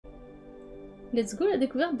Let's go, la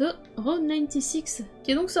découverte de Road 96,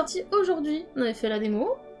 qui est donc sortie aujourd'hui. On avait fait la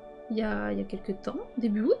démo, il y a quelques temps,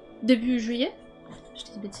 début août, début juillet, je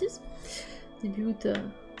dis des bêtises. Début août,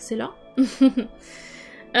 c'est là.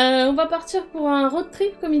 On va partir pour un road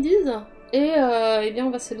trip, comme ils disent, et eh bien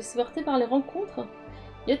on va se laisser porter par les rencontres.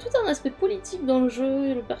 Il y a tout un aspect politique dans le jeu,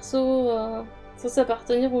 et le perso censé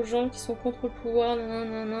appartenir aux gens qui sont contre le pouvoir,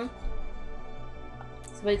 nanana.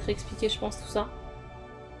 Ça va être expliqué, je pense, tout ça.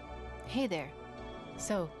 Hey there.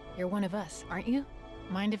 So, you're one of us, aren't you?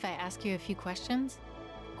 Mind if I ask you a few questions?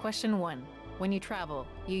 Question 1. When you travel,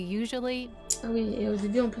 you usually... Ah oui, et au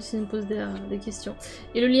début, en plus, il nous pose des questions.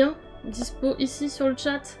 Et le lien, dispo ici sur le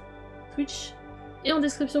chat, Twitch, et en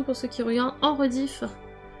description pour ceux qui regardent en rediff.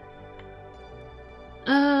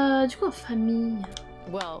 Du coup, en famille.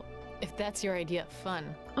 Well, if that's your idea of fun.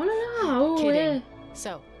 Oh là là, oh Kidding. ouais.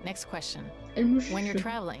 So, next question. Elle me juge. When you're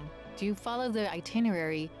traveling, do you follow the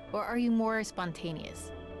itinerary or are you more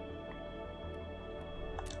spontaneous?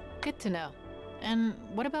 Good to know. And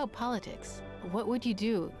what about politics? What would you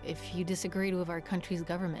do if you disagreed with our country's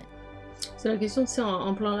government? C'est la question, c'est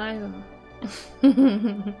en plein live.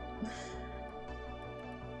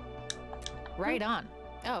 Right on.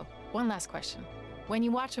 Oh, one last question. When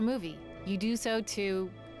you watch a movie, you do so to...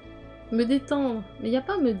 Me détendre. Mais il n'y a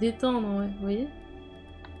pas me détendre, ouais, vous voyez?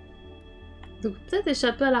 Donc peut-être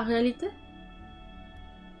échapper à la réalité?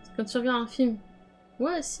 Quand tu regardes un film.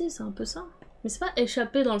 Ouais, si, c'est un peu ça. Mais c'est pas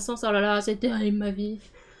échapper dans le sens, oh là là, c'est terrible ma vie.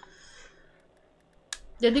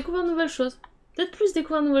 Il y a découvert de nouvelles choses. Peut-être plus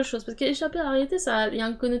découvrir de nouvelles choses. Parce qu'échapper à la réalité, il y a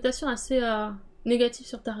une connotation assez négative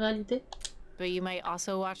sur ta réalité. But you might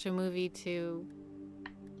also watch a movie to...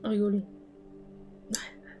 Rigoler.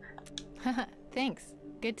 Thanks.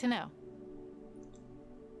 Good to know.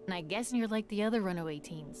 And I guess you're like the other runaway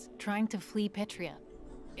teens, trying to flee Petria.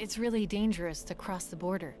 It's really dangerous to cross the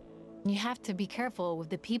border. You have to be careful with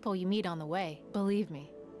the people you meet on the way, believe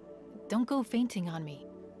me. Don't go fainting on me.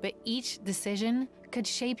 But each decision could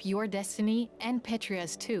shape your destiny and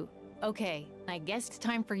Petria's too. Okay, I guess it's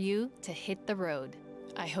time for you to hit the road.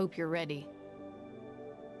 I hope you're ready.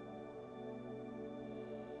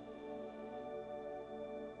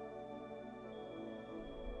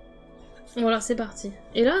 Voilà, c'est parti.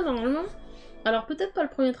 Et là, normalement, alors peut-être pas le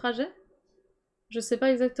premier trajet, je sais pas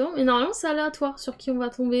exactement, mais normalement c'est aléatoire sur qui on va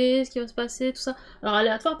tomber, ce qui va se passer, tout ça. Alors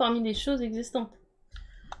aléatoire parmi des choses existantes.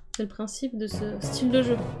 C'est le principe de ce style de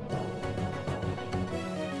jeu.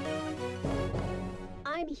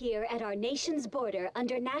 I'm here at our nation's border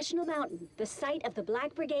under National Mountain, the site of the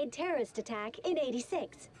Black Brigade terrorist attack in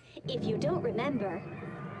 '86. If you don't remember...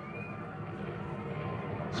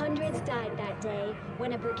 Hundreds died that day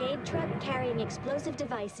when a brigade truck carrying explosive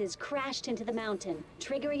devices crashed into the mountain,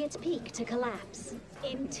 triggering its peak to collapse.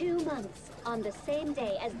 In 2 months, on the same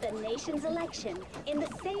day as the nation's election, in the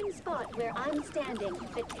same spot where I'm standing,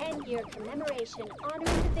 the 10-year commemoration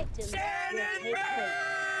honoring the victims will take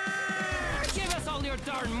place. Give us all your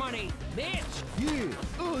darn money, bitch! Yeah,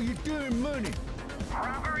 all your darn money.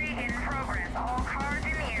 Robbery in progress. All cars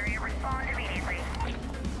in the area respond immediately.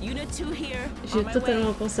 Unit 2 here. J'ai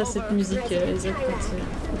totalement pensé à cette musique, les autres,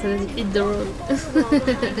 quand elle a dit Hit the Road.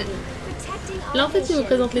 Là en fait il nous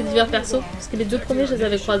présente les divers persos, parce que les deux premiers je les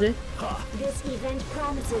avais croisés. This event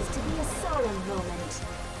promises to be a solemn moment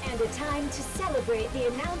and a time to celebrate the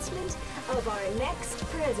announcement of our next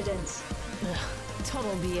president.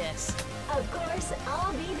 Total BS. Of course,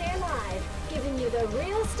 I'll be there live, giving you the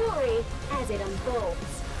real story as it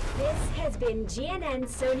unfolds. This has been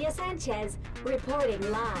GNN's Sonia Sanchez reporting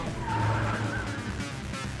live.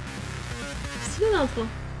 C'est l'intro.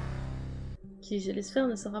 Qui, je l'espère,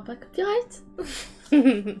 ne sera pas copyright.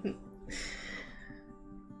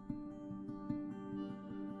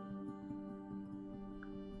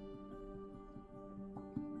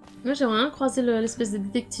 Moi j'aimerais bien croiser l'espèce de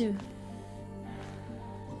détective.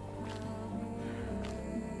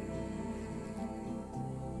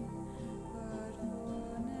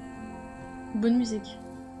 Bonne musique.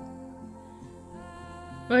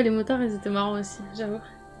 Ouais, les motards, ils étaient marrants aussi, j'avoue.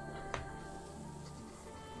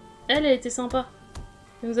 Elle a été sympa.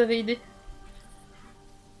 Elle nous avait aidé.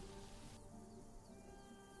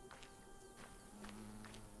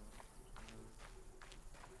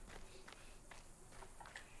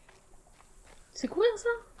 C'est courir ça?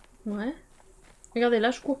 Ouais. Regardez,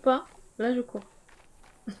 là je cours pas. Là je cours.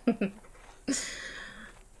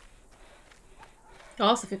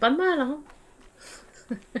 Oh, ça fait pas de mal, hein.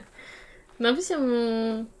 Mais en plus, il y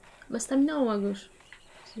a ma stamina en haut à gauche.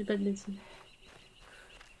 Si j'ai pas de bêtises.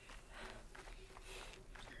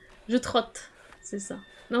 Je trotte, c'est ça.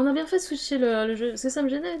 Mais on a bien fait de switcher le jeu. Parce que ça me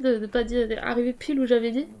gênait de pas arriver pile où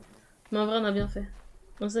j'avais dit. Mais en vrai, on a bien fait.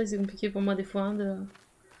 Bon, ça, c'est compliqué pour moi des fois. Hein, de...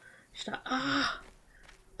 J'étais là, ah,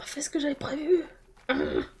 pas fait ce que j'avais prévu.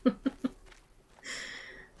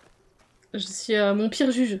 Je suis mon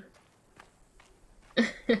pire juge.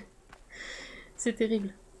 C'est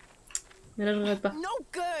terrible. Mais là, je regrette pas. No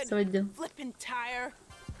good. Ça va être bien. Flippin' tire.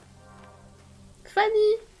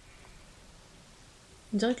 Fanny!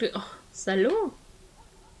 On dirait que le... Oh, salaud!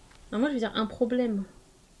 Ah, moi, je veux dire un problème.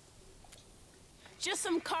 Just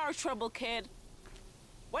some car trouble, kid.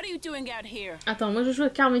 What are you doing out here? Attends, moi, je joue à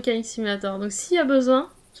Car Mechanic Simulator. Donc, s'il y a besoin,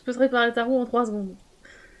 je peux te réparer ta roue en 3 secondes.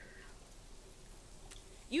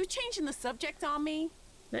 You changing the subject on me?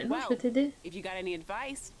 Ben non, je peux t'aider. If you got any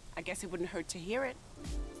advice, I guess it wouldn't hurt to hear it.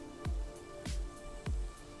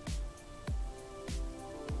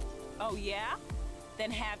 Oh yeah?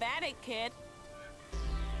 Then have at it, kid.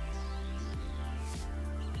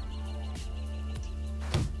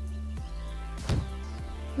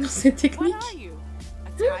 C'est What technique. are you? A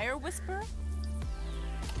tire whisperer?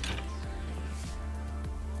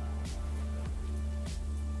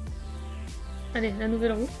 Allez, la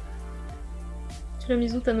nouvelle roue. Tu l'as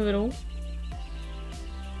mise où ta nouvelle roue?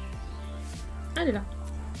 Elle est là.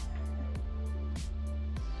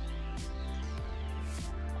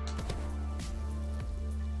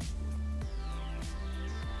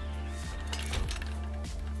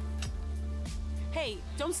 Hey,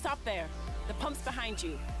 don't stop there. The pump's behind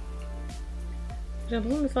you. J'ai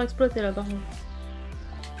l'impression de me faire exploiter là par contre.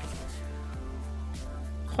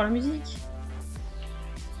 Oh la musique.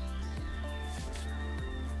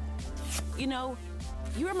 You know,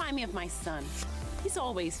 you remind me of my son. He's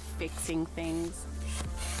always fixing things.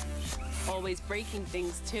 Always breaking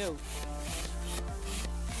things too.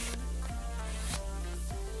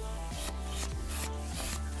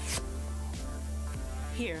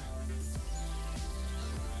 Here.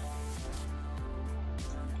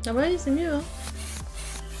 Ah ouais, c'est mieux hein.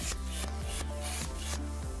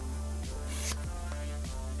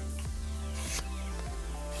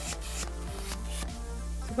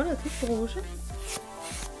 C'est quoi la touche pour reboucher?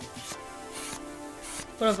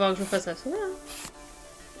 Il va falloir que je fasse ça sonner hein.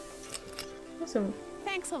 Ah, c'est bon.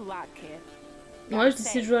 Thanks a lot, kid. Ouais, je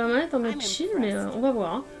décide de jouer à la manette en mode chill, mais on va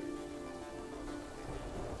voir. Hein.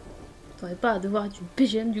 T'aurais pas à devoir être une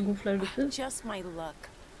PGM du gonflage de feu. Just my luck.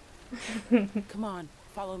 Come on,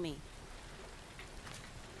 follow me.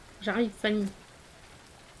 J'arrive, Fanny.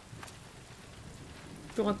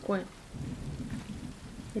 Toujours un coin.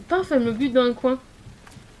 Et paf, elle me bute dans un coin.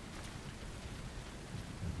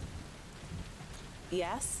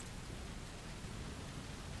 Yes?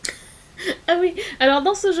 Ah oui, alors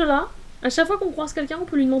dans ce jeu-là, à chaque fois qu'on croise quelqu'un, on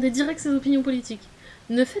peut lui demander direct ses opinions politiques.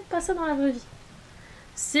 Ne faites pas ça dans la vraie vie.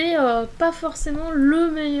 C'est pas forcément le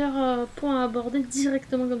meilleur point à aborder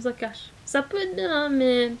directement comme ça, cash. Ça peut être bien, hein,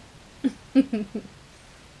 mais...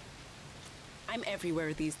 I'm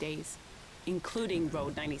everywhere these days, including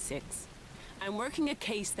Road 96. I'm working a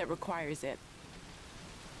case that requires it.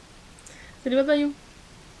 Salut Papayou.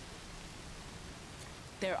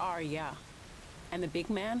 There are, yeah. And the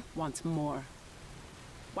big man wants more.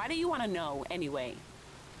 Why do you want to know, anyway?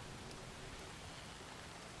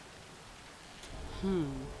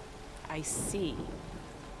 I see.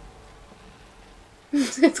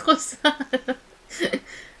 C'est trop ça.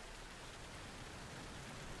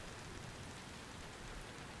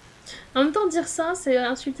 En même temps, dire ça, c'est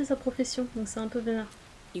insulter sa profession, donc c'est un peu vénère.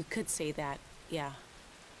 You could say that, yeah.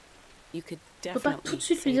 You could On peut pas definitely tout de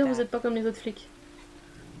suite lui say dire that. vous êtes pas comme les autres flics.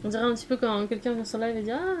 On dirait un petit peu quand quelqu'un vient sur live et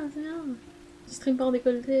dit ah c'est bien, tu stream pas en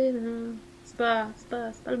décolleté, c'est pas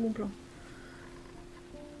le bon plan.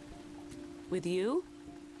 With you?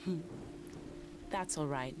 That's all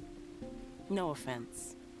right. No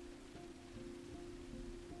offense.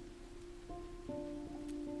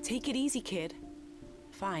 Take it easy, kid.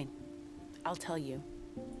 Fine. I'll tell you.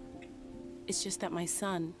 It's just that my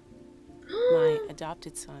son, my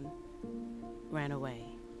adopted son, ran away.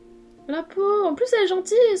 La pauvre, en plus elle est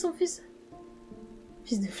gentille son fils.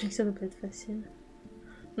 Fils de flic, ça doit pas être facile.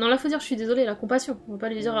 Non là faut dire je suis désolée, la compassion. On va pas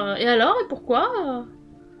lui dire et alors et pourquoi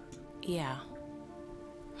Yeah.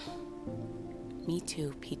 Me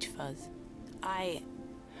too, Peach Fuzz.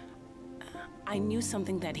 I knew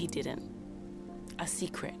something that he didn't. A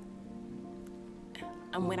secret.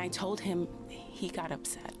 And when I told him, he got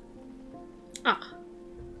upset. Ah,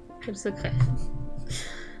 quel secret.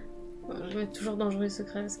 Bon, je vais être toujours dangereux les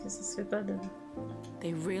secrets parce que ça se fait pas de...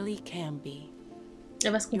 They really can be.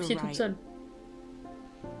 Elle va se confier You're toute right. seule.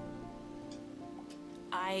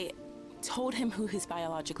 I told him who his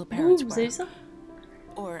biological Ouh, parents vous avez were. vu ça?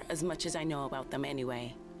 Or as much as I know about them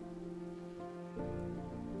anyway.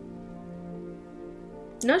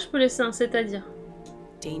 Là, je peux laisser un c'est-à-dire.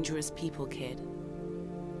 Dangerous people, kid.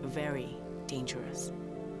 Very dangerous.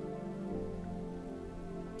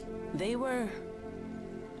 They were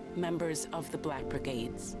members of the Black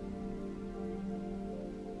Brigades.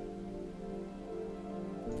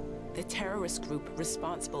 The terrorist group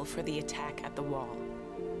responsible for the attack at the wall.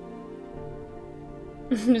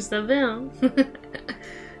 Je savais, hein.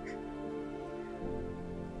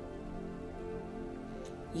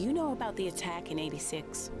 You know about the attack in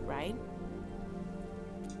 '86, right?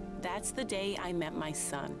 That's the day I met my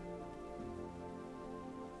son.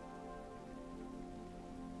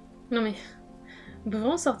 Non mais, on peut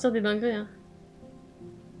vraiment sortir des dingueries, hein.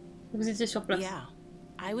 Vous étiez sur place. Yeah,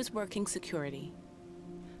 I was working security,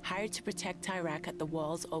 hired to protect Iraq at the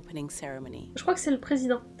wall's opening ceremony. Je crois que c'est le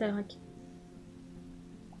président d'Irak.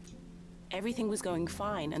 Everything was going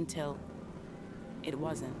fine until it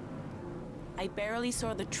wasn't. I barely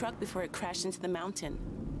saw the truck before it crashed into the mountain.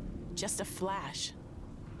 Just a flash.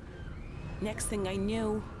 Next thing I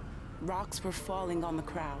knew, rocks were falling on the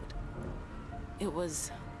crowd. It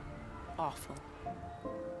was awful.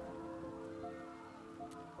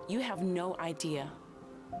 You have no idea.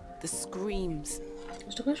 The screams.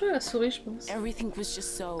 Je devrais jouer à la souris, je pense. Everything was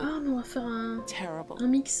just so Ah, mais on va faire un terrible.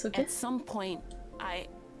 mix, ok? At some point,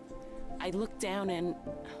 I looked down and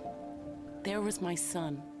there was my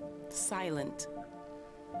son, silent,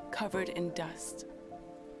 covered in dust,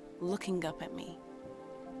 looking up at me.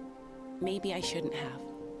 Maybe I shouldn't have,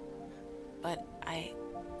 but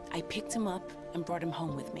I picked him up and brought him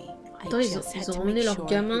home with me. Attends, ils ont emmené leur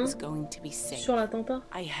gamin sur l'attentat.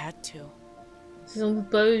 I had to. C'est sans doute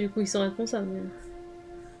pas eux, du coup ils sont responsables. Mais...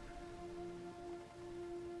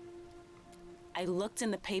 I looked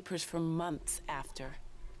in the papers for months after,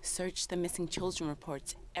 searched the missing children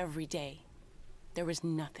reports every day. There was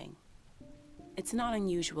nothing. It's not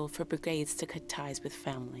unusual for brigades to cut ties with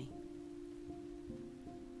family.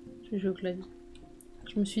 Je vais jouer au clavier.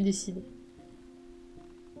 Je me suis décidée.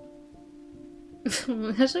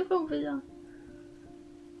 À chaque fois on peut dire.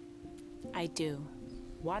 I do.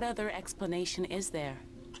 What other explanation is there?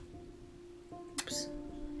 Oups.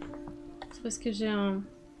 C'est parce que j'ai un...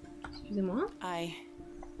 Excusez-moi. I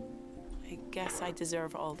guess I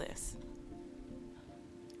deserve all this.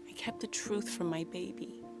 I kept the truth from my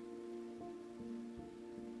baby.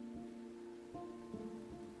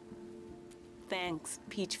 Thanks,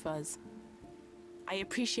 Peach Fuzz. I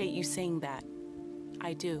appreciate you saying that.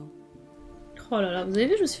 I do. Oh là là, vous avez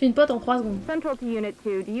vu, je me suis fait une pote en 3 secondes. Central to Unit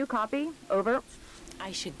 2. Do you copy? Over.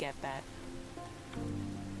 I should get that.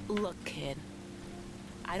 Look, kid.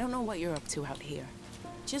 I don't know what you're up to out here.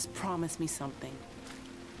 Just promise me something.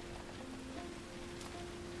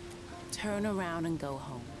 Turn around and go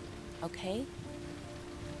home, okay?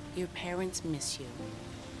 Your parents miss you.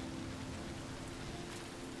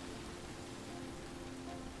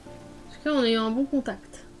 En tout cas, on a eu un bon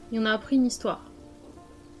contact. Et on a appris une histoire.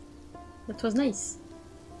 That was nice.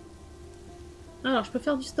 Alors, je peux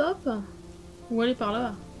faire du stop? Ou aller par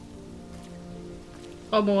là?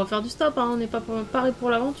 Oh bon, on va faire du stop, hein. On n'est pas paré pour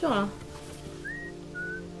l'aventure, là.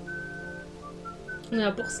 On est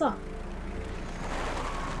là pour ça.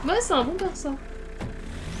 Ouais, c'est un bon perso.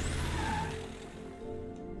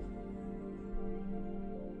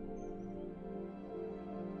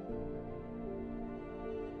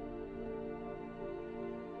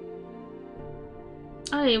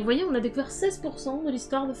 Ah, et vous voyez, on a découvert 16% de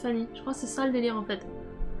l'histoire de Fanny. Je crois que c'est ça le délire en fait.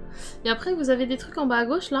 Et après, vous avez des trucs en bas à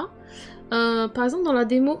gauche là. Par exemple, dans la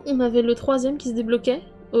démo, on avait le 3e qui se débloquait.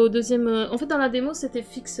 Au 2e. En fait, dans la démo, c'était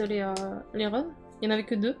fixe les runs. Il n'y en avait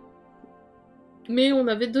que 2. Mais on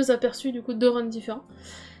avait 2 aperçus, du coup, 2 runs différents.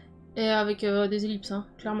 Et avec des ellipses, hein,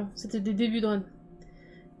 clairement. C'était des débuts de run.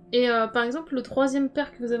 Et par exemple, le 3e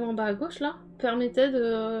paire que vous avez en bas à gauche là permettait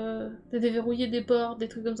de déverrouiller des portes, des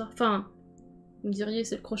trucs comme ça. Enfin. Vous me diriez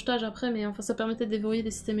c'est le crochetage après, mais enfin ça permettait de déverrouiller des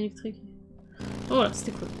systèmes électriques. Oh, voilà,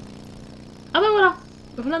 c'était cool. Ah bah voilà!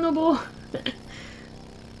 Voilà nos bros!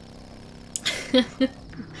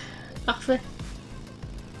 Parfait.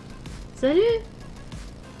 Salut!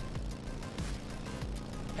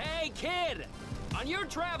 Hey kid! On your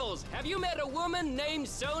travels, have you met a woman named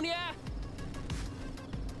Sonia?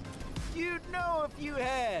 You'd know if you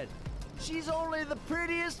had. She's only the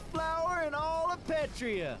prettiest flower in all of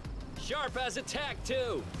Petria. Sharp as a tack,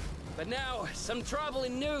 too. But now, some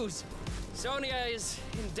troubling news. Sonia is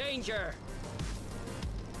in danger.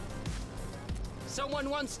 Someone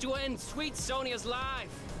wants to end sweet Sonia's life.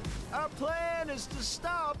 Our plan is to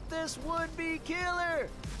stop this would-be killer.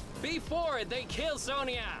 Before they kill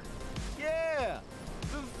Sonia. Yeah,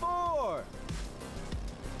 before.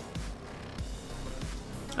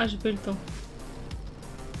 Ah, j'ai pas eu le temps.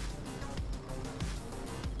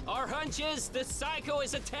 Our hunch is this psycho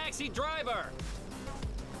is a taxi driver.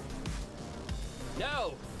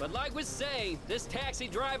 No, but like we're saying, this taxi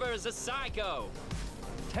driver is a psycho.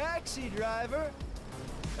 Taxi driver?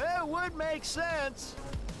 That would make sense.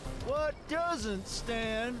 What doesn't,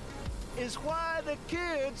 Stan, is why the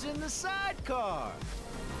kid's in the sidecar.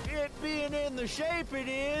 It being in the shape it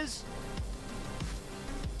is.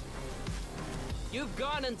 You've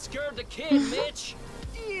gone and scared the kid, Mitch.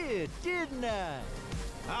 Yeah, didn't I?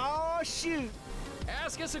 Oh, shoot.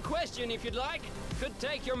 Ask us a question if you'd like. Could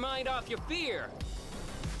take your mind off your fear.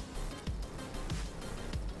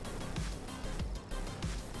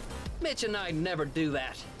 Mitch and I never do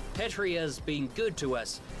that. Petria's been good to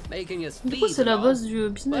us, making us Du coup, thieves c'est and la all. boss du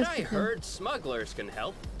But business. I heard smugglers can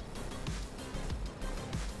help.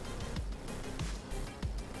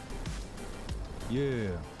 Yeah,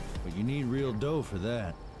 but you need real dough for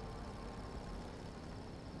that.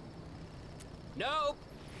 Nope.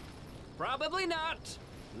 Probably not.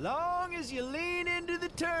 Long as you lean into the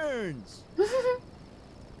turns.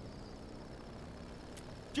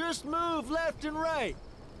 Just move left and right.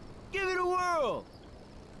 Give it a whirl.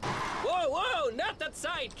 Whoa, whoa, not that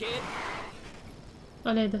side, kid.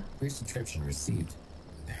 À l'aide. Prescription received.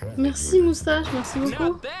 Apparently Merci you were- moustache, merci beaucoup.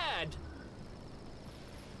 Not bad.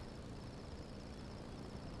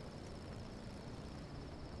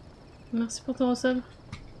 Merci pour ton resub.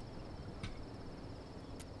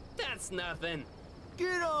 That's nothing.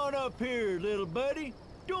 Get on up here, little buddy.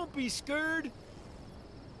 Don't be scared.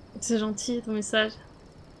 C'est gentil ton message.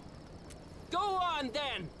 Go on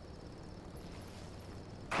then.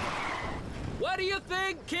 What do you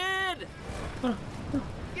think, kid? Voilà.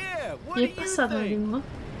 Yeah, what Il do n'y a pas you ça dans les think? mois.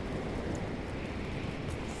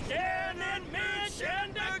 Stan and Mitch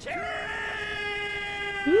and the kid!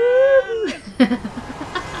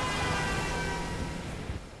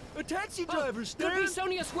 A taxi Oh, driver, could Stan. be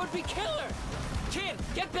Sonia's would-be killer. Kid,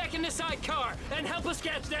 get back in the sidecar and help us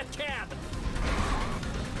catch that cab.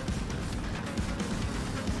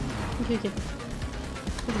 Ok, ok.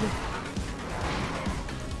 Ok.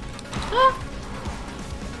 Ah!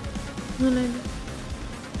 Non, là, là.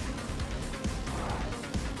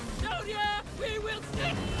 Sonia, we will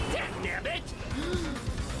stick. Damn it!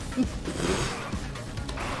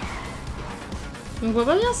 On voit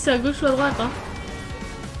pas bien si c'est à gauche ou à droite, hein.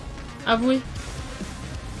 Avouez.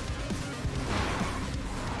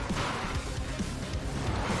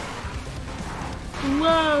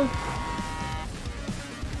 Wow!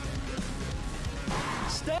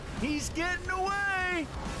 Stan, he's getting away.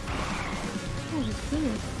 Oh, j'ai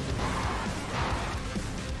trouvé.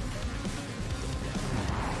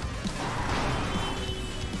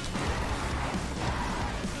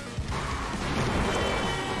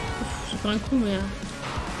 J'ai fait un coup, mais...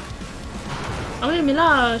 Ah oui, mais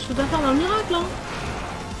là, je peux pas faire d'un miracle, hein.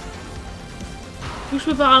 Ou je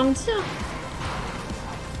peux pas ralentir.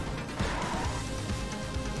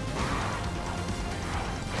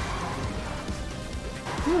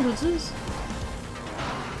 Oh, le Zeus.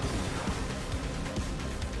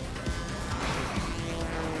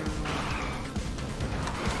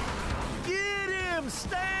 Get him,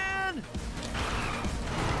 Stan.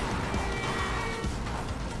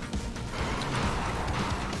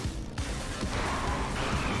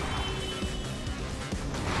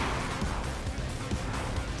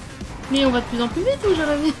 Mais on va de plus en plus vite ou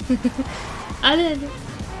j'avais... Allez, allez.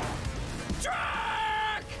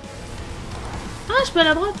 Ah, je peux aller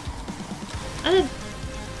à droite. Allez.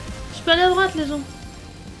 Je peux aller à droite, les gens.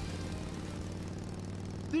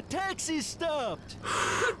 The taxi stopped.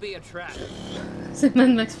 Could be a trap. C'est Mad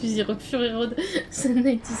Max Fury Road. C'est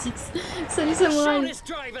 96. Salut, Show Samouraï. this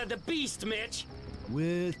driver the beast, Mitch.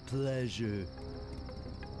 With pleasure.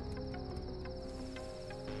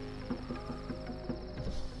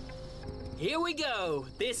 Here we go.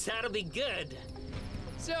 This ought to be good.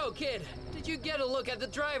 So, kid, did you get a look at the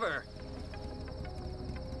driver?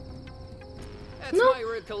 That's Non, my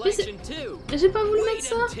recollection too. J'ai pas voulu Wait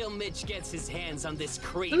mettre ça. until Mitch gets his hands on this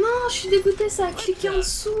creep. Non, je suis dégoûtée, ça a cliqué en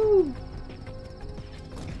dessous.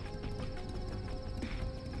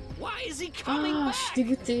 Why is he coming Ah, back? je suis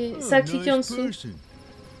dégoûtée. Oh, Ça a cliqué en nice dessous. person.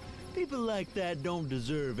 People like that don't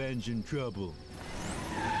deserve engine trouble.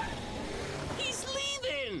 He's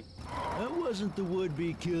leaving. That wasn't the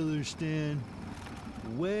would-be killer, Stan.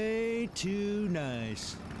 Way too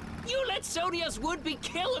nice. You let Sonia's would-be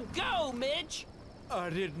killer go, Mitch. I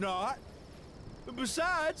did not.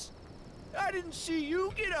 Besides, I didn't see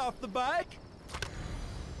you get off the bike.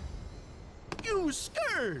 You was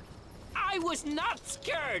scared. I was not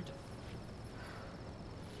scared.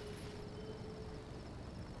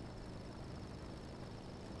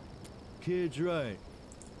 Kid's right.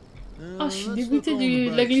 Oh, je suis dégoûtée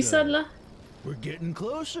de la glissade là. We're getting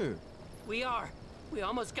closer. We are. We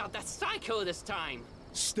almost got that psycho this time.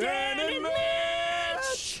 Stand and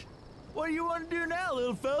match! What do you want to do now,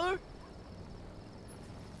 little fella?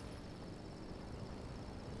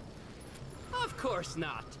 Of course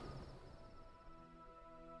not.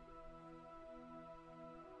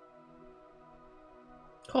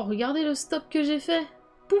 Oh, regardez le stop que j'ai fait.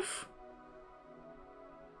 Pouf.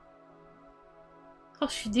 Oh,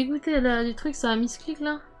 je suis dégoûtée là, du truc, ça a mis ce clic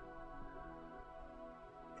là.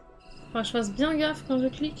 Faut que je fasse bien gaffe quand je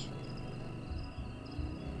clique.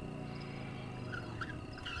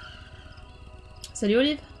 Salut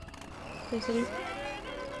Olive. Salut, salut.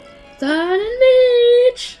 Salut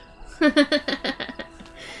Mitch.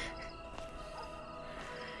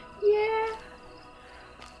 Yeah.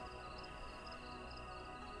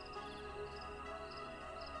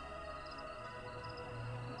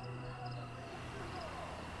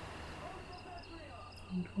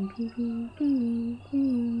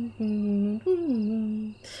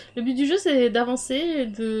 Le but du jeu, c'est d'avancer,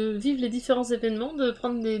 de vivre les différents événements, de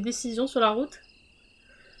prendre des décisions sur la route.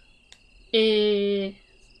 Et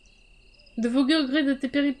de voguer au gré de tes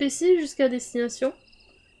péripéties jusqu'à destination.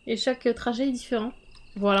 Et chaque trajet est différent.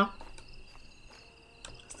 Voilà.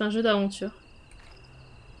 C'est un jeu d'aventure.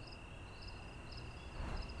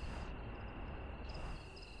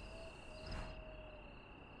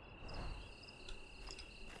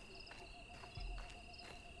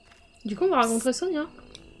 Du coup, on va rencontrer Sonia.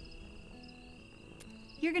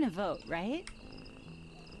 You're gonna vote, right?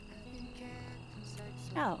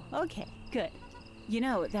 Oh, okay, good. You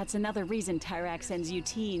know, that's another reason Tyrak sends you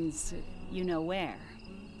teens, you know where.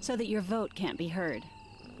 So that your vote can't be heard.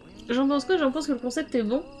 J'en pense quoi? J'en pense que le concept est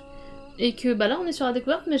bon. Et que bah là, on est sur la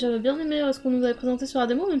découverte, mais j'avais bien aimé ce qu'on nous avait présenté sur la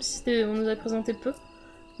démo, même si on nous avait présenté peu.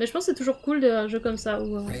 Mais je pense que c'est toujours cool des jeux comme ça,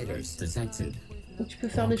 où tu peux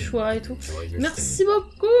faire des choix et tout. Merci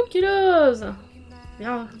beaucoup, Kilos!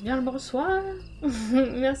 Bien le bonsoir!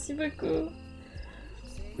 Merci beaucoup!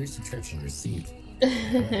 J'espère que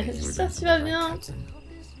tu vas bien!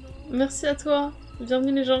 Merci à toi!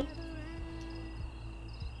 Bienvenue les gens!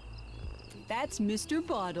 That's Mr.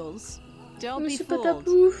 Bottles. Don't Monsieur be fooled.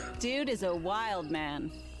 Patapou! Dude is a wild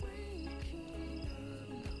man.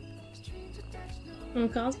 On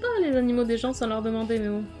caresse pas les animaux des gens sans leur demander, mais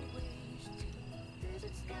bon.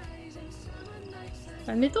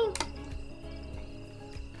 Admettons.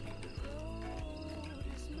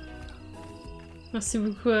 Merci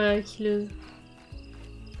beaucoup à Killeuse.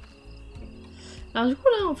 Alors du coup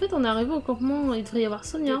là, en fait, on est arrivé au campement, il devrait y avoir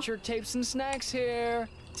Sonia. Get your tapes and snacks here.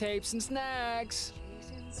 Tapes and snacks.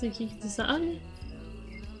 C'est qui dit ça? Ah lui.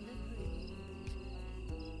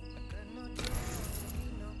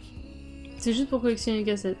 C'est juste pour collectionner les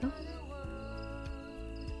cassettes, hein.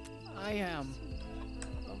 I am.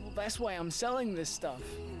 Well, that's why I'm selling this stuff.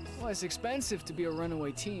 Well, it's expensive to be a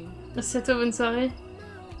runaway teen. Merci à toi, bonne soirée.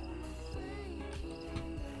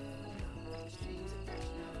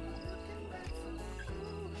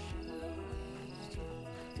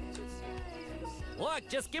 Look,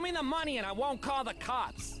 just give me the money and I won't call the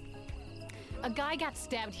cops. A guy got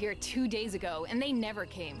stabbed here 2 days ago, and they never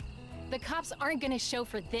came. The cops aren't gonna show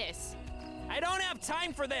for this. I don't have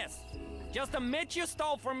time for this. Just admit you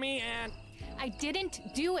stole from me and... I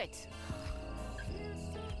didn't do it.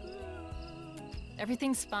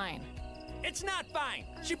 Everything's fine. It's not fine.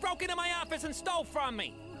 She broke into my office and stole from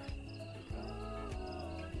me.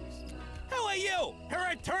 Who are you?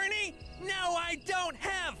 Her attorney? No, I don't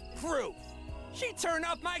have proof. She turned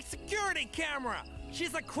off my security camera.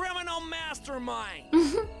 She's a criminal mastermind.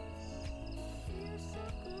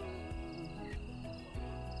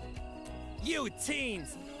 You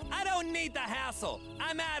teens, I don't need the hassle.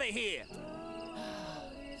 I'm out of here.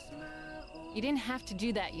 You didn't have to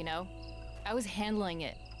do that, you know. I was handling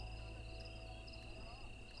it.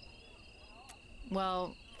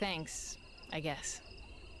 Well, thanks, I guess.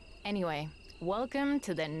 Anyway, welcome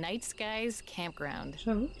to the Night Skies Campground.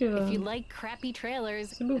 If you like crappy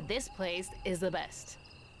trailers, this place is the best.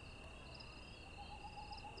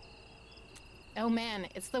 Oh man,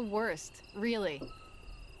 it's the worst, really.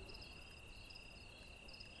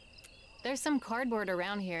 There's some cardboard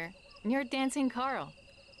around here, near Dancing Carl.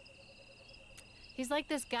 He's like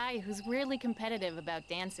this guy who's weirdly competitive about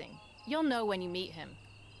dancing. You'll know when you meet him.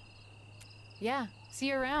 Yeah, see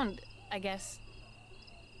you around, I guess.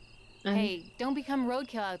 Hey, don't become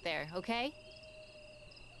roadkill out there, okay?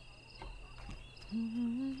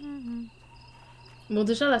 Bon,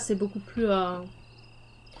 déjà là, c'est beaucoup plus.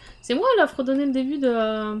 C'est moi là, fredonner le début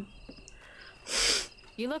de.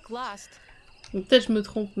 You look lost. Peut-être je me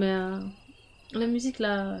trompe, mais la musique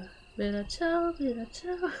là, Bella ciao, bella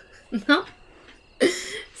ciao. Non?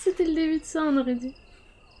 C'était le début de ça, on aurait dit.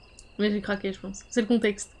 Mais j'ai craqué, je pense. C'est le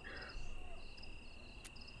contexte.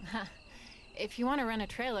 If you want to rent a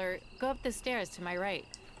trailer, go up the stairs to my right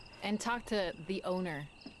and talk to the owner.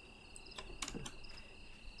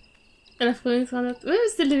 Elle a fait une note. Oui,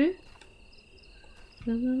 c'était le début.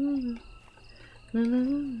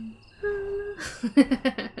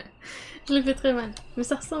 Je l'ai fait très mal, mais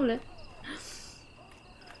ça ressemblait.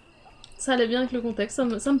 Ça allait bien avec le contexte, ça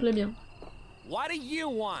me plaît bien. What do you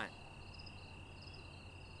want?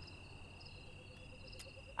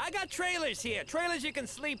 I got trailers here. Trailers you can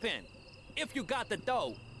sleep in. If you got the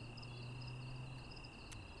dough.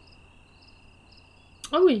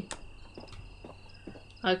 Ah oui.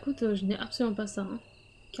 Ah écoute, je n'ai absolument pas ça. Hein.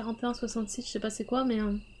 41,66, je sais pas c'est quoi, mais...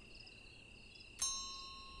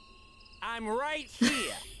 I'm right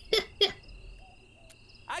here.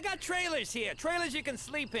 I got trailers here. Trailers you can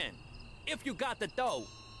sleep in. If you got the dough.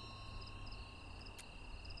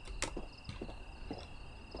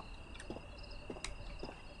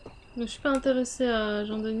 Je suis pas intéressée à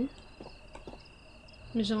Jean-Denis.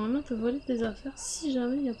 Mais j'aimerais bien te voler tes affaires si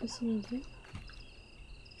jamais il y a possibilité.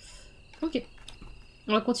 Ok.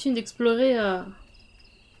 On va continuer d'explorer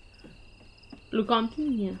le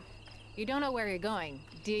camping. You don't know where you're going,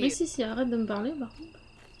 do you? Mais si, arrête de me parler par contre.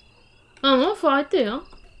 Ah non, faut arrêter, hein.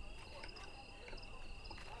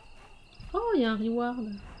 Oh, il y a un reward.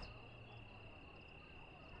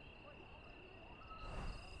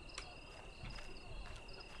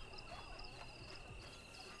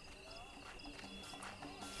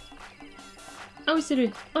 Ah oui, c'est lui.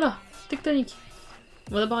 Voilà, tectonique.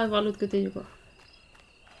 On va d'abord aller voir l'autre côté du coup.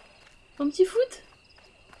 Un petit foot.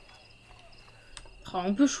 Oh,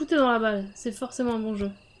 on peut shooter dans la balle. C'est forcément un bon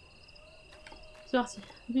jeu. C'est parti.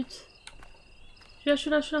 But. Je suis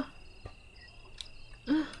là.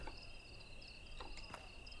 Ah.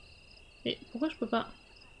 Et pourquoi je peux pas...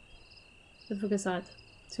 Il faut qu'elle s'arrête.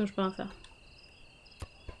 Sinon je peux rien faire.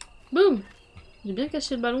 Boum. J'ai bien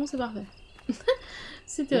caché le ballon, c'est parfait.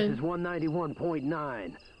 C'est terrible. This is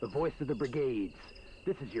 191.9, the voice of the brigades.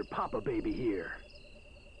 This is your papa baby here.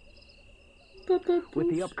 With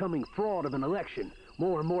the upcoming fraud of an election,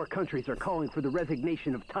 more and more countries are calling for the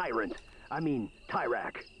resignation of Tyrak.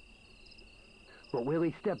 But will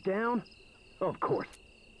he step down? Of course.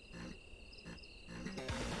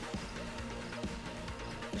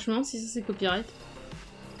 Je me demande si ça c'est copyright.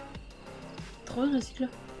 Trop bien, recycle.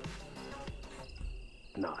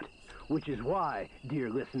 Not. Which is why, dear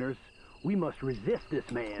listeners, we must resist this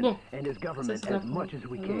man and his government as much as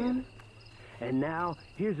we can. And now,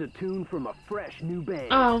 here's a tune from a fresh new band.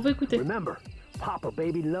 Ah, on va écouter. Remember, Papa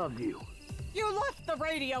Baby loves you. You left the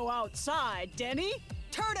radio outside, Denny.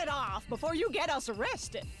 Turn it off before you get us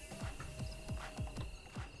arrested.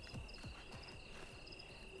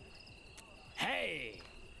 Hey,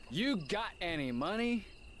 you got any money?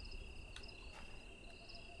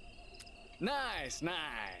 Nice.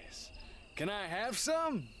 Can I have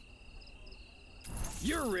some?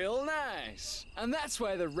 You're real nice. And that's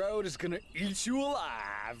why the road is gonna eat you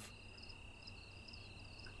alive.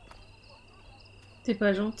 T'es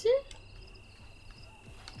pas gentil?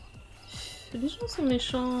 Les gens sont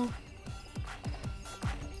méchants.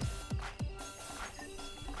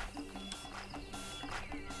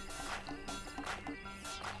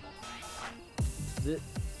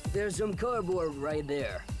 There's some cardboard right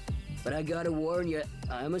there. But I gotta warn you,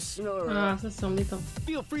 I'm a snorer. Ah, ça c'est embêtant.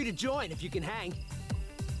 Feel free to join if you can hang.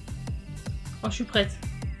 Oh, je suis prête.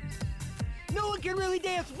 No one can really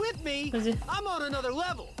dance with me. Vas-y. I'm on another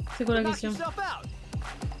level. C'est quoi la Knock question? yourself out.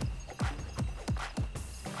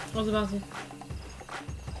 Oh, c'est parti.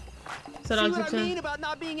 Ça a See l'air what I exceptionnel. mean about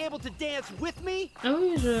not being able to dance with me? Ah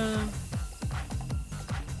oui, je...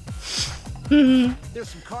 There's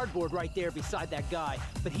some cardboard right there beside that guy,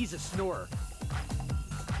 but he's a snorer.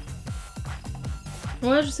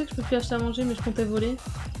 Ouais, je sais que je peux plus acheter à manger, mais je comptais voler.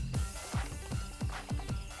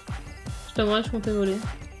 Je t'avouerai, je comptais voler.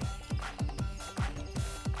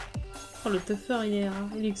 Oh, le tougher,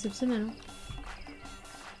 il est exceptionnel. Hein.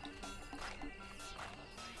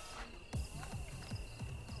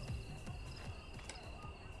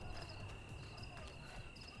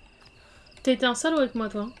 T'as été un salaud avec moi,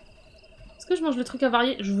 toi. Est-ce que je mange le truc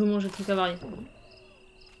avarié? Je veux manger le truc avarié.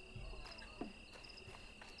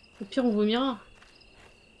 Au pire, on vomira.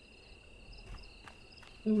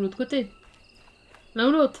 Ou l'autre côté. L'un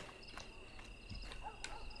ou l'autre.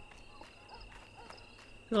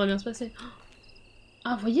 Ça devrait bien se passer.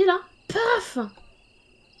 Ah, vous voyez là? Paf!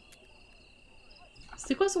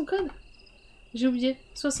 C'était quoi son code? J'ai oublié.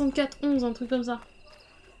 6411, un truc comme ça.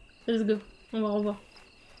 Let's go. On va revoir.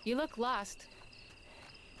 You look lost.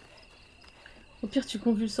 Au pire, tu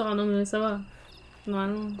convulseras. Non, mais ça va.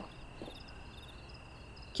 Normalement.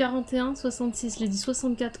 41, 66. J'ai dit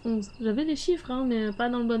 64, 11. J'avais les chiffres, hein, mais pas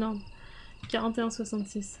dans le bon ordre. 41,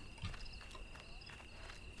 66.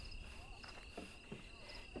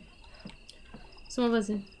 C'est bon,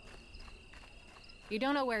 vas-y. You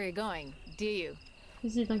don't know where you're going, do you?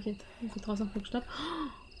 Vas-y, t'inquiète. Il faut 300 faut que je tape. Oh,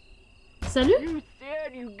 salut? You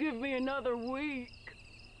said you give me another week.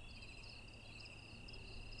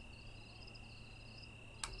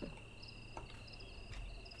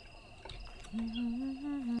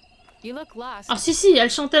 You look lost. Ah si, elle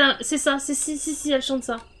chantait là. C'est ça, si, elle chante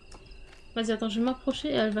ça. Vas-y, attends, je vais m'approcher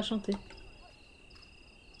et elle va chanter.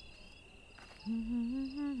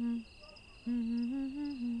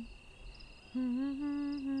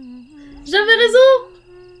 J'avais raison!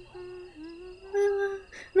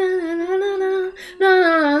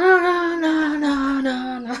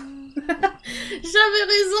 J'avais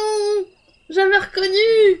raison! J'avais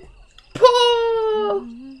reconnu! Po!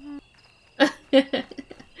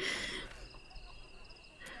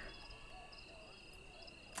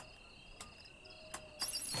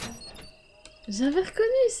 J'avais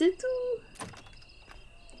reconnu, c'est tout!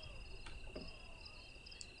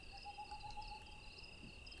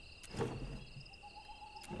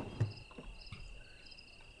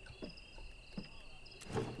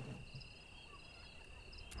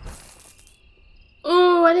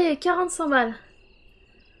 Oh, allez, 45 balles.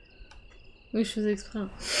 Oui, je faisais exprès. Hein.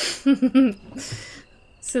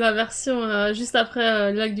 C'est la version juste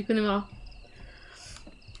après le lac du Connemara.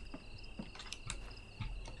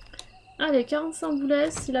 Allez, 45 boules,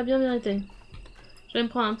 il a bien mérité. Je vais me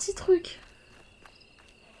prendre un petit truc.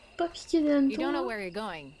 Pas piquer des hannetons.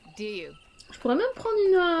 Je pourrais même prendre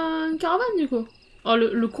une caravane du coup. Oh,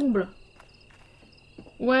 le comble.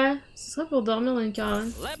 Ouais, ce serait pour dormir dans une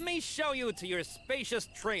caravane. Let me show you to your spacious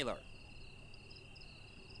trailer.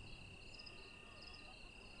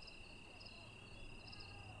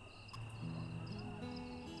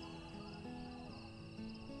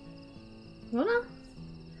 Voilà.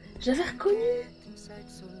 J'avais reconnu.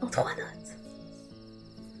 En 3 notes.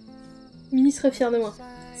 Mini serait fier de moi.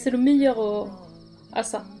 C'est le meilleur à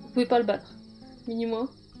ça. Vous pouvez pas le battre. Mini moi,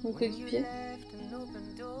 mon coéquipier.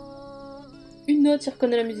 Une note, il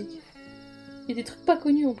reconnaît la musique. Et des trucs pas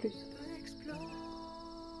connus en plus.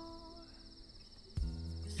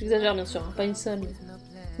 J'exagère bien sûr, hein, pas une seule,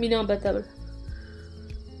 mais il est imbattable.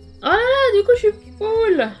 Oh là là, du coup je suis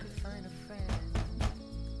cool.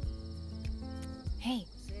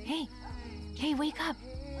 Hey, wake up!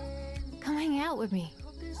 Come hang out with me.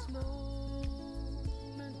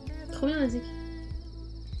 Trop bien la musique.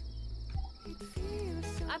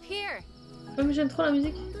 Up here. Oh mais j'aime trop la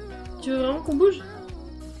musique. Tu veux vraiment qu'on bouge?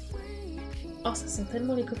 Oh, ça sent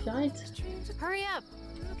tellement les copyrights. Hurry up.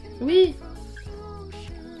 Oui.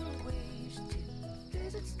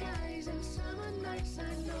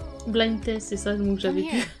 Blind test, c'est ça le mot que j'avais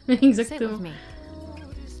pu. Exactement.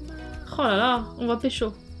 Oh là là, on va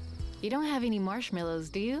pécho. You don't have any marshmallows,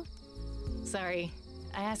 do you? Sorry,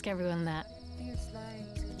 I ask everyone that.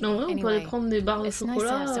 Non, ouais, on peut aller prendre des barres de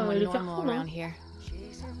chocolat et les faire fondre. Hein.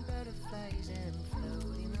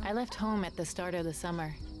 I left home at the start of the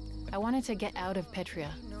summer. I wanted to get out of Petria.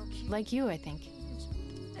 Like you, I think.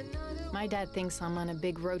 My dad thinks I'm on a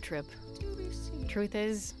big road trip. Truth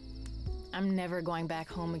is, I'm never going back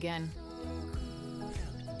home again.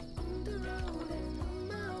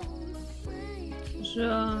 Je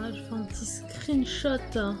fais un petit screenshot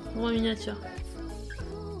en miniature.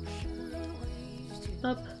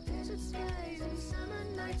 Hop.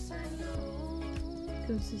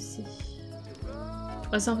 Comme ceci.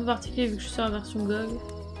 Ah, c'est un peu particulier vu que je suis sur la version GOG.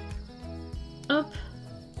 Hop.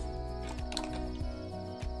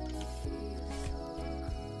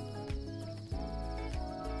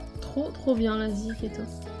 Trop bien la zik et tout.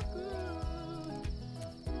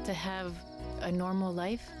 To have a normal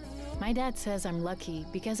life? My dad says I'm lucky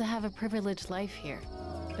because I have a privileged life here.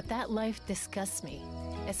 But that life disgusts me,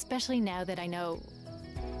 especially now that I know...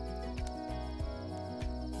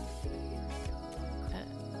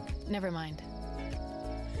 never mind.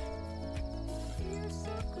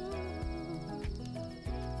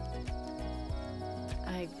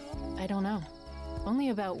 I don't know. Only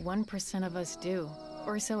about 1% of us do,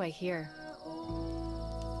 or so I hear.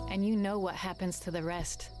 And you know what happens to the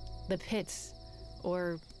rest. The pits,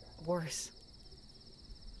 or worse.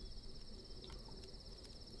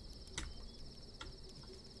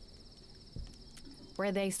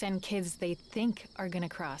 Where they send kids they think are gonna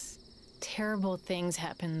cross. Terrible things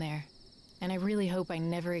happen there. And I really hope I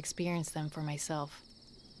never experience them for myself.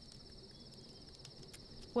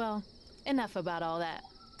 Well, enough about all that.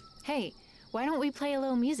 Hey, why don't we play a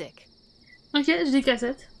little music? Ok, j'ai des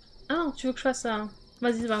cassettes. Ah non, tu veux que je fasse ça?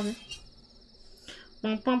 Vas-y, vas-y.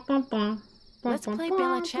 Let's play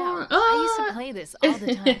Bella Ciao. Oh! I used to play this all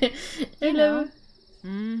the time. You know.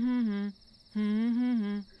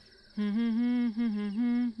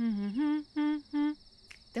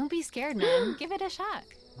 Don't be scared, man. Give it a shot.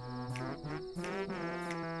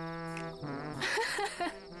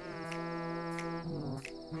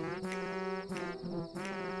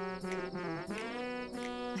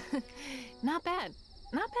 Not bad.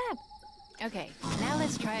 Not bad. Okay, now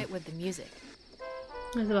let's try it with the music.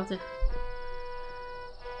 Ouais, c'est parti.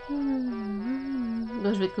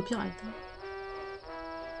 Bah, je vais être copyright.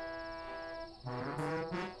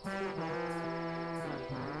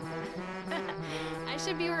 I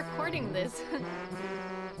should be recording this.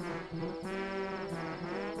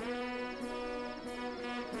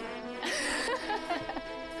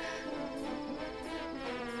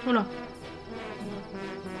 Oula.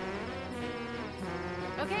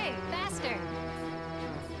 Okay, faster.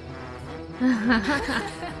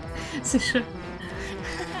 C'est chaud.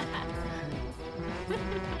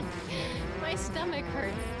 My stomach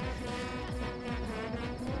hurts.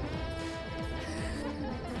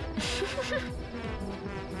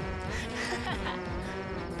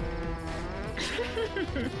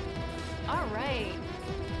 All right.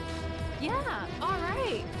 Yeah, all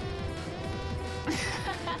right.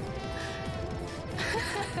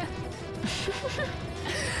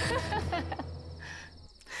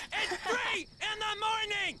 It's 3 in the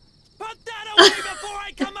morning! Put that away before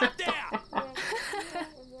I come up there!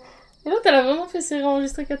 Et l'autre, elle a vraiment fait ses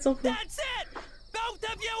réenregistrer 400 fois. That's it! Both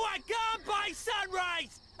of you are gone by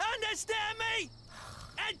sunrise! Understand me?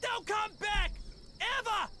 And don't come back!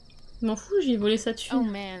 Ever! Je m'en fous, j'ai volé sa Oh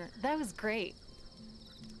thune. man, that was great.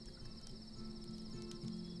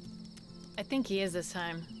 I think he is this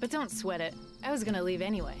time, but don't sweat it. I was gonna leave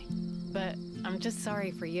anyway. But I'm just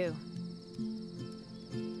sorry for you.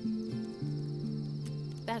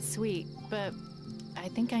 That's sweet, but I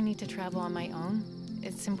think I need to travel on my own.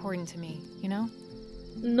 It's important to me, you know?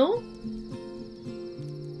 Non?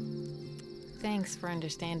 Thanks for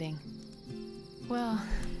understanding. Well,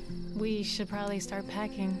 we should probably start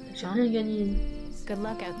packing. J'ai rien gagné. Good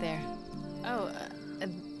luck out there. Oh,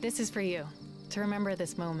 this is for you. To remember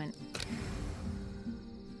this moment.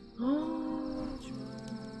 Oh.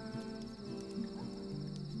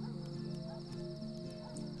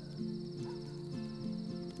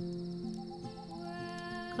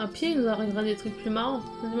 À pied, il nous arrivera des trucs plus marrants.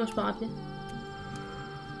 Vas-y, moi je pars à pied.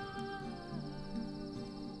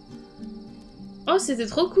 Oh, c'était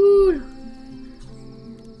trop cool!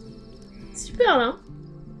 Super là!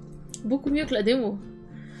 Beaucoup mieux que la démo.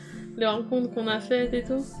 Les rencontres qu'on a faites et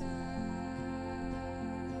tout.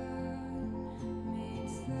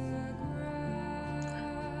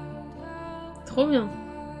 Trop bien.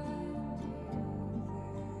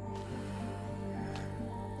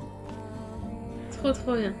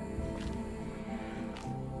 Trop bien.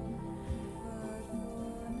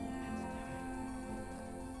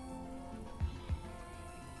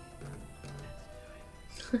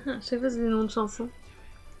 Chaque fois c'est des noms de chansons.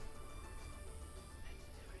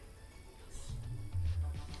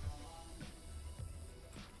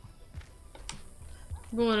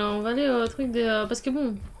 Bon alors on va aller au truc des... parce que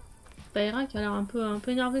bon, Taira qui a l'air un peu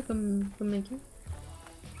énervé comme mec. Hein.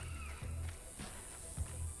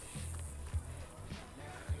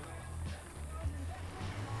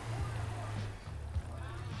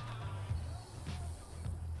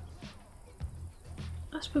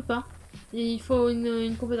 Ah je peux pas. Il faut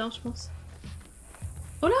une compétence je pense.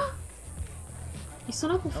 Oh là! Ils sont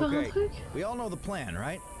là pour faire un truc? We all know the plan,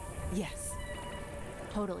 right? Yes.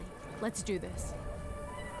 Totally. Let's do this.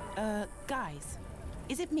 Guys,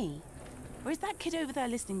 is it me? Or is that kid over there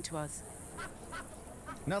listening to us?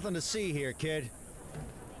 Nothing to see here, kid.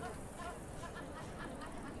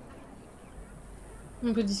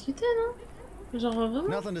 On peut discuter, non? Genre vraiment?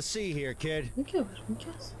 Nothing to see here, kid. Ok, bah, je me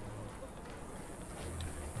casse.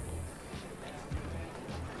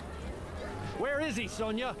 Where is he,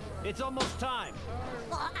 Sonia? It's almost time.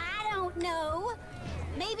 Well, I don't know.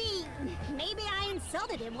 Maybe I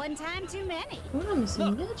insulted him one time too many. Oh, mais c'est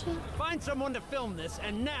une bitch, hein. Find someone to film this,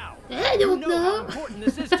 and now. I You don't know how know. important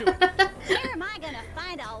this is to him. Where am I gonna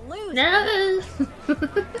find a loser? No.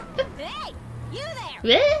 Hey, you there!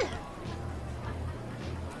 Ouais.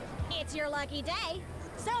 It's your lucky day.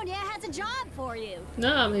 Sonia has a job for you.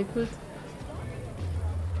 Non, mais écoute.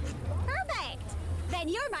 Perfect. Then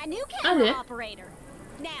you're my new camera Allez. operator.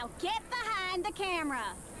 Now get behind the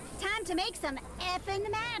camera. Time to make some effing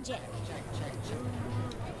magic.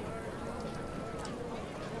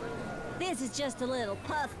 This is just a little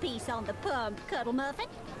puff piece on the pump, Cuddle Muffin.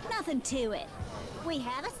 Nothing to it. We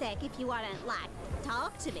have a sec if you want to, like,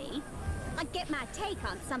 talk to me. Like, get my take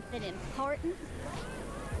on something important.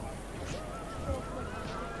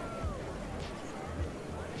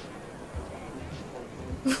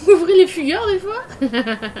 Ouvrez les fugueurs des fois.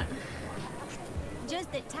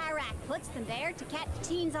 Just that Tyrak puts them there to catch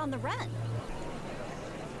teens on the run.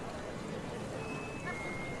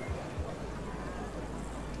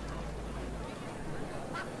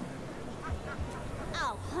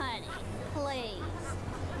 Oh, honey, please.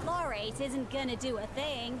 Flores isn't gonna do a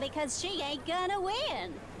thing because she ain't gonna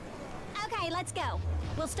win. Okay, let's go.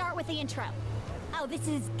 We'll start with the intro. Oh, this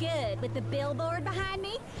is good with the billboard behind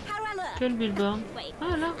me. How do I look? Quel billboard? Wait,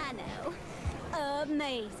 Oh là. I know.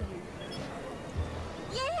 Amazing.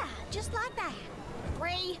 Yeah, just like that.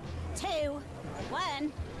 3, 2,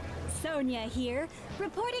 1. Sonia here,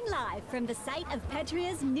 reporting live from the site of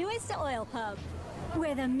Petria's newest oil pump,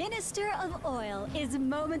 where the Minister of Oil is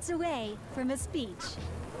moments away from a speech.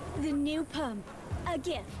 The new pump, a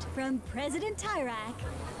gift from President Tyrak,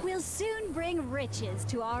 will soon bring riches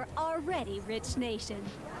to our already rich nation.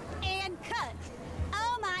 And cut!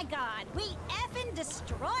 Oh my god, we effing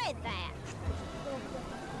destroyed that!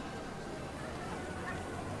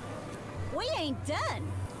 We ain't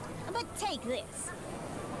done, but take this.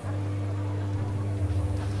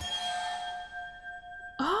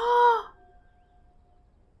 Oh!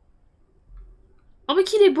 Oh mais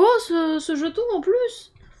qu'il est beau ce jeton en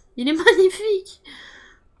plus! Il est magnifique!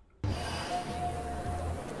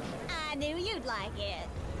 I knew you'd like it.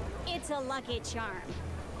 It's a lucky charm.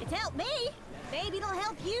 It's helped me. Maybe it'll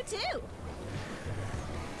help you too.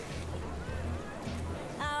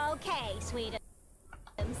 Okay, sweetums.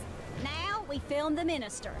 Now we film the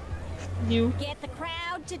minister. You. Get the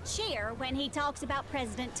crowd to cheer when he talks about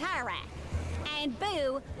President Tyrak. And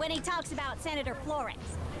boo when he talks about Senator Flores.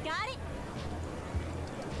 Got it?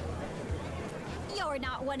 You're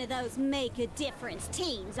not one of those make a difference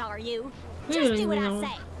teens, are you? Just do what I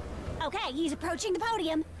say. Okay, he's approaching the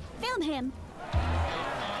podium. Film him.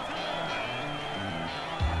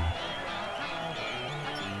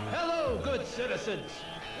 Hello, good citizens.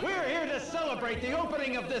 We're here to celebrate the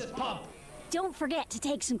opening of this pump. Don't forget to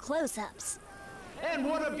take some close-ups. And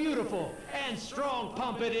what a beautiful and strong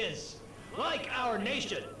pump it is. Like our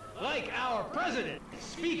nation, like our president.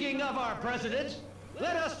 Speaking of our president,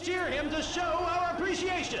 let us cheer him to show our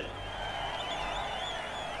appreciation.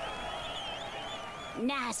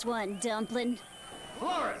 Nice one, Dumpling.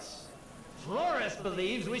 Flores. Flores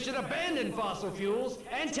believes we should abandon fossil fuels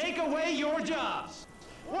and take away your jobs.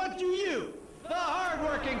 What do you, the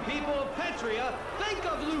hard-working people of Petria, think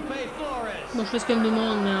of Lupe Flores? Bon, je fais ce qu'elle me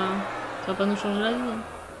demande, mais ça va pas nous changer la vie.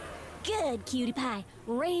 Good, cutie pie.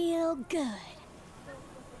 Real good.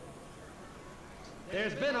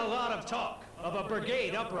 There's been a lot of talk of a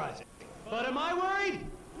brigade uprising. But am I worried?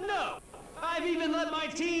 No. I've even let my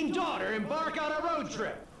teen daughter embark on a road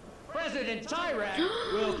trip. President Tyrak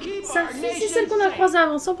will keep Sa our fille, nation c'est celle qu'on a safe. croisée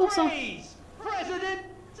avant, 100%. Praise President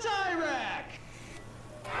Tyrak!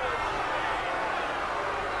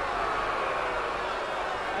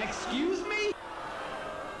 Excuse me?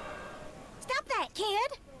 Stop that,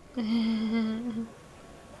 kid!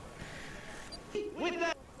 With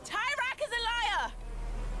that... Tyrak is a liar!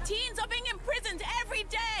 Teens are being imprisoned every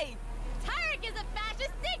day! Tyrak is a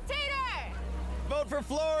fascist dictator! Vote for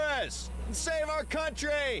Flores and save our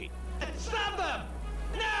country! Stop them!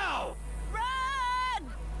 Now!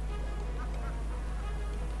 Run!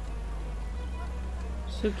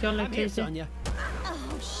 Ce cœur l'a cassé. Sonia.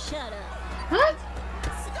 Oh, shut up. What?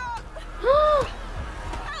 Stop! Oh!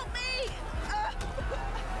 Help me!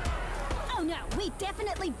 Oh no, we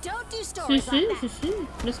definitely don't do Si, stories si, like si, that.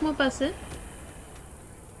 si. Laisse-moi passer.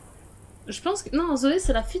 Je pense que... Non, Zoé,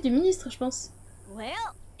 c'est la fille du ministre, je pense.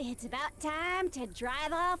 Well, it's about time to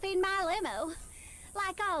drive off in my limo.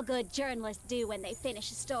 Like all good journalists do when they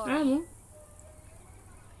finish a story. Ah bon?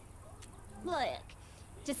 Look,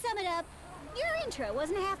 to sum it up, your intro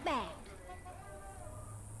wasn't half bad.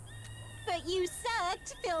 But you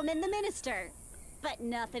sucked filming the minister. But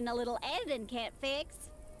nothing a little editing can't fix.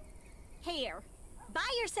 Here, buy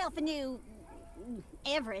yourself a new...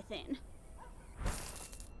 everything.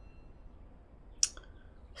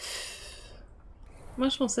 Moi,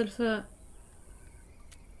 je pensais le faire.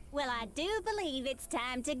 Well, I do believe it's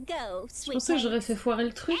time to go, Je sweet pensais que j'aurais fait foirer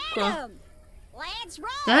le truc, quoi. Adam! Let's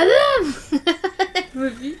roll! Adam! Elle me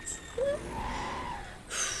bute.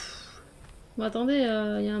 Bon, attendez, y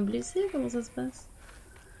a un blessé? Comment ça se passe?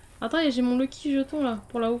 Attends, j'ai mon lucky jeton, là,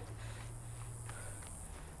 pour là-haut.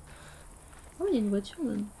 Oh, il y a une voiture,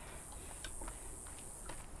 même.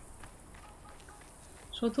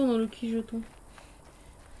 Je retourne dans le qui-jeton.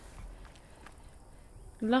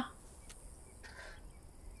 Là.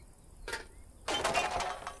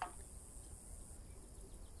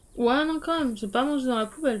 Ouais, non, quand même. Je vais pas manger dans la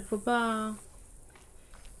poubelle. Faut pas...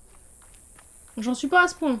 J'en suis pas à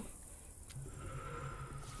ce point.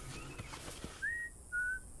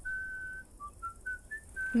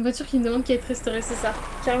 Une voiture qui me demande qu'à être restaurée, c'est ça.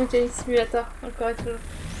 Car mécanique simulator. Encore et toujours.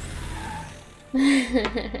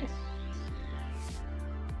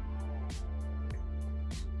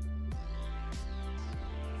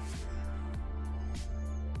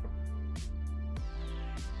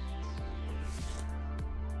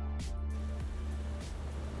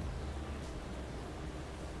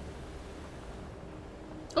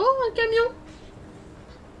 Oh, un camion!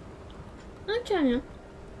 Un camion.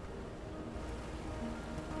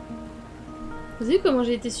 Vous avez vu comment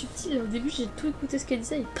j'ai été subtile? Au début, j'ai tout écouté ce qu'elle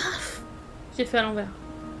disait et paf! J'ai fait à l'envers.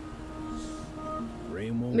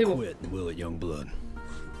 Mais bon.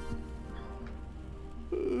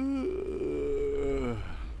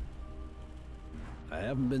 I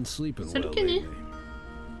haven't been sleeping Salut, well Kenny. lately.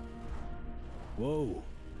 Whoa,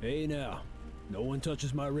 hey now. No one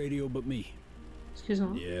touches my radio but me.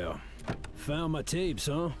 Excuse-moi. Yeah. Found my tapes,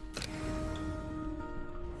 huh?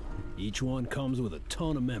 Each one comes with a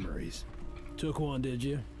ton of memories. Took one, did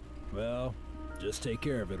you? Well, just take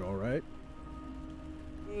care of it, all right?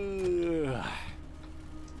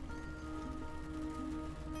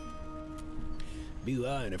 Be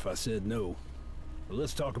lying if I said no. But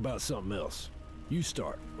let's talk about something else. You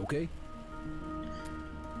start, okay?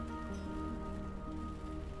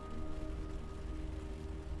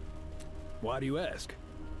 Why do you ask?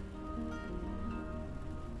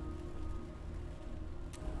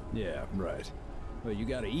 Yeah, right. Well, you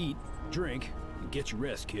gotta eat, drink, and get your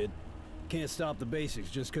rest, kid. Can't stop the basics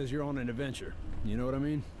just because you're on an adventure. You know what I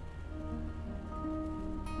mean?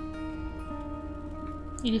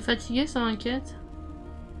 Il est fatigué, ça m'inquiète.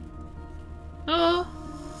 Oh!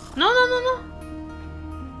 Non, non, non, non!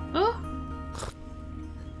 Oh!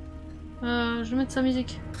 Je vais mettre sa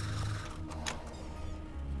musique.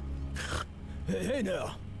 Hey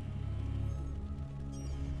now!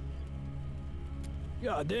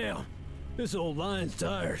 God damn! This old lion's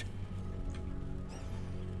tired.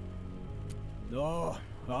 Oh,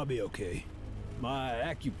 I'll be okay. My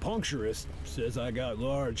acupuncturist says I got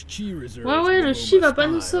large chi reserves. Ouais, ouais, le chi va pas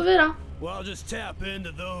nous sauver là. Well, I'll just tap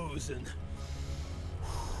into those and...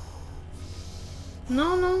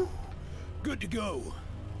 Non, non. Good to go.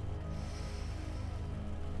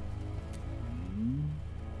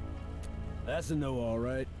 That's a no, all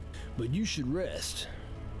right. But you should rest.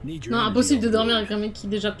 Need your Non, impossible de dormir avec un mec qui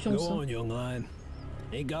déjà pionce. Go on, young lion.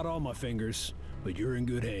 Ain't got all my fingers, but you're in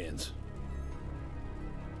good hands.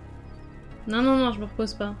 Non, non, non, je me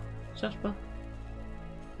repose pas. Je cherche pas.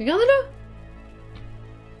 Regardez-le!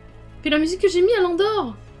 Puis la musique que j'ai mis, elle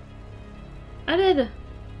endort! À l'aide!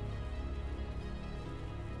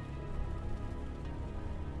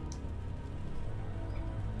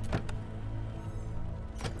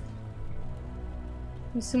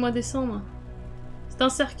 Laissez-moi descendre. C'est un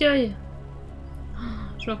cercueil!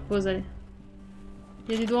 Je me repose, allez.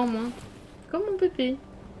 Il y a des doigts en moins. Comme mon pépé.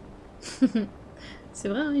 C'est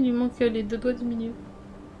vrai, hein, il lui manque les deux doigts du milieu.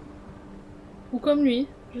 Ou comme lui,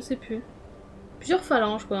 je sais plus. Plusieurs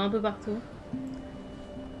phalanges, quoi, un peu partout.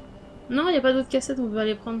 Non, il n'y a pas d'autres cassettes, on peut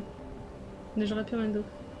aller prendre. Mais j'aurais pu en mettre d'autres.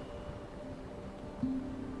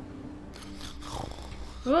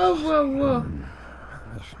 Wow, wow, wow.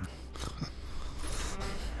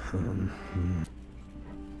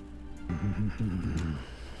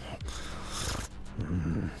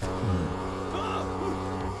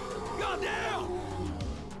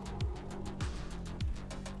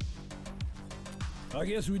 I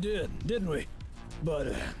guess we did, didn't we?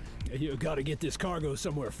 But you gotta get this cargo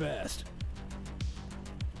somewhere fast.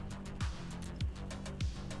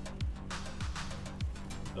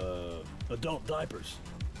 Adult diapers.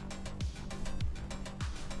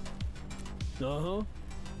 Uh-huh.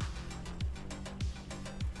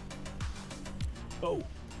 Oh,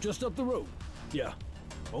 just up the road. Yeah,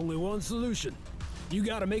 only one solution. You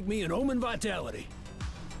gotta make me an Omen Vitality.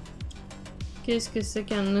 Qu'est-ce que c'est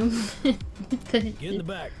qu'un homme? Get in the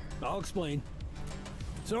back. I'll explain.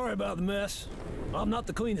 Sorry about the mess. I'm not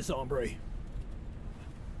the cleanest hombre.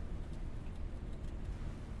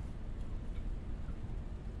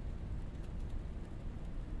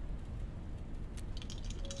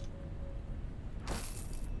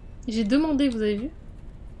 J'ai demandé, vous avez vu?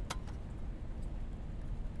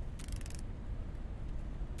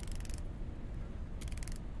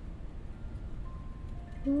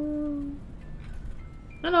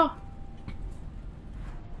 Alors,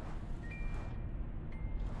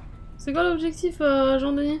 C'est quoi l'objectif,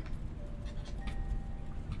 Jean-Denis?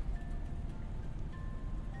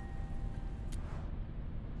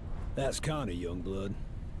 That's Connie, young blood.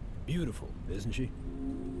 Beautiful, isn't she?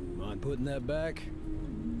 Mind putting that back?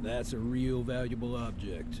 That's a real valuable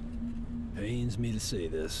object. Pains me to say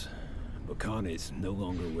this, but Connie's no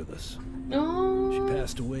longer with us. Oh. She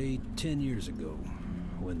passed away 10 years ago,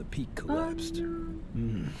 when the peak collapsed.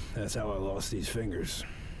 That's how I lost these fingers.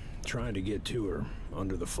 Trying to get to her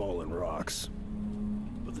under the fallen rocks.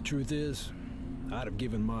 But the truth is, I'd have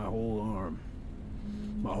given my whole arm,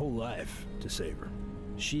 my whole life to save her.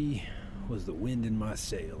 She was the wind in my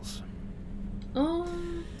sails. Oh.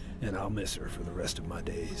 And I'll miss her for the rest of my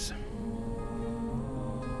days.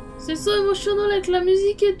 C'est so émotionnel avec la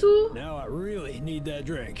musique et tout. Now I really need that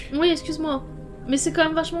drink. Oui, excuse-moi. Mais c'est quand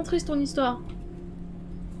même vachement triste ton histoire.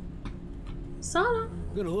 Ça là?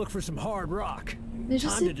 I'm gonna look for some hard rock. Mais je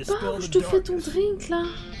sais pas, je te fais ton drink là.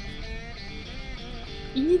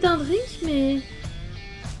 Il need un drink, mais...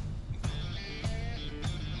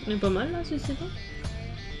 Il est pas mal là, ceci pas.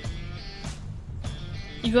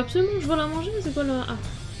 Il veut absolument que je vole à manger, c'est quoi le... Ah.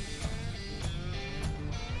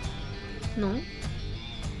 Non.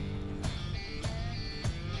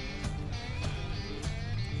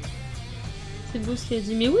 C'est beau ce qu'il a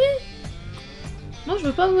dit, mais oui! Moi je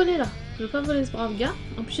veux pas voler là. Je veux pas voler ce brave gars.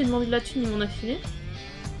 En plus j'ai demandé de la thune, ils m'en a filé.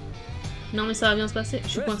 Non mais ça va bien se passer, je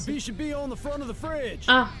suis coincée.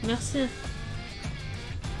 Ah, merci.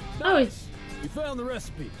 Ah oui. You found the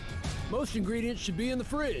recipe. Most ingredients should be in the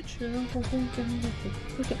fridge.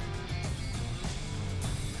 Ok.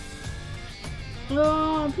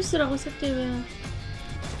 Oh, en plus c'est la recette qu'il y avait.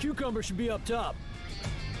 Cucumber should be up top.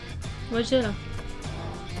 Ouais, j'ai là.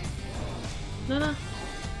 Là là.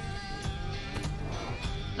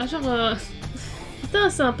 Ah genre putain,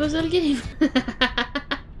 c'est un puzzle game.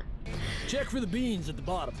 Check for the beans at the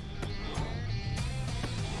bottom.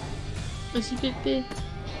 JPP.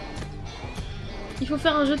 Il faut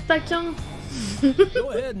faire un jeu de taquin.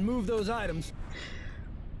 Go ahead and move those items.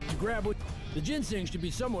 Grab what the ginseng should be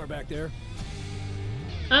somewhere back there.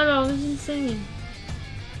 Alors, le ginseng.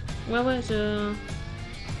 Ouais, je...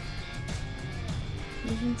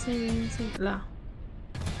 Le ginseng, là.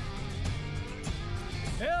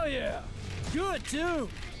 Hell yeah! Good too!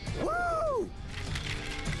 Woo!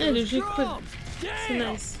 Eh, le jeu est cool. C'est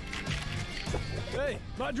nice. Hey,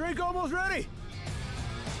 my drink almost ready!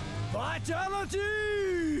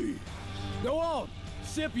 Vitality! Go on,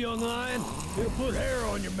 sip, young lion. It'll put hair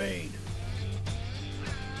on your mane.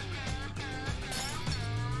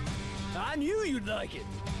 I knew you'd like it.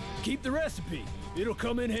 Keep the recipe. It'll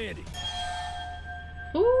come in handy.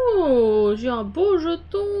 Oh, j'ai un beau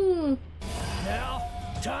jeton. Now,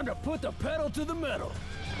 time to put the pedal to the metal.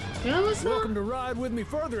 Regarde-moi ça. Welcome to ride with me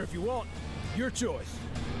further if you want. Your choice.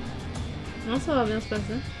 Non, ça va bien se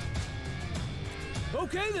passer.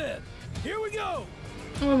 Okay then. Here we go.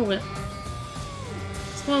 On va mourir.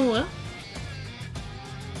 Est-ce qu'on va mourir?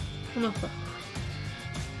 On meurt pas.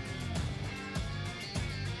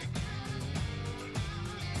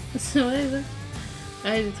 C'est vrai ça.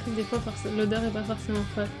 Ah, il y a des trucs des fois, l'odeur est pas forcément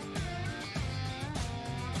folle.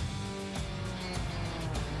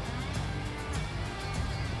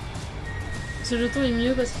 Ce jeton est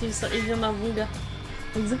mieux parce qu'il vient d'un bon gars.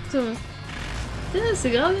 Exactement.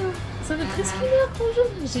 C'est grave bien. Ça fait presque une heure qu'on joue.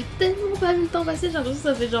 J'ai tellement pas vu le temps passer, j'ai l'impression que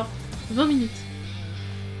ça fait genre 20 minutes.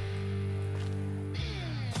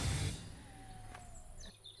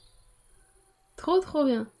 Trop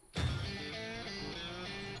bien.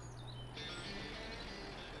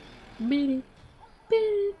 Billy.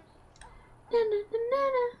 Billy.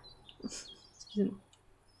 Excusez-moi.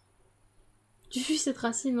 Tu fuis cette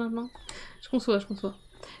racine maintenant. Je conçois.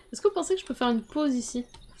 Est-ce que vous pensez que je peux faire une pause ici?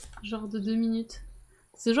 Genre de 2 minutes.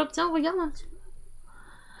 C'est genre, tiens, regarde un petit peu.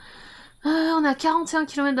 On est à 41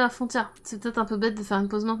 km de la frontière. C'est peut-être un peu bête de faire une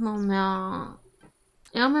pause maintenant, mais...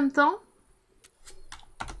 Et en même temps...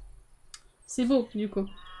 C'est beau, du coup.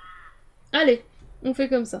 Allez, on fait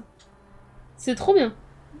comme ça. C'est trop bien.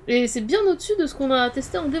 Et c'est bien au-dessus de ce qu'on a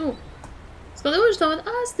testé en démo. Parce qu'en démo, j'étais en mode,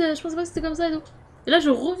 ah, je pensais pas que c'était comme ça et tout. Et là, je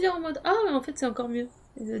reviens en mode, ah, mais en fait, c'est encore mieux.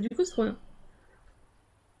 Et du coup, c'est trop bien.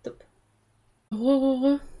 Top.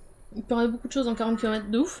 Il paraît beaucoup de choses en 40 km.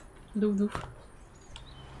 De ouf. De ouf.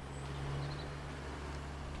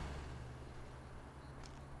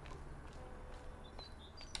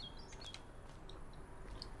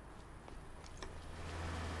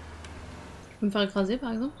 Je peux me faire écraser,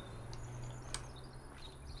 par exemple?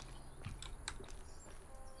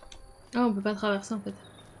 Ah, on peut pas traverser, en fait.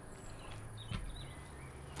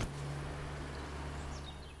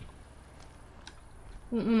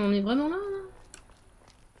 On en est vraiment là, là?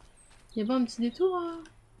 Y a pas un petit détour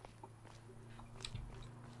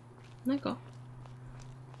D'accord.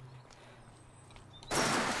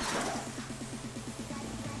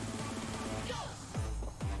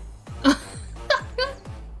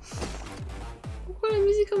 Pourquoi la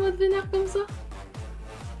musique en mode vénère comme ça?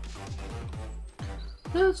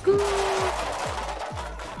 Let's go!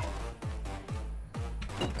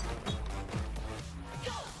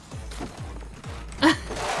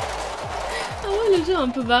 Ah ouais, le jeu est un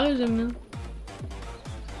peu barré, j'aime bien.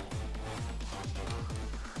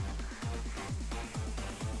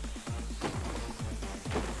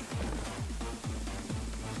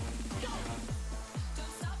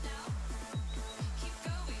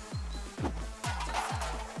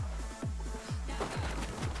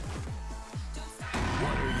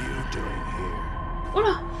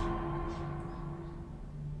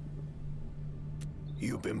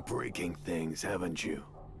 You've been breaking things, haven't you?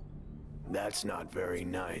 That's not very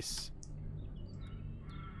nice.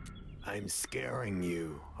 I'm scaring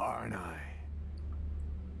you, aren't I?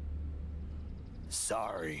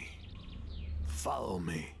 Sorry. Follow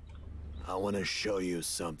me. I want to show you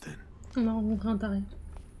something. On a rencontré un taré.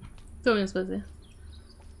 Ça va bien se passer.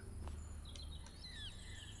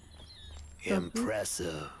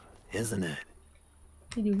 Impressive, isn't it?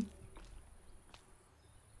 Il est où?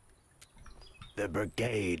 The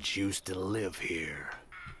brigades used to live here.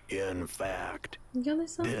 In fact,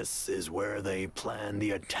 this is where they planned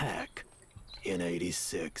the attack in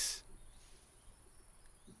 '86.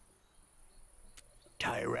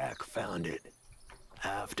 Tyrak found it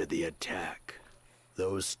after the attack.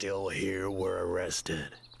 Those still here were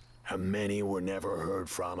arrested, and many were never heard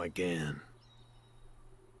from again.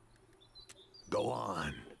 Go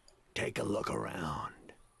on, take a look around.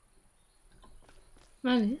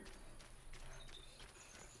 Allez.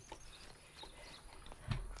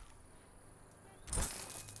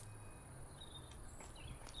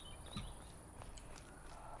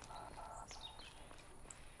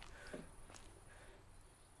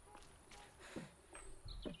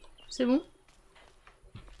 C'est bon?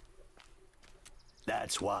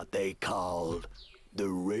 That's what they called the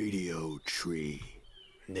radio tree.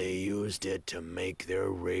 They used it to make their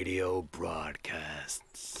radio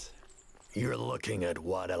broadcasts. You're looking at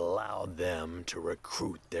what allowed them to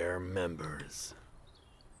recruit their members.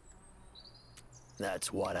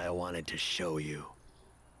 That's what I wanted to show you.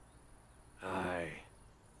 I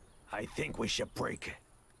think we should break it.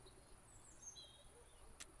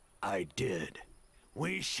 I did.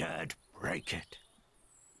 We should break it.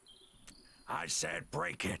 I said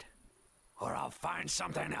break it, or I'll find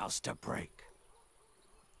something else to break.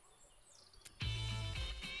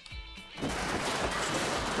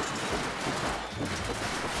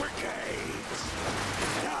 Brigades!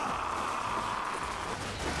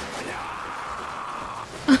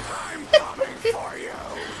 I'm coming for you!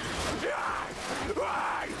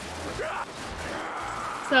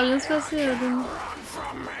 Ça va bien se passer, Denis.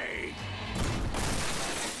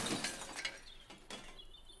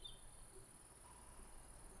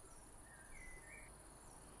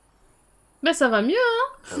 Bah ça va mieux,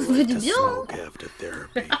 hein. Ça fait du bien, hein.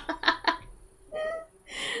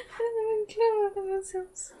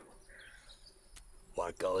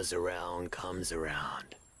 What goes around comes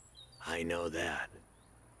around. I know that.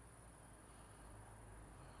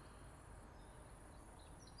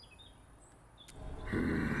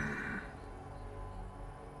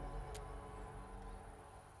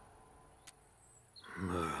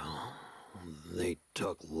 Well, they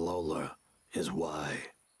took Lola, is why.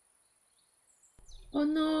 Oh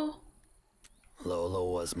no. Lola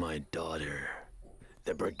was my daughter.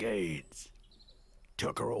 The brigades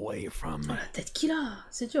took her away from me. Oh, la tête qu'il a,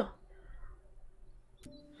 c'est dur.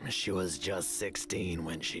 She was just 16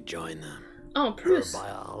 when she joined them. Ah, en plus. Her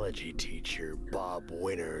biology teacher, Bob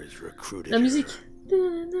Winters, recruited La musique.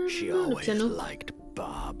 her. She always liked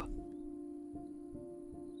Bob.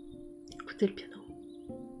 Écoutez le piano.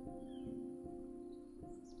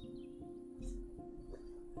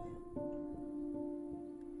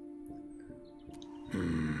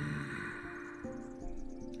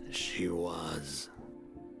 She was.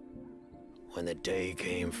 When the day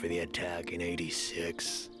came for the attack in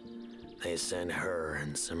 '86, they sent her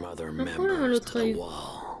and some other members to the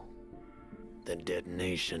wall. The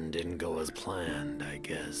detonation didn't go as planned, I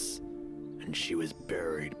guess, and she was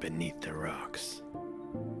buried beneath the rocks.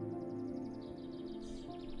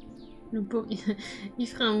 Le pauvre, il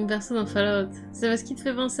ferait un perso dans Fallout. C'est parce qu'il te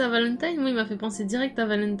fait penser à Valentine? Moi, il m'a fait penser direct à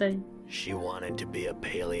Valentine. She wanted to be a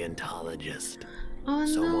paleontologist. Oh,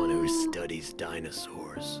 someone who studies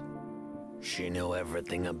dinosaurs. She knew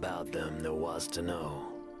everything about them there was to know.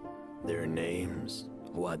 Their names,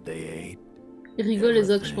 what they ate. Ils rigolent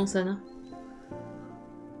les autres, je pense, Anna.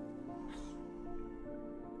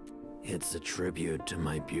 It's a tribute to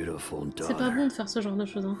my beautiful daughter. C'est pas bon de faire ce genre de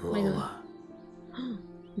choses, hein. Lola. Oh,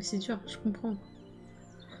 mais c'est dur, je comprends.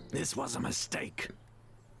 This was a mistake.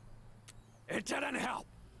 It didn't help.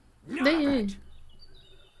 D'ailleurs.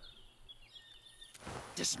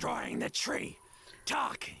 Destroying the tree.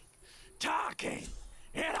 Talking.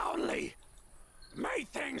 It only made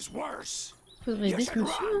things worse. Faudrait aider ce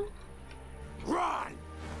monsieur, hein. Run.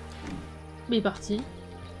 Mais il est parti.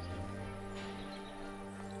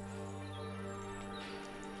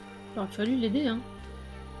 Il aurait fallu l'aider, hein.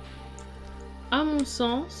 À mon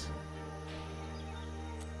sens.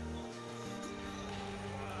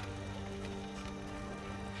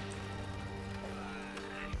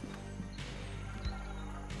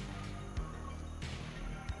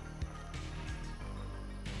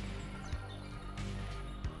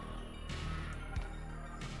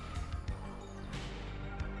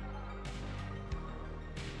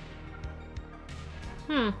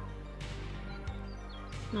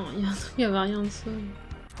 Non, il y a un truc à varier en dessous.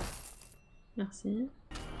 Merci.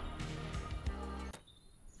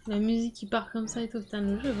 La musique qui part comme ça et tout, putain,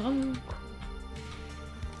 le jeu est vraiment...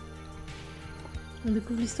 On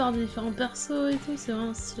découvre l'histoire des différents persos et tout, c'est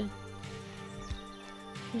vraiment stylé.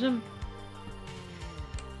 J'aime.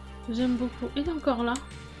 J'aime beaucoup. Il est encore là.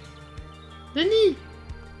 Denis!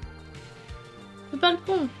 Fais pas le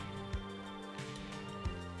con!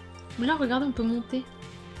 Mais là, regardez, on peut monter.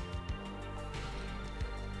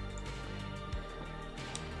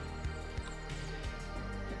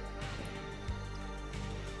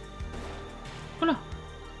 Voilà.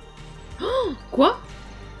 Oh, quoi?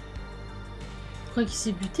 Je crois qu'il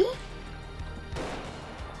s'est buté?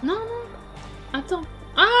 Non, non. Attends.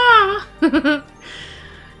 Ah!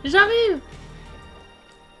 J'arrive!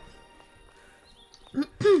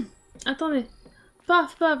 Attendez.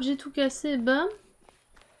 Paf, paf, j'ai tout cassé. Bam.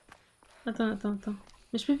 Attends.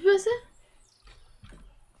 Mais je peux plus passer?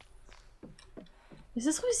 Mais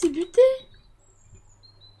ça se trouve, il s'est buté?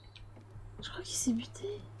 Je crois qu'il s'est buté.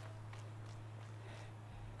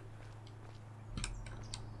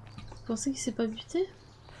 Vous pensez qu'il s'est pas buté?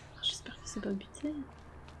 J'espère qu'il s'est pas buté.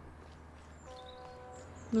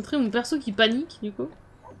 Montrer mon perso qui panique, du coup.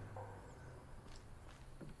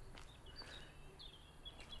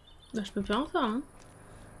 Bah, je peux plus rien faire, hein.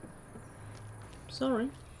 Sorry.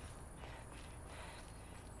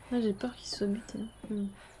 Là, j'ai peur qu'il soit buté.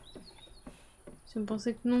 Si on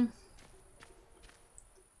pensait que non.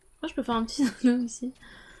 Moi, je peux faire un petit zoom ici.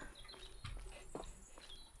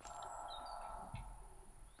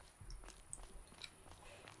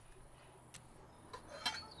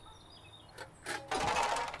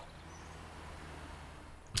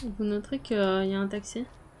 Vous noterez qu'il y a un taxi.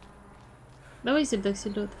 Bah oui, c'est le taxi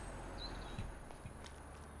de l'autre.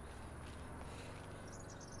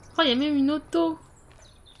 Oh, il y a même une auto.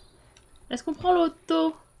 Est-ce qu'on prend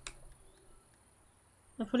l'auto?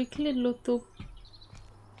 Il faut les clés de l'auto.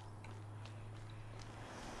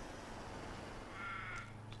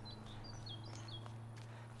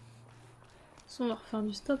 On va refaire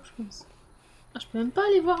du stop, je pense. Ah, je peux même pas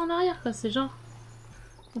aller voir en arrière, quoi. C'est genre...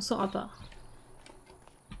 On saura pas.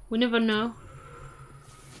 We never know.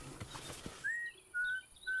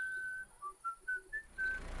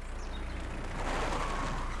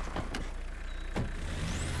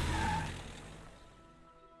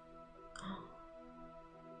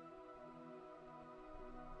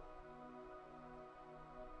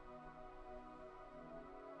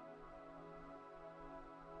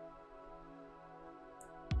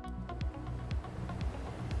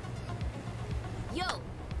 Yo,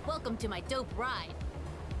 welcome to my dope ride.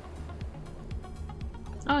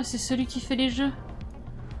 Ah, c'est celui qui fait les jeux.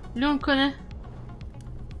 Lui, on le connaît.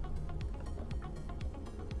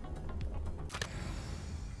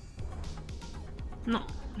 Non,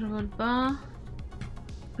 je vole pas.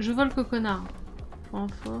 Je vole coconnard. Pour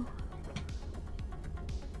info.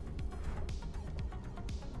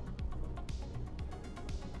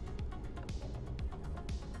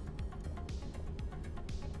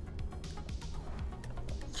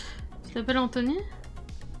 Tu t'appelles Anthony?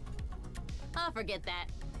 Oh, forget that.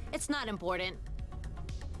 It's not important.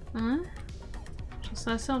 Hein? Je trouve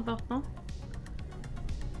ça assez important.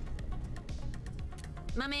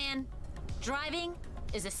 My man, driving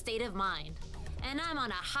is a state of mind, and I'm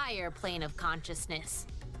on a higher plane of consciousness.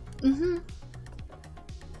 Je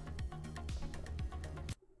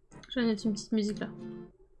vais mettre une petite musique là.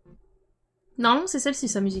 Normalement, c'est celle-ci,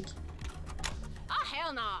 sa musique. Oh,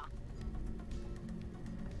 hell no!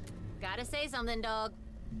 Gotta say something, dog.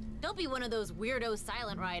 Don't be one of those weirdo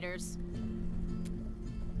silent riders.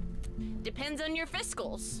 Depends on your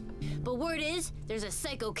fiscals. But word is, there's a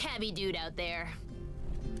psycho cabbie dude out there.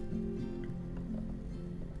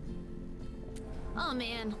 Oh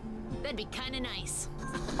man, that'd be kinda nice.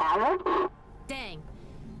 Dang,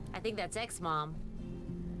 I think that's ex-mom.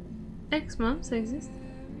 Ex-mom, ça existe?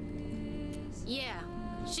 Yeah,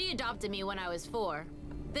 she adopted me when I was 4,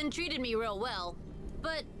 then treated me real well,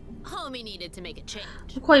 but homie needed to make a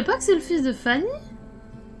change. Vous croyez pas que c'est le fils de Fanny?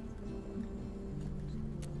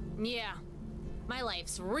 Yeah, my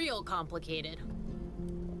life's real complicated.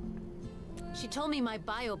 She told me my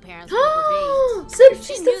bio parents were brigade. C'est le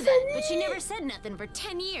She fils de knew that, Fanny! but she never said nothing for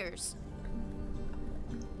 10 years.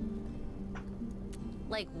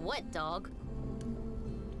 Like what, dog?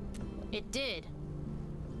 It did,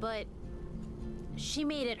 but she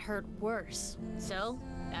made it hurt worse. So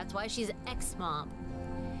that's why she's ex-mom,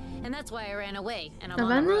 and that's why I ran away and I'm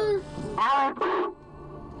on the road.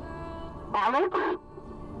 Alex?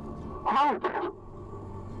 Help!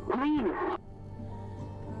 Please!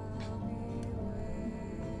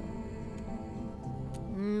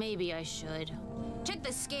 Maybe I should. Check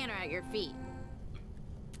the scanner at your feet.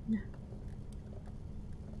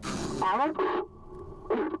 Alex?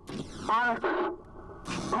 Alex?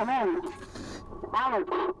 Come in. Alex?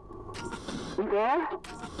 You there?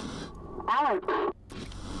 Alex?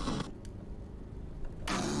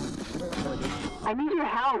 I need your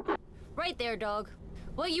help. Right there, dog.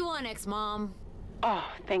 What you want, ex-mom? Oh,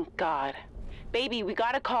 thank God. Baby, we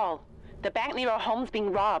got a call. The bank near our home's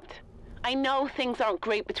being robbed. I know things aren't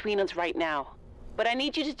great between us right now, but I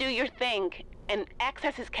need you to do your thing and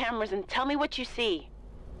access his cameras and tell me what you see.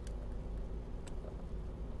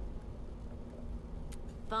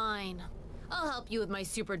 Fine. I'll help you with my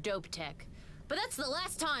super dope tech. But that's the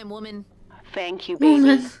last time, woman. Thank you,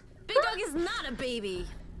 baby. Big Dog is not a baby.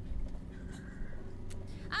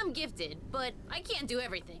 I'm gifted, but I can't do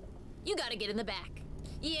everything. You gotta get in the back.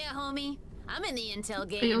 Yeah, homie. I'm in the intel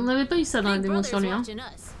game. Et on n'avait pas eu ça dans la démo sur lui, hein. Watching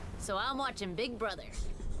us, so I'm watching Big Brother.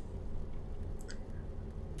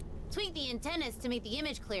 Tweak the antennas to make the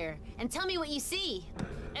image clear, and tell me what you see.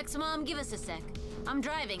 Ex-mom, give us a sec. I'm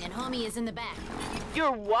driving, and homie is in the back.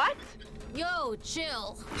 You're what? Yo,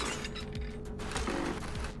 chill.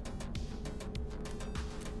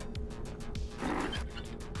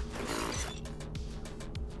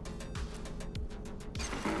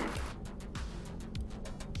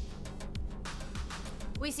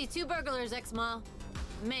 We see 2 burglars, ex-ma.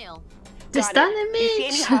 Male. T'es un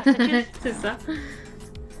amic. C'est ça.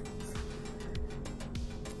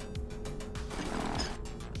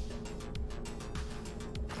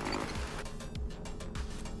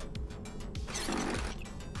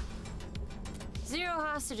 Zero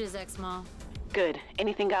hostages, ex-ma. Good.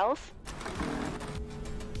 Anything else?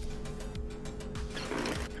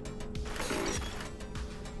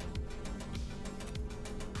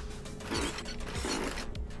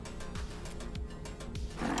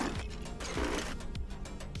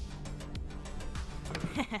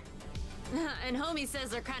 And homie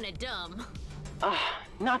says they're kinda dumb. Ugh,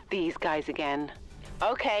 not these guys again.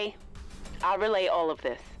 Okay, I'll relay all of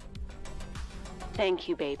this. Thank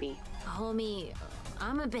you, baby. Homie,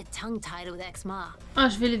 I'm a bit tongue-tied with ex-ma. Ah,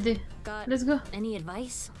 je vais l'aider. Let's go. Any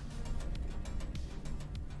advice?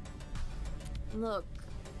 Look,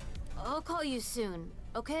 I'll call you soon,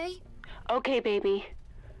 okay? Okay, baby.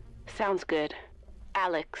 Sounds good.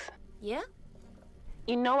 Alex. Yeah?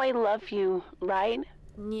 You know I love you, right?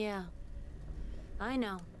 Yeah. I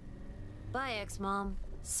know. Bye, ex-mom.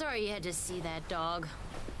 Sorry you had to see that dog.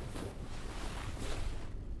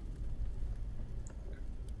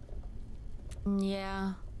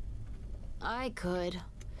 Yeah. I could.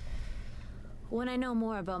 When I know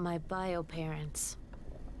more about my bio parents.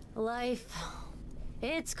 Life,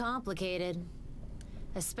 it's complicated.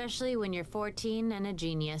 Especially when you're 14 and a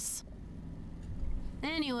genius.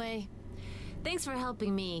 Anyway, thanks for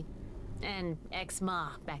helping me. And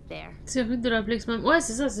ex-ma back there. C'est rude de l'appeler ex-mom. Ouais,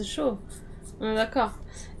 c'est ça, c'est chaud. On est d'accord.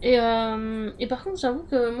 Et par contre, j'avoue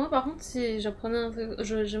que moi, par contre, si j'apprenais un truc,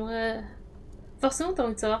 j'aimerais... Forcément, t'as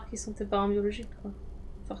envie de savoir qui sont tes parents biologiques, quoi.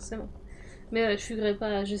 Forcément. Mais je fuguerais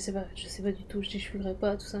pas, je sais pas du tout, je dis je fuguerais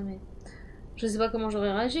pas, tout ça, mais... Je sais pas comment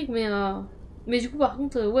j'aurais réagi, mais du coup, par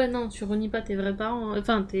contre, ouais, non, tu renies pas tes vrais parents,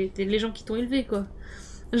 enfin, t'es les gens qui t'ont élevé, quoi.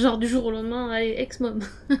 Genre, du jour au lendemain, allez, ex-mom.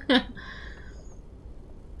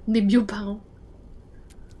 Des bio-parents.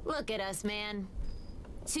 Look at us, man.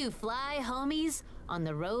 2 fly homies on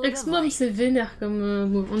the road. Ex-mom, c'est vénère comme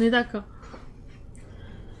mot, on est d'accord.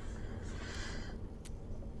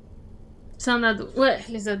 C'est un ado. Ouais,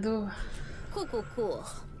 les ados. Cool.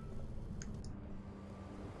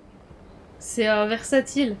 C'est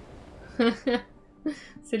versatile.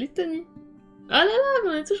 Salut Tony. Ah là là, mais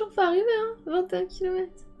on est toujours pas arrivé, hein. 21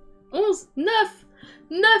 km. 11, 9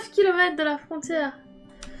 km de la frontière.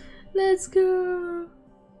 Let's go.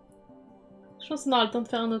 Je pense qu'on aura le temps de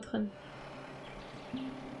faire un autre run.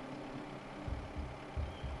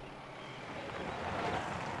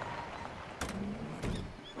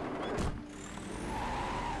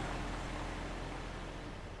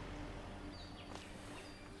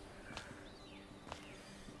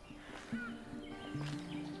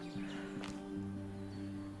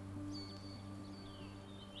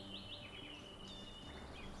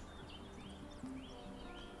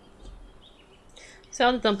 Ça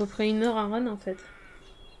a l'air d'être à peu près 1 heure à run en fait.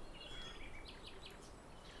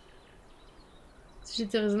 Si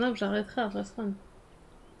j'étais raisonnable, j'arrêterais après ce run.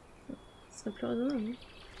 Ce serait plus raisonnable.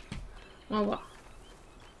 Hein. On va voir.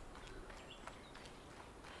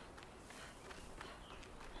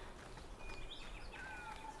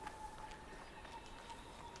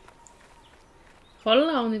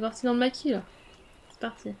 Voilà, on est parti dans le maquis là. C'est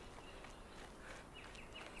parti.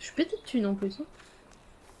 Je suis pété de thunes en plus. Hein.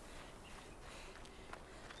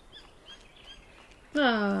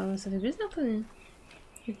 Ah, ça fait plaisir, Tony.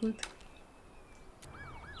 Écoute.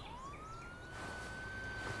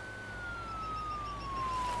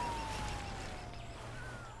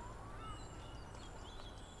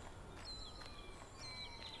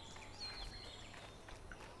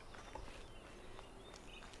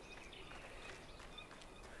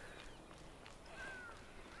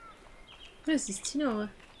 Ouais, c'est stylé en vrai.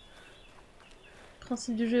 Le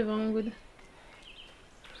principe du jeu est vraiment good.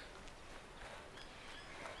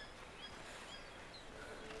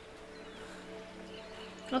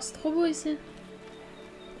 Oh, c'est trop beau ici.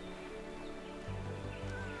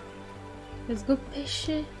 Let's go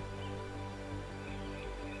pêcher.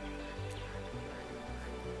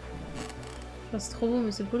 Oh, c'est trop beau,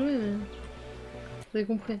 mais c'est pollué, mais... Vous avez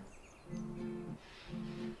compris.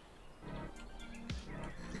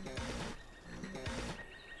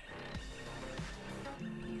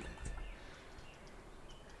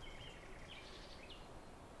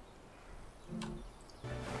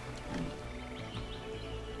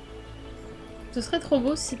 Ce serait trop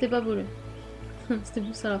beau si c'était pas pollué. C'était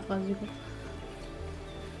beau ça la phrase du coup.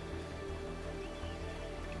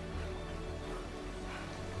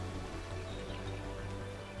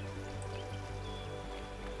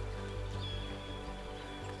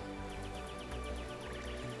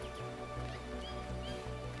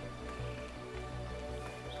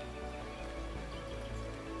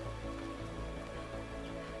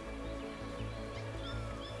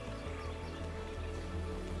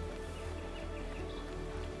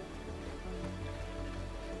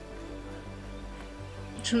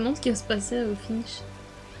 Je me demande ce qui va se passer au finish.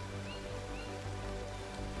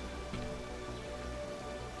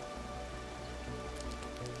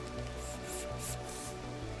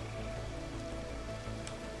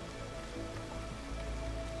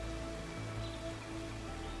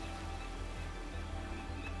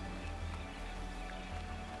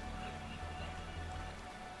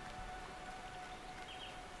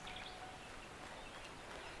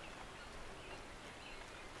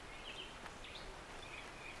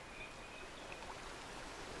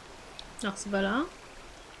 Alors c'est pas là.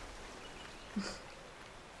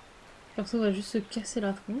 Perso on va juste se casser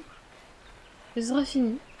la tronche. Et ce sera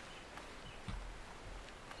fini.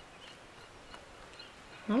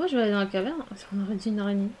 Non, moi je vais aller dans la caverne. On aurait dit une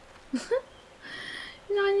araignée.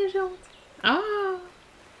 Une araignée géante. Ah.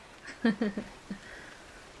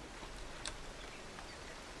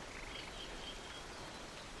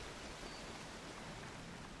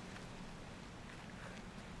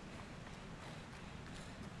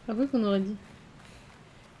 Ah oui qu'on aurait dit.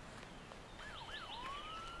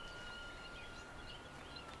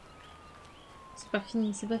 C'est pas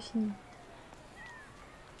fini, c'est pas fini.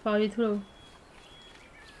 Faut arriver tout là-haut.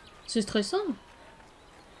 C'est stressant.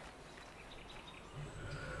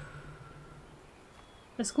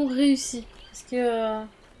 Est-ce qu'on réussit? Est-ce que...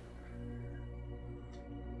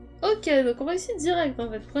 Ok, donc on réussit direct en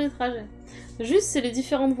fait, premier trajet. Juste c'est les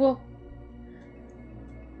différentes voies.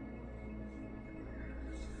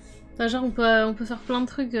 Enfin, genre on peut faire plein de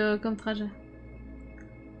trucs comme trajet.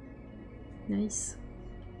 Nice.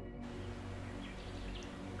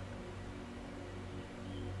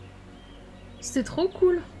 C'était trop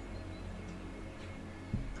cool.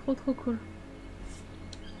 Trop cool.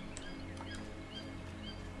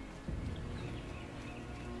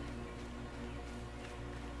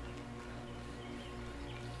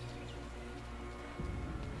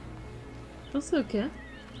 Je pense que c'est ok.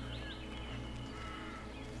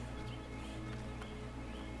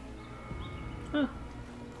 Ah.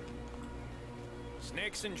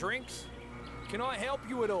 Snacks and drinks? Can I help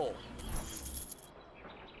you at all?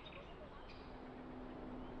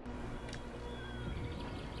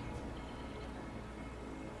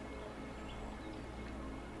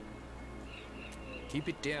 Keep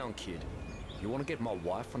it down, kid. You want to get my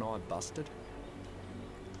wife and I busted?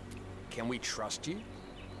 Can we trust you?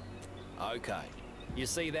 Okay. You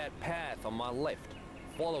see that path on my left?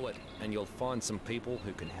 Follow it and you'll find some people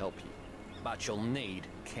who can help you. But you'll need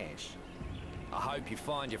cash. I hope you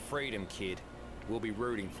find your freedom, kid. We'll be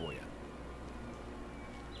rooting for you.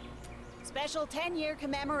 Special 10-year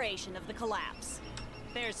commemoration of the collapse.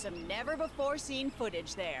 There's some never-before-seen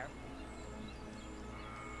footage there.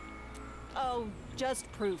 Oh, just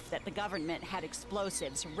proof that the government had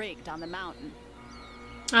explosives rigged on the mountain.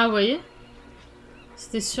 Ah, vous voyez?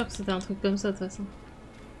 C'était sûr que c'était un truc comme ça de toute façon.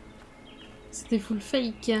 C'était full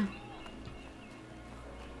fake.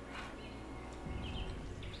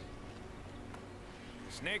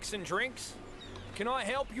 Snacks and drinks? Can I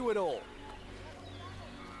help you at all?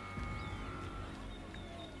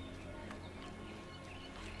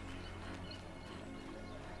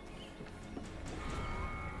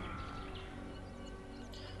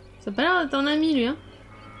 Ça a pas l'air d'être un ami lui, hein.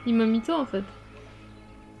 Il m'a mytho en fait.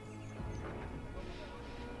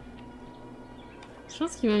 Je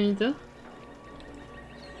pense qu'il m'a mytho.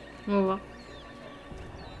 On va voir.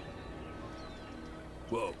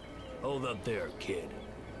 Whoa, hold up there, kid.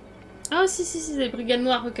 Ah si, c'est les brigades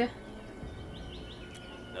noires, ok.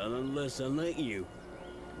 Not unless I let you.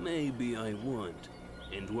 Maybe I won't.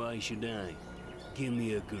 And why should I? Give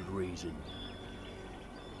me a good reason.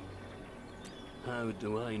 How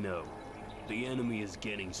do I know? The enemy is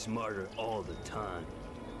getting smarter all the time.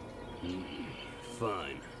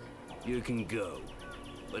 Fine. You can go.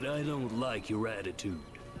 But I don't like your attitude.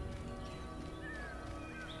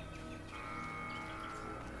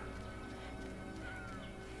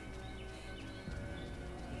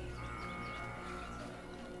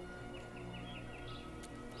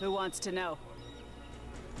 Who wants to know?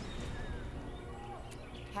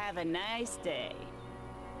 Have a nice day.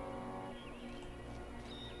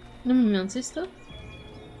 Non mais insiste.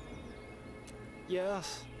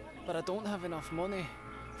 Yes, but I don't have enough money.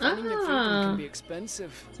 Finding your freedom can be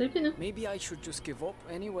expensive. Maybe I should just give up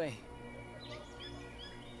anyway.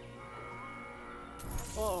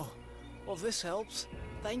 Oh, well this helps.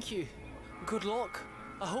 Thank you. Good luck.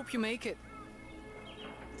 I hope you make it.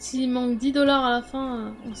 S'il manque $10 à la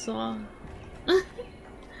fin, on saura.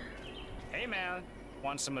 Hey man,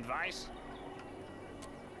 want some advice?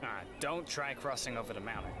 Don't try crossing over the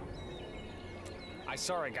mountain. I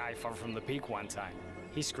saw a guy fall from the peak one time.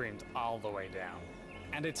 He screamed all the way down.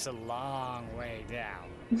 And it's a long way down.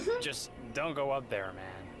 Just don't go up there,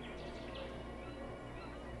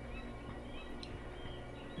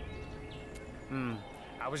 man.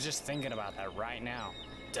 I was just thinking about that right now.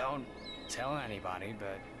 Don't tell anybody,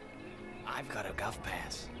 but I've got a Gov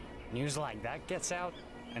pass. News like that gets out,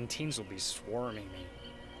 and teens will be swarming me.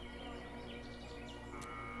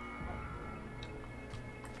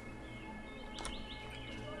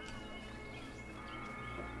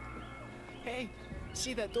 Hey,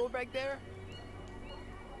 see that door back there?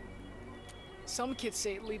 Some kids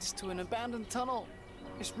say it leads to an abandoned tunnel.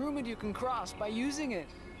 It's rumored you can cross by using it.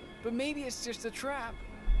 But maybe it's just a trap.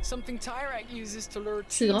 Something Tyrak uses to lure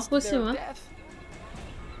teens to their death.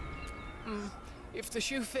 If the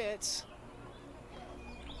shoe fits.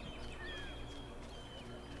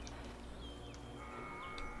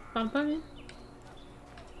 Parle pas lui.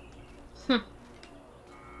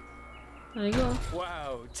 Allez go.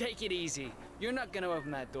 Whoa, take it easy. You're not gonna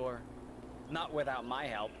open that door. Not without my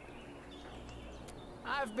help.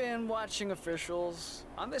 I've been watching officials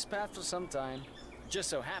on this path for some time. Just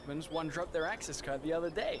so happens one dropped their access card the other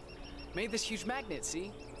day. Made this huge magnet,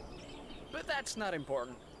 see? But that's not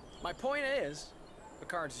important. My point is, the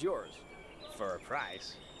card's yours. For a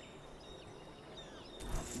price.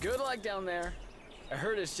 Good luck down there. I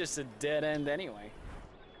heard it's just a dead end anyway.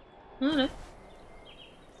 Ouais.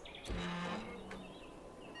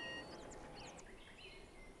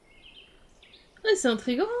 Ouais, c'est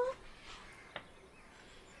intriguant.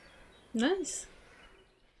 Nice.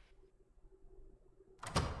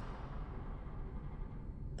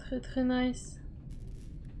 Très nice.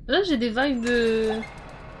 Là j'ai des vibes de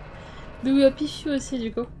We Happy Few aussi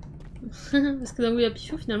du coup. Parce que dans We Happy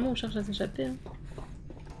Few finalement on cherche à s'échapper. Hein.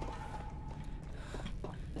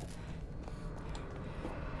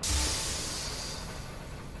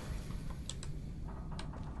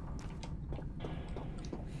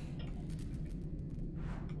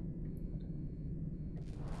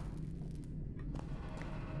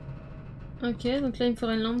 Ok, donc là il me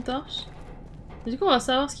faudrait une lampe torche. Du coup, on va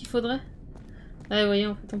savoir ce qu'il faudrait. Ah, voyez,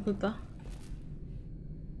 en fait, on peut pas.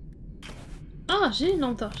 Ah, j'ai une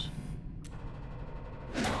lampe torche.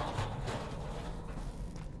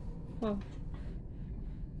 Oh.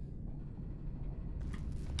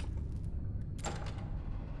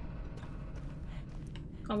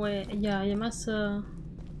 Ah ouais, il y a masse...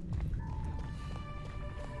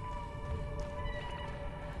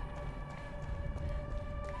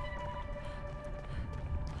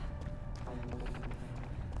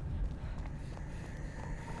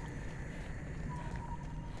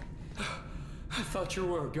 I thought you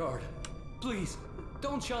were a guard. Please,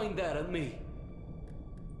 don't shine that at me.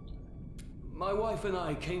 My wife and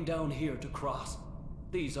I came down here to cross.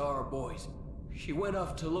 These are our boys. She went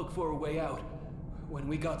off to look for a way out when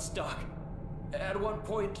we got stuck. At one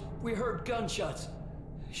point, we heard gunshots.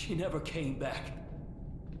 She never came back.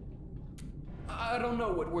 I don't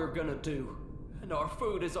know what we're gonna do, and our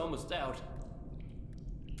food is almost out.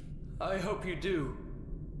 I hope you do.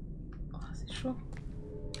 Oh, c'est chaud.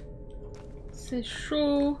 C'est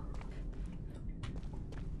chaud.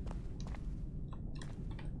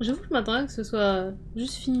 J'avoue que je m'attendais que ce soit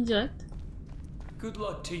juste fini direct. Good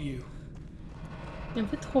luck to you. Et en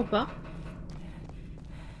fait, trop pas.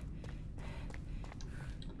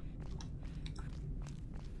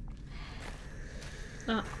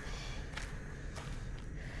 Ah.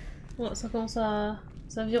 Bon, ça commence à...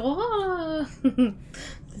 Ça vire au rang, là.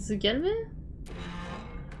 Ça se calmer.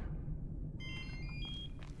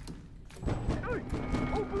 Hey,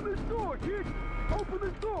 open this door, kid! Open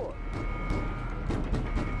this door!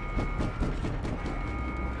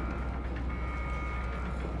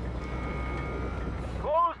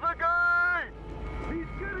 Close the gate! He's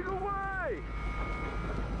getting away!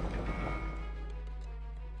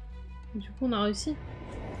 Du coup, on a réussi.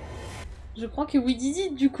 Je crois que we did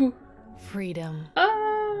it, du coup. Freedom.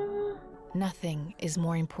 Ah! Nothing is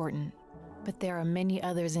more important, but there are many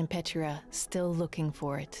others in Petria still looking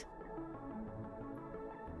for it.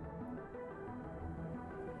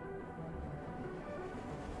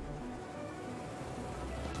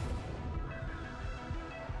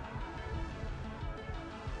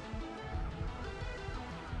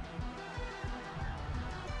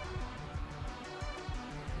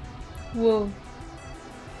 Wow.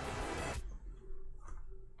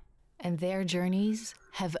 And their journeys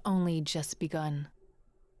have only just begun.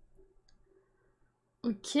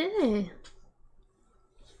 Ok.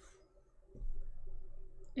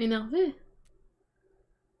 Énervé.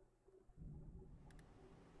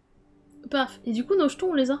 Paf. Et du coup, nos jetons,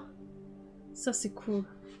 on les a. Ça, c'est cool.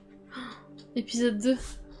 Épisode 2.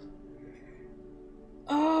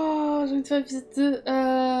 Oh, j'ai envie de faire épisode 2.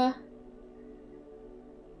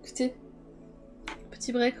 Écoutez.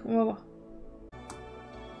 Petit break, on va voir.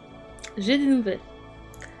 J'ai des nouvelles.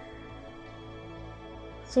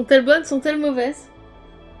 Sont-elles bonnes, sont-elles mauvaises?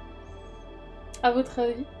 À votre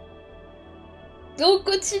avis? On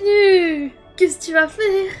continue! Qu'est-ce que tu vas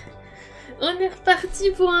faire? On est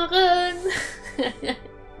reparti pour un run!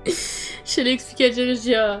 Je l'ai expliqué à Jerry, je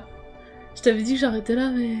dis ah, je t'avais dit que j'arrêtais là,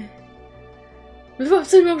 mais faut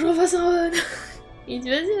absolument que je refasse un run! Il dit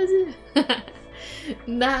vas-y, vas-y!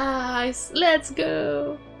 Nice! Let's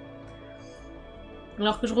go!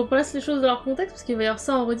 Alors que je replace les choses dans leur contexte, parce qu'il va y avoir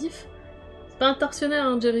ça en rediff. C'est pas intentionnel,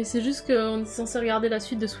 hein, Jerry, c'est juste qu'on est censé regarder la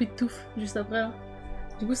suite de Sweet Tooth juste après. Là.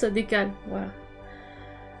 Du coup, ça décale, voilà.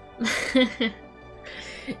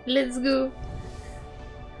 Let's go!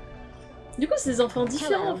 Du coup, c'est des enfants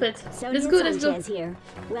différents en fait. Let's go, let's go! Here.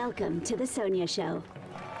 Welcome to the Sonia Show.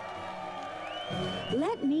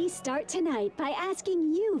 Let me start tonight by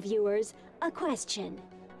asking you, viewers, a question.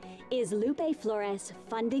 Is Lupe Flores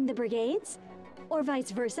funding the brigades? Or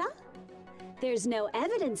vice versa? There's no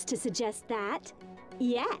evidence to suggest that,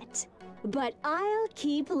 yet. But I'll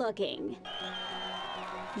keep looking.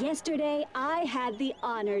 Yesterday, I had the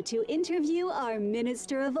honor to interview our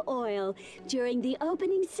Minister of Oil during the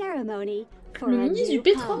opening ceremony for a new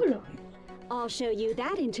pump. I'll show you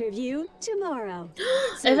that interview tomorrow.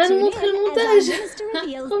 So Elle va nous montrer le montage. as our minister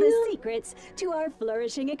reveals the secrets to our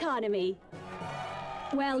flourishing economy.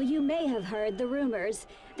 Well, you may have heard the rumors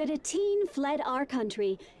that a teen fled our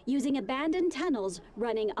country using abandoned tunnels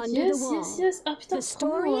running under the wall. Yes. Ah, putain, The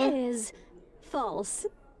story is false.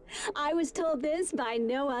 I was told this by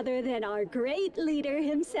no other than our great leader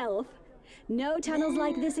himself. No tunnels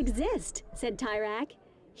like this exist, said Tyrak.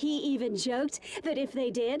 He even joked that if they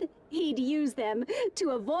did, he'd use them to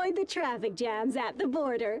avoid the traffic jams at the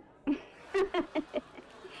border.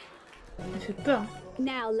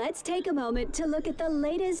 Now let's take a moment to look at the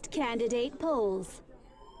latest candidate polls.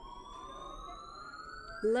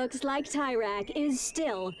 Looks like Tyrak is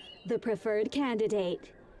still the preferred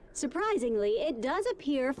candidate. Surprisingly, it does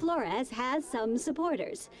appear Flores has some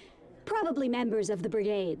supporters, probably members of the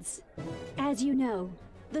brigades. As you know,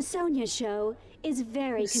 the Sonia Show is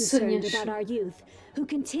very concerned about our youth who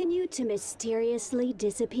continue to mysteriously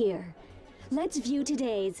disappear. Let's view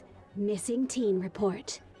today's missing teen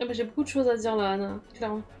report. Ah bah j'ai beaucoup de choses à dire là, Anna,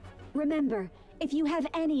 clairement. Remember, if you have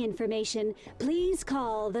any information, please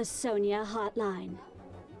call the Sonia hotline.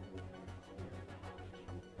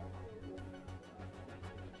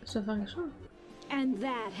 Je dois faire quelque chose. And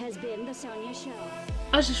that has been the Sonia Show.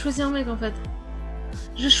 Ah, j'ai choisi un mec en fait.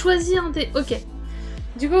 Je choisis un des... Ok.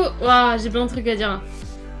 Du coup, waouh, j'ai plein de trucs à dire là.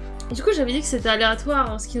 Du coup, j'avais dit que c'était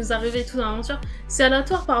aléatoire, ce qui nous arrivait et tout dans l'aventure. C'est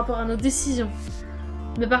aléatoire par rapport à nos décisions.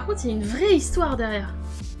 Mais par contre, il y a une vraie histoire derrière.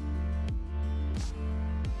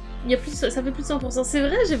 Il y a plus, ça fait plus de 100%. C'est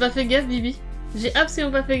vrai, j'ai pas fait gaffe, Bibi. J'ai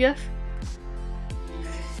absolument pas fait gaffe.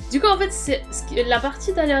 Du coup, en fait, c'est la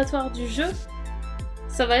partie d'aléatoire du jeu.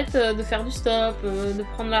 Ça va être de faire du stop, de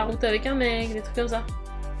prendre la route avec un mec, des trucs comme ça.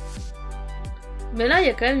 Mais là, il y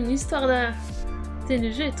a quand même une histoire derrière. Putain,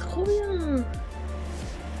 le jeu est trop bien.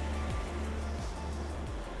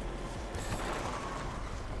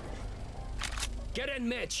 Get in,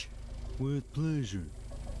 Mitch. With pleasure.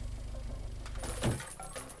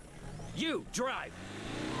 You drive.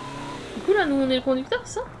 Du coup, là, nous, on est le conducteur,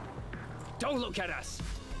 ça? Don't look at us.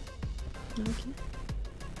 Ok.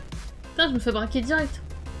 Putain, je me fais braquer direct.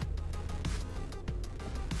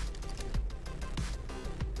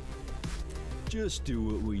 Just do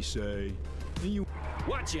what we say. You...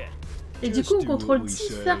 Watch it. Et du coup, on contrôle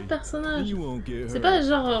différents personnages. C'est pas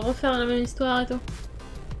genre refaire la même histoire et tout.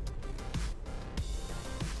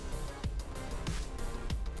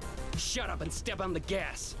 Shut up and step on the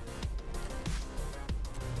gas.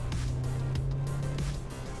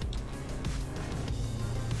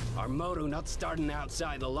 Our motto not starting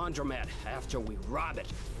outside the laundromat after we rob it.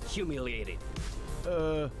 Humiliating.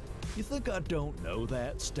 You think I don't know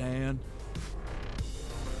that, Stan?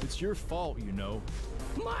 It's your fault, you know.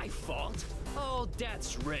 My fault? Oh,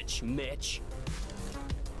 that's rich, Mitch.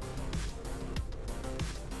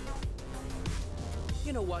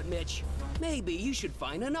 You know what, Mitch? Maybe you should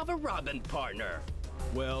find another Robin partner.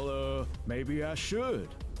 Well, maybe I should.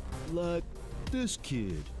 Like this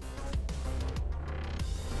kid.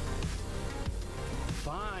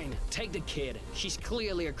 Fine, take the kid. She's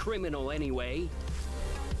clearly a criminal anyway.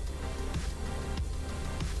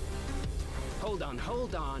 Hold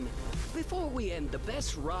on. Before we end the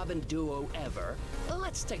best Robin duo ever,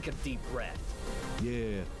 let's take a deep breath.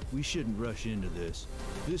 Yeah, we shouldn't rush into this.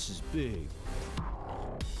 This is big.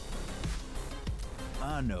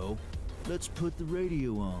 I know. Let's put the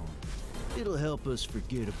radio on. It'll help us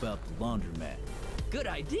forget about the laundromat. Good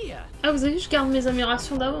idea. Ah, vous avez vu, je garde mes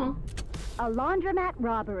améliorations d'avant. Hein. A laundromat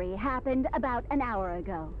robbery happened about an hour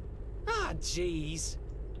ago. Ah, jeez.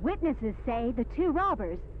 Witnesses say the two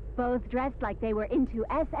robbers, both dressed like they were into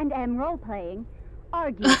S&M role-playing,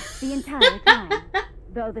 argued the entire time.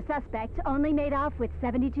 Though the suspect only made off with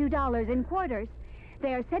 $72 in quarters,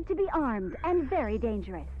 they are said to be armed and very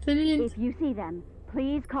dangerous. If you see them,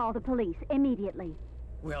 please call the police immediately.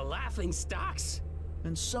 We're laughing stocks.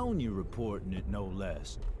 And Sonia reporting it, no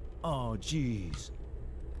less. Oh, jeez.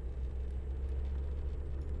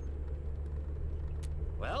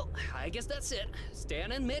 Well, I guess that's it.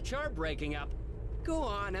 Stan and Mitch are breaking up. Go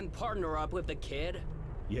on and partner up with the kid.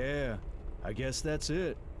 Yeah, I guess that's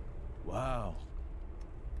it. Wow.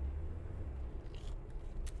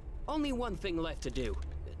 Only one thing left to do.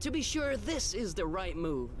 To be sure this is the right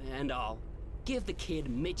move, and I'll give the kid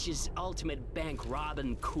Mitch's ultimate bank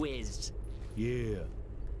robbing quiz. Yeah.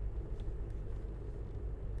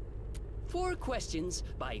 4 questions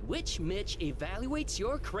by which Mitch evaluates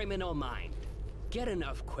your criminal mind. Get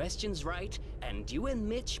enough questions right, and you and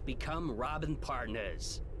Mitch become Robin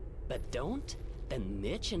partners. But don't, then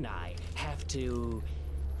Mitch and I have to...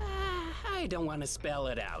 I don't want to spell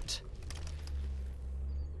it out.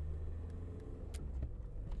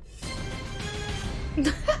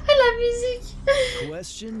 La musique.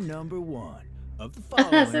 Question number 1 of the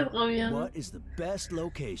C'est trop following. bien. What is the best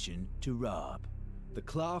location to rob? The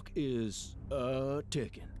clock is,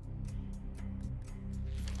 ticking.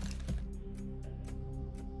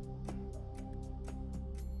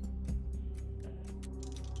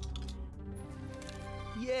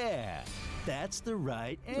 Yeah, that's the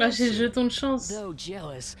right Bah, j'ai le answer. jeton de chance. Though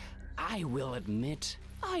jealous, I will admit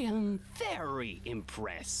I am very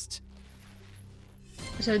impressed.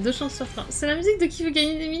 J'avais 2 chances sur 3. C'est la musique de Qui veut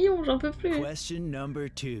gagner des millions, j'en peux plus. Question number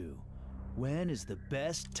 2. When is the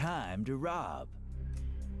best time to rob?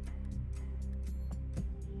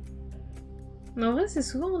 Mais en vrai, c'est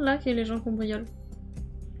souvent là qu'il y a les gens qu'on brillole.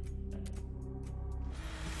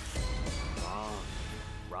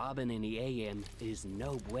 Robin in the AM is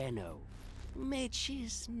no bueno. Mitch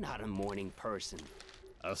is not a morning person.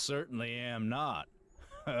 I certainly am not.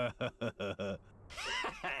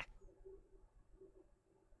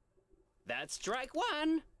 That's strike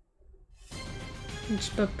one.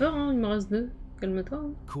 J'ai pas peur, hein, il me reste 2. Calme-toi.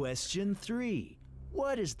 Hein. Question 3.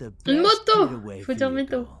 What is the best Une moto! getaway Faut dire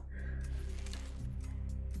vehicle? moto.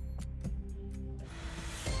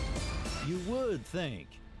 You would think,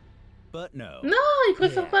 but no. Non, il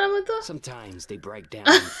préfère pas la moto. Sometimes they break down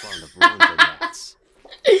in front of laundromats.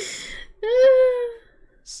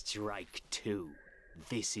 Strike 2.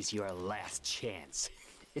 This is your last chance.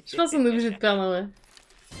 Je pense qu'on est obligé de perdre, ouais.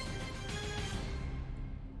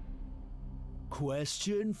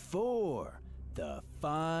 Question 4. The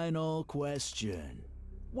final question.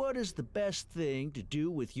 What is the best thing to do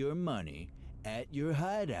with your money at your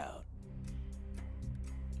hideout?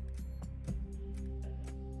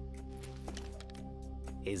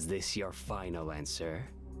 Is this your final answer?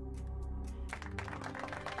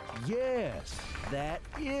 Yes, that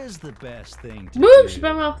is the best thing to Boum, do. je suis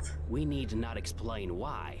pas morte. We need not explain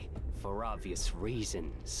why, for obvious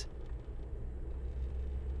reasons.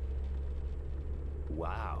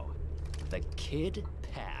 Wow, the kid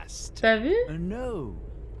passed. T'as vu? No,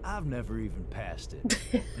 I've never even passed it.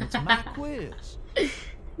 It's my quiz.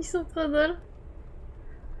 Ils sont trop drôles.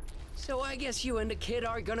 So I guess you and the kid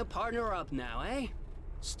are gonna partner up now, eh?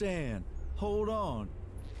 Stan, hold on.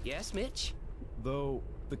 Yes, Mitch? Though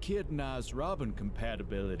the kid and I's Robin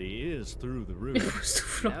compatibility is through the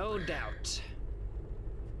roof. No doubt.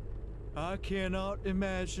 I cannot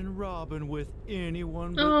imagine Robin with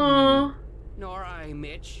anyone but Aww. you. Nor I,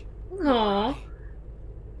 Mitch. Aww.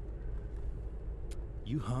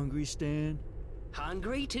 You hungry, Stan?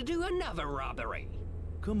 Hungry to do another robbery.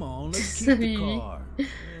 Come on, let's keep the car.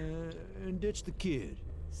 And ditch the kid.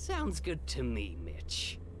 Sounds good to me,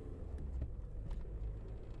 Mitch.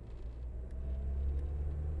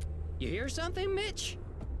 You hear something, Mitch?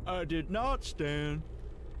 I did not, Stan.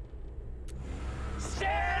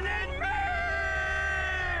 Stan and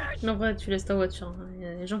Mitch! En vrai, tu laisses ta voiture. Hein. Il y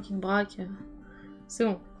a des gens qui te braquent. C'est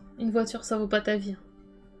bon. Une voiture, ça vaut pas ta vie.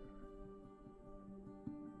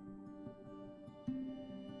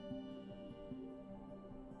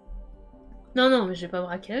 Non, non, mais j'ai pas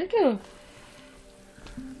braqué avec eux.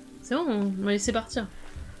 C'est bon, on m'a laissé partir.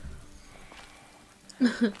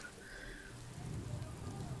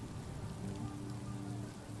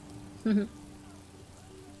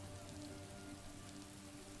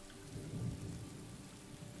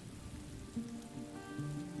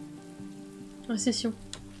 Récession.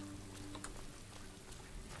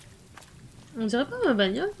 On dirait pas ma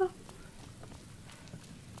bagnole, quoi.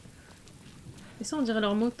 Et ça, on dirait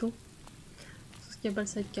leur moto. Parce qu'il n'y a pas le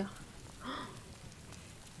sidecar.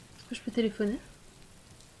 Est-ce que je peux téléphoner?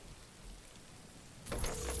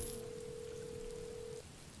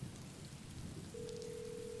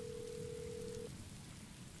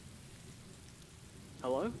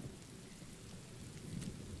 Hello?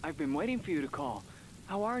 I've been waiting for you to call.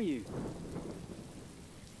 How are you?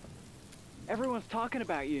 Everyone's talking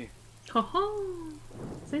about you. Oh,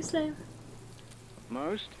 say slave.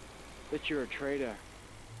 Most? That you're a traitor.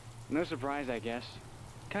 No surprise, I guess.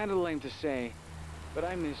 Kinda lame to say, but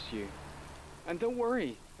I miss you. And don't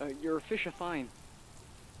worry, your fish are fine.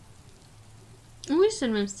 Oui, c'est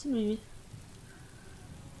le même style, oui.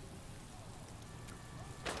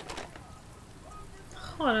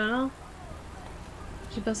 Oh là là.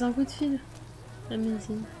 J'ai passé un coup de fil.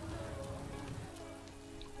 Amazing.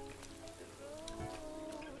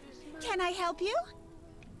 Can I help you?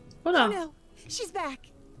 Voilà. Oh no, she's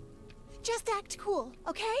back. Just act cool,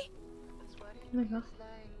 okay? D'accord.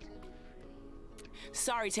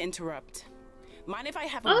 Sorry to interrupt. Mind if I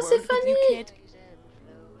have a Oh, word c'est with funny. you, kid?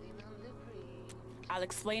 I'll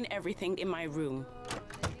explain everything in my room.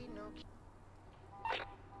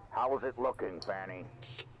 How is it looking, Fanny?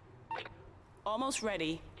 Almost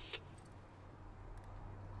ready.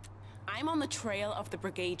 I'm on the trail of the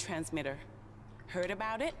brigade transmitter. Heard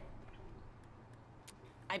about it?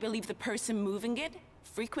 I believe the person moving it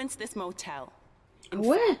frequents this motel. In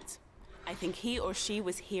fact, I think he or she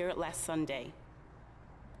was here last Sunday.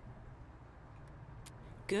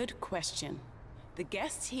 Good question. The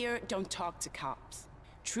guests here don't talk to cops.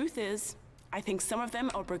 Truth is, I think some of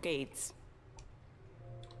them are brigades.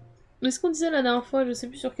 Mais ce qu'on disait la dernière fois, je sais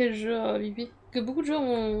plus sur quel jeu, Bibi, que beaucoup de jeux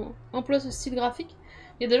emploient ce style graphique.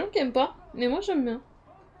 Il y a des gens qui aiment pas, mais moi j'aime bien.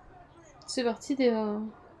 C'est partie des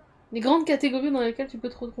grandes catégories dans lesquelles tu peux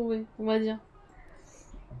te retrouver, on va dire.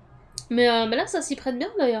 Mais là, ça s'y prête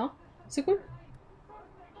bien d'ailleurs. C'est cool.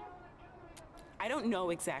 I don't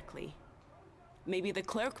know exactly. Maybe the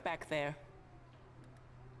clerk back there.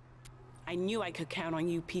 I knew I could count on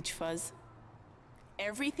you, Peach Fuzz.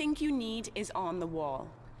 Everything you need is on the wall.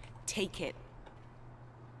 Take it.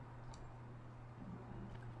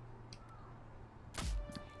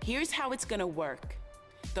 Here's how it's gonna work.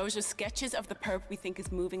 Those are sketches of the perp we think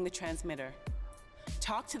is moving the transmitter.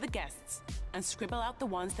 Talk to the guests and scribble out the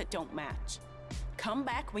ones that don't match. Come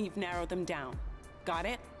back when you've narrowed them down. Got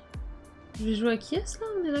it? Je vais jouer à qui est-ce là,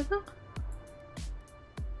 on est d'accord?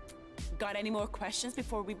 Got any more questions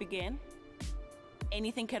before we begin?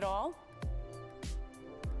 Anything at all?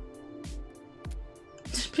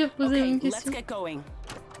 Je peux poser une question. Let's get going.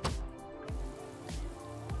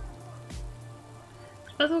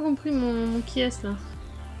 J'ai pas trop compris mon qui est-ce là.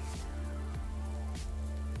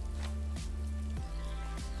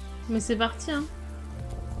 Mais c'est parti hein.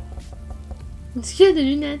 Est-ce qu'il a des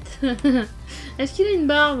lunettes? Est-ce qu'il a une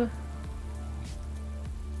barbe?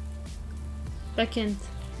 Pas Kent.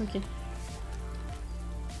 Ok.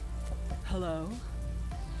 Hello?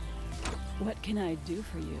 What can I do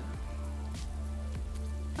for you?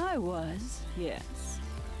 I was, yes.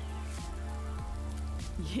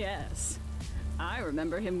 Yes. I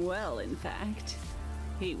remember him well, in fact.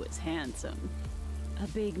 He was handsome. A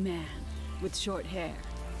big man with short hair.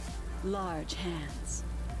 Large hands.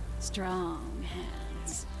 Strong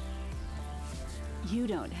hands. You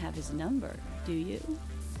don't have his number, do you?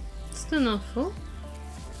 C'est une info.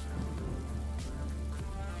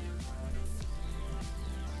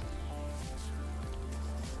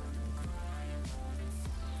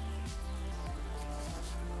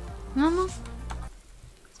 Non, non.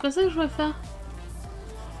 C'est pas ça que je voulais faire.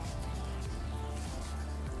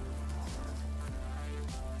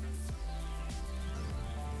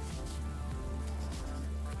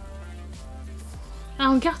 Ah,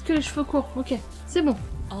 on garde que les cheveux courts. Ok, c'est bon.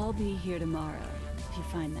 I'll be here tomorrow if you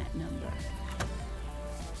find that number.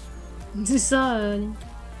 C'est ça,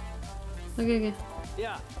 Ok, ok.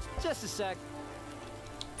 Yeah, just a sec.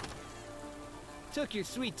 Took your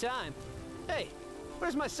sweet time. Hey,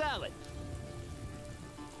 where's my salad?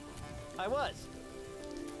 I was.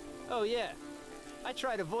 Oh yeah, I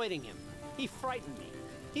tried avoiding him. He frightened me.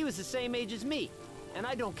 He was the same age as me, and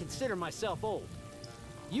I don't consider myself old.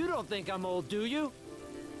 You don't think I'm old, do you?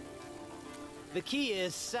 The key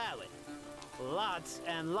is salad. Lots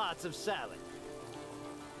and lots of salad.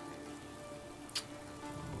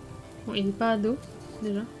 Bon, il est pas ado,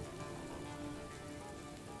 déjà.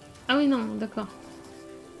 Ah oui, non, d'accord.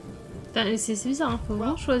 C'est bizarre, hein, faut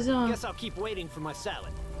vraiment choisir... Guess I'll keep waiting for my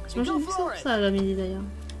salad. Je mange une excellente salade à midi, d'ailleurs.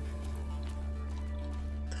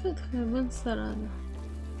 Très très bonne salade.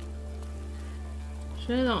 Je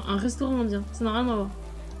suis allée dans un restaurant indien, ça n'a rien à voir.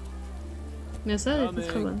 Mais la salade était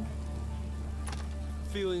très bonne.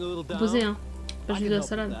 Posez, hein. Pas juste de la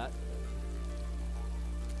salade.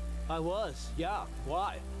 I was, yeah.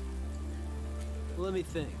 Why? Let me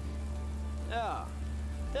think. Yeah,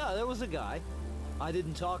 there was a guy. I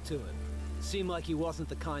didn't talk to him. Seemed like he wasn't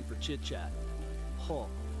the kind for chit-chat. Huh.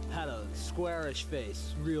 Had a squarish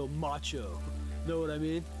face, real macho. Know what I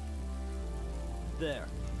mean? There.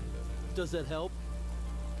 Does that help?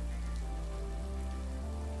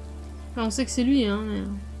 Enfin, on sait que c'est lui, hein, mais...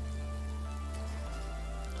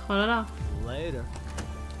 Oh là là. Later.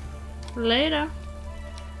 Later.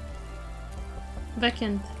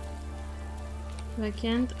 Vacant.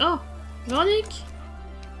 Vacant. Oh, Véronique.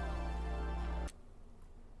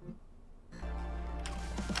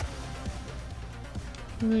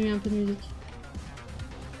 On a mis un peu de musique.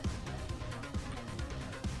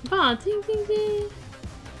 Bah, ting ting ting.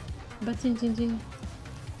 Bah, ting ting ting.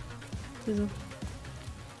 Désolé.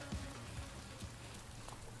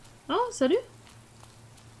 Oh, salut.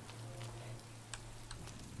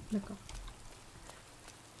 D'accord.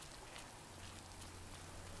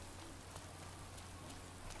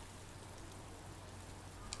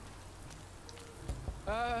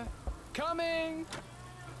 Coming!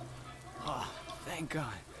 Oh, thank God.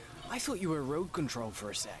 I thought you were road control for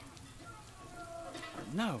a sec.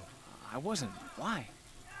 No, I wasn't. Why?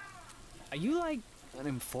 Are you like an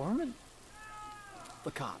informant?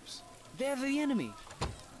 The cops. They're the enemy.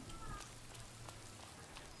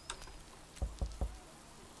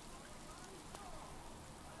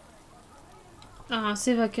 Ah,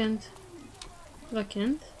 c'est vacant.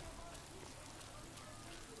 Vacant.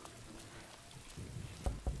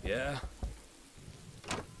 Yeah?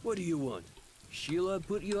 What do you want? Sheila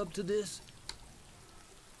put you up to this?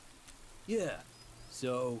 Yeah.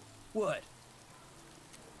 So, what?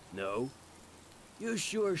 No? You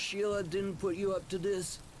sure Sheila didn't put you up to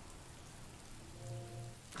this?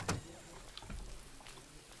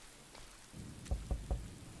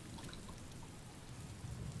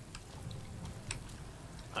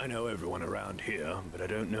 I know everyone around here, but I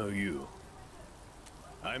don't know you.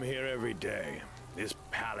 I'm here every day. This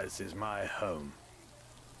palace is my home.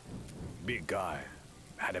 Big guy.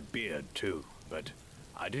 Had a beard too, but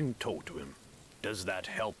I didn't talk to him. Does that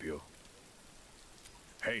help you?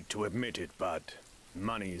 Hate to admit it, but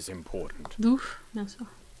money is important. D'ouf, bien sûr.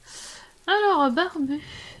 Alors, barbu.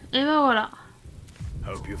 Et ben voilà.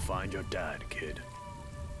 Hope you find your dad, kid.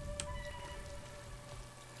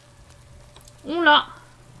 On l'a.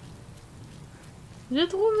 J'ai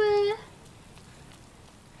trouvé.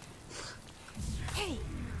 Hey,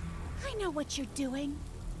 I know what you're doing.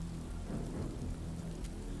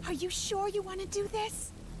 Are you sure you want to do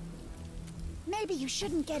this? Maybe you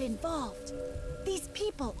shouldn't get involved. These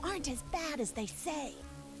people aren't as bad as they say.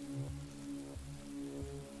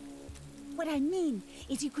 What I mean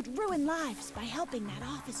is you could ruin lives by helping that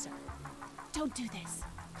officer. Don't do this,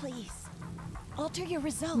 please. Alter your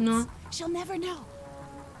results. No. She'll never know.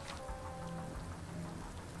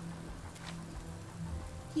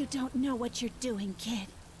 You don't know what you're doing, kid.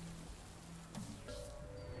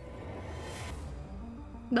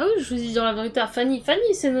 Bah oui, je vous dis dire la vérité à Fanny.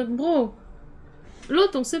 Fanny, c'est notre bro.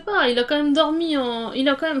 L'autre, on sait pas. Il a quand même dormi en... Il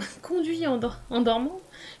a quand même conduit en dormant.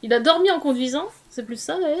 Il a dormi en conduisant. C'est plus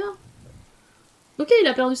ça, d'ailleurs. Ok, il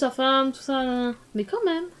a perdu sa femme, tout ça. Mais quand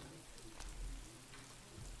même.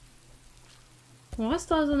 On reste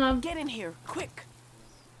raisonnable. Get in here, quick.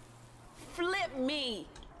 Flip me.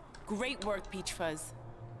 Great work, Peach Fuzz.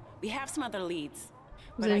 We have some other leads.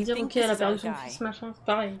 Vous allez me dire, ok, elle a perdu son fils, machin, c'est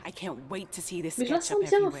pareil. I can't wait to see this. Mais je la sens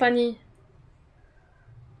bien, Fanny.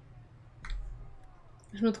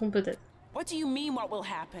 Je me trompe peut-être. What do you mean what will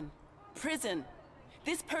happen? Prison.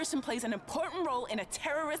 This person plays an important role in a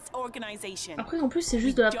terrorist organization. Après, en plus, c'est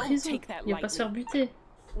juste de la prison. Il va pas se faire buter.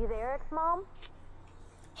 You there, ex-mom?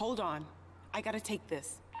 Hold on. I gotta take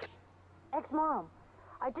this. Ex-mom,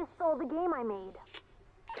 I just stole the game I made.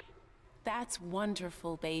 That's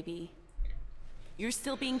wonderful, baby. You're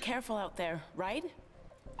still being careful out there, right?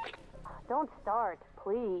 Don't start,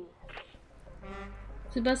 please.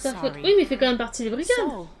 C'est pas sa faute. Oui, mais il fait quand même partie des brigades.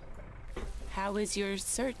 So, how is your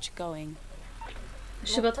search going?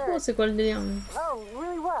 Je sais pas trop, c'est quoi le délire. Mais... Oh,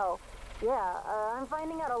 really well. Yeah, I'm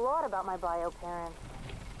finding out a lot about my bio parents.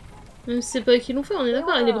 Même si c'est pas eux qui l'ont fait, on est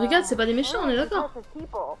d'accord. Et les brigades, c'est pas des méchants, on est d'accord.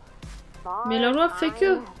 Mais la loi fait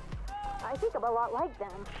que... I think I'm a lot like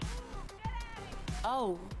them.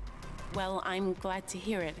 Oh, well, I'm glad to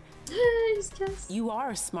hear it. Il se casse. You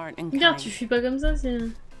are smart and Regarde, kind. tu fuis pas comme ça, c'est...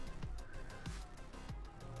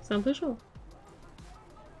 C'est un peu chaud.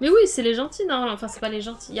 Mais oui, c'est les gentils, normalement. Enfin, c'est pas les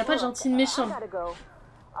gentils. Y a pas de gentils de méchants.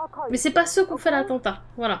 Mais c'est pas ceux qui ont fait l'attentat.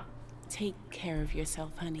 Voilà. Take care of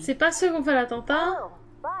yourself, honey. C'est pas ceux qui ont fait l'attentat.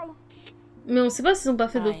 Mais on sait pas s'ils ont pas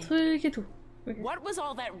fait d'autres trucs et tout. Okay. What was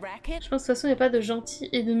all that racket? Je pense que de toute façon, il n'y a pas de gentils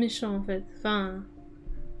et de méchants en fait. Enfin,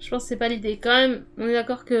 je pense que c'est pas l'idée. Quand même, on est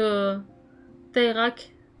d'accord que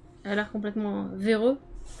Tairak a l'air complètement véreux.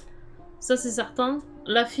 Ça, c'est certain.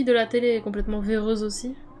 La fille de la télé est complètement véreuse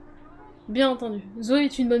aussi. Bien entendu. Zoé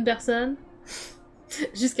est une bonne personne.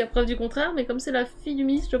 Jusqu'à preuve du contraire, mais comme c'est la fille du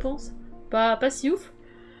ministre, je pense. Pas si ouf.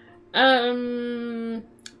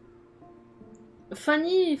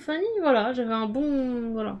 Fanny, voilà, j'avais un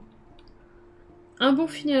bon... Voilà. Un bon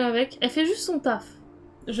feeling avec. Elle fait juste son taf.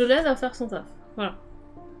 Je l'aide à faire son taf. Voilà.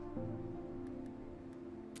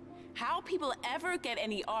 How people ever get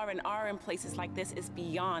any R&R in places like this is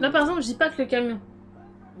beyond. Là, par exemple, je dis pas que le camion.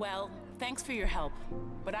 Well, thanks for your help,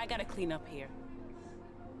 but I gotta clean up here.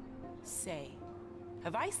 Say,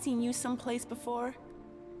 have I seen you someplace before?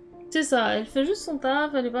 C'est ça, elle fait juste son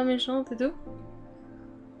taf, elle est pas méchante et tout.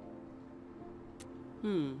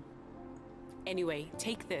 Anyway,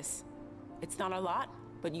 take this. It's not a lot,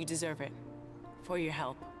 but you deserve it. For your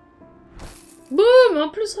help. Boum! En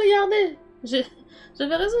plus, regardez!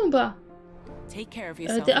 J'avais raison ou pas? Take care of Elle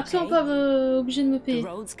yourself, était absolument pas obligée de me payer. The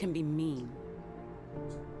roads can be mean.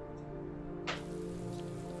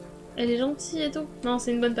 Elle est gentille et tout. Non,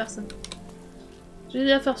 c'est une bonne personne. J'ai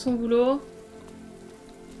aidé à faire son boulot.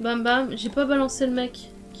 Bam bam. J'ai pas balancé le mec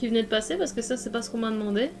qui venait de passer parce que ça, c'est pas ce qu'on m'a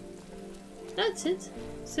demandé. That's it.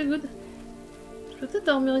 C'est good. Je peux peut-être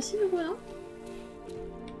dormir ici, du coup, non?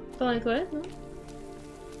 Pas dans les toilettes, non?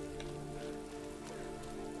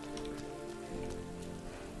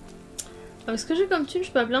 Avec ce que j'ai comme thune,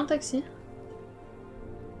 je peux appeler un taxi.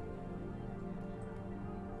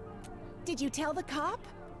 Did you tell the cop?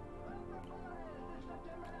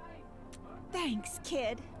 Thanks,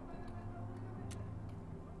 kid.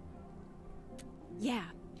 Yeah,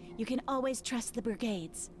 you can always trust the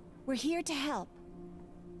brigades. We're here to help.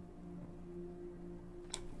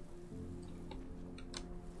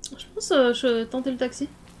 Je pense je vais tenter le taxi.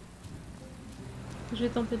 Je vais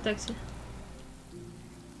tenter le taxi.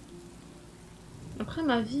 Après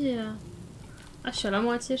ma vie... Ah, je suis à la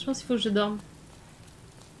moitié, je pense qu'il faut que je dorme.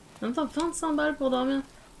 En même temps, 25 balles pour dormir.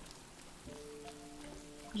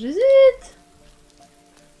 J'hésite.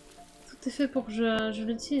 Tout est fait pour que je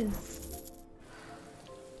l'utilise.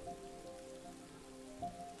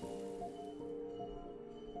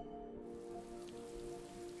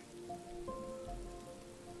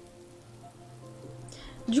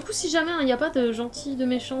 Du coup, si jamais il n'y a pas de gentils, de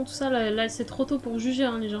méchants, tout ça, là c'est trop tôt pour juger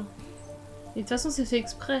hein, les gens. Et de toute façon, c'est fait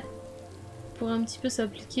exprès. Pour un petit peu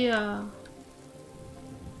s'appliquer à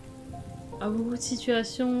beaucoup de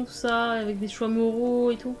situations, tout ça, avec des choix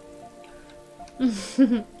moraux et tout.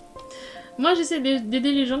 Moi, j'essaie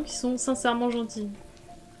d'aider les gens qui sont sincèrement gentils.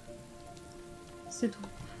 C'est tout.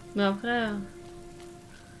 Mais après...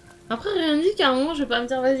 Après, rien dit qu'à un moment, je vais pas me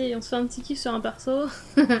dire, vas-y, on se fait un petit kiff sur un perso.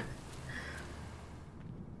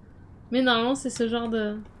 Mais normalement, c'est ce genre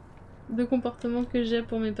de comportement que j'ai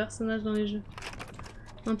pour mes personnages dans les jeux.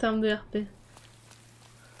 En termes de RP.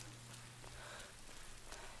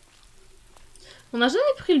 On n'a jamais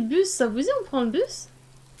pris le bus, ça vous dit on prend le bus?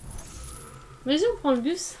 Vas-y, on prend le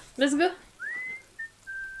bus. Let's go.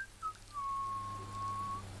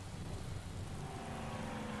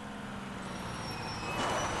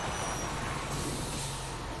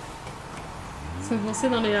 Ça me pensait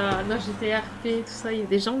dans les GTRP, tout ça. Il y a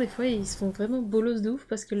des gens, des fois, ils se font vraiment bolos de ouf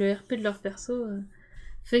parce que le RP de leur perso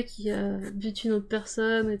fait qu'ils butent une autre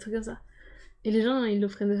personne, des trucs comme ça. Et les gens, ils le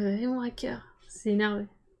prennent vraiment à cœur. C'est énervé.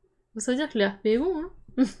 Ça veut dire que le RP est bon, hein.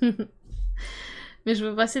 Mais je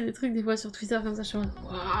veux passer des trucs des fois sur Twitter comme ça, je suis en mode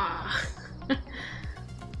waouh.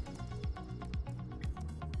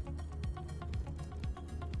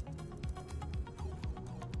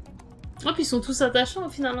 Oh, puis ils sont tous attachants au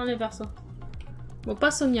final, hein, les persos. Bon,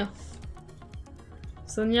 pas Sonia.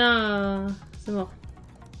 Sonia, c'est mort.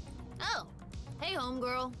 Oh, hey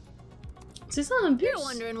homegirl. C'est ça un bus? You're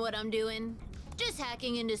wondering what I'm doing. Just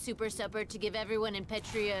hacking into Super Supper to give everyone in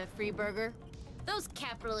Petria a free burger. Those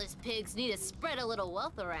capitalist pigs need to spread a little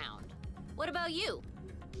wealth around. What about you?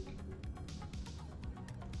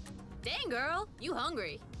 Dang girl, you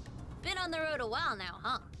hungry. Been on the road a while now,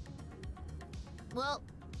 huh? Well,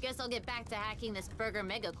 guess I'll get back to hacking this burger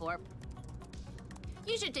megacorp.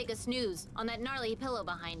 You should take a snooze on that gnarly pillow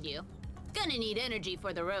behind you. Gonna need energy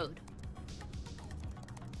for the road.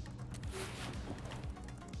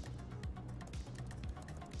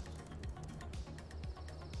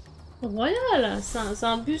 Royal, c'est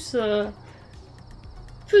un bus...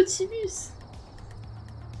 petit bus.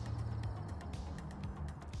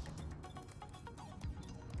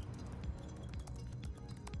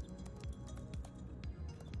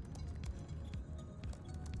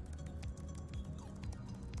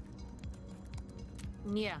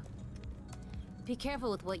 Yeah. Be careful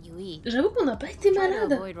with what you eat. J'avoue qu'on n'a pas été malade. Try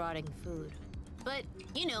to avoid rotting food. But,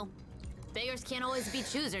 you know, beggars can't always be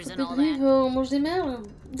choosers and all Vive, that. on mange des merdes.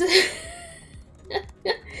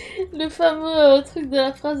 Le fameux truc de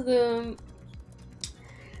la phrase de...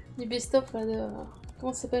 du best-of là de...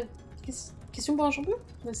 Comment ça s'appelle? Question pour un champion?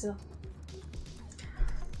 Ouais, c'est ça.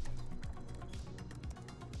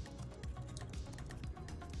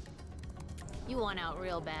 You want out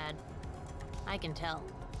real bad. I can tell.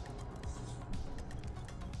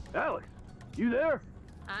 Alex, you there?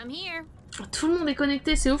 I'm here. Tout le monde est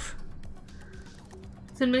connecté, c'est ouf.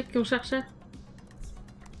 C'est le mec qu'on cherchait.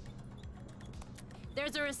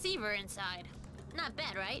 There's a receiver inside. Not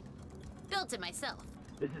bad, right? Built it myself.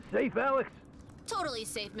 Is it safe, Alex? Totally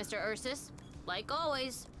safe, Mr. Ursus. Like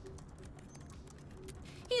always.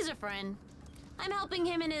 He's a friend. I'm helping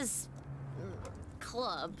him in his...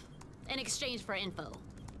 club. In exchange for info.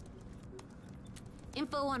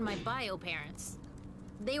 Info on my bio parents.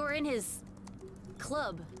 They were in his...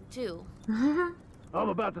 club, too. I'm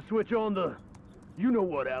about to switch on the... you know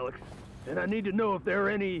what, Alex. And I need to know if there are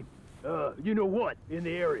any... you know what, in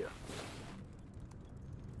the area.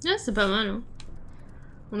 Ah, c'est pas mal, hein.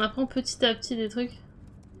 On apprend petit à petit des trucs.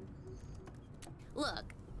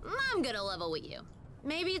 Look, I'm gonna level with you.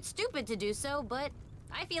 Maybe it's stupid to do so, but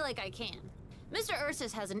I feel like I can. Mr.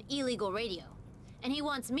 Ursus has an illegal radio, and he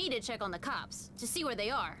wants me to check on the cops to see where they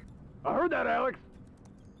are. I heard that, Alex.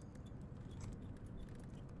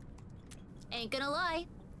 Ain't gonna lie,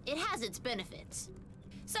 it has its benefits.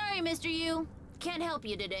 Sorry, Mr. U. Can't help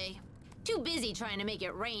you today. Too busy trying to make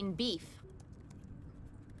it rain beef.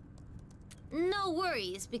 No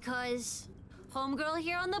worries, because homegirl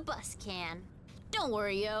here on the bus can. Don't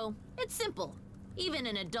worry, yo. It's simple. Even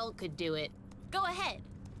an adult could do it. Go ahead.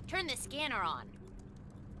 Turn the scanner on.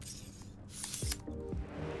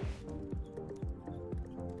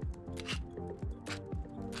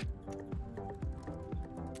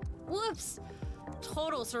 Whoops!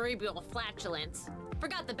 Total cerebral flatulence.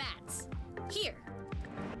 Forgot the bats. Here.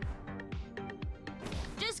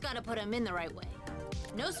 Just gotta put them in the right way.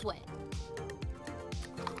 No sweat.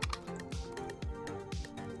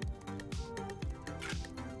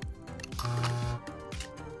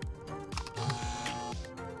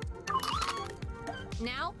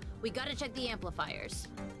 Now, we gotta check the amplifiers.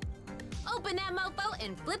 Open that mofo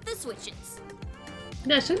and flip the switches.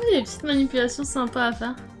 À chaque fois, il y a des petites manipulations sympas à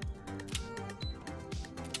faire.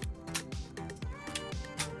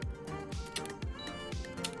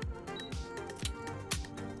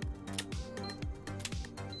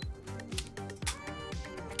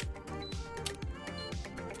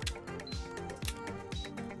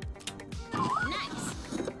 Nice!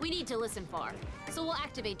 We need to listen far, so we'll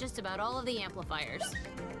activate just about all of the amplifiers.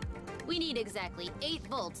 We need exactly 8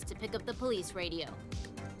 volts to pick up the police radio.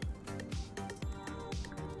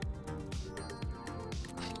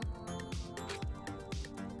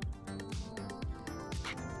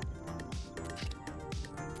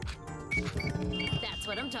 That's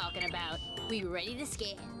what I'm talking about. We ready to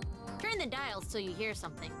scan? Turn the dials till you hear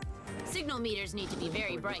something. Signal meters need to be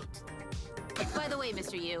very bright. By the way,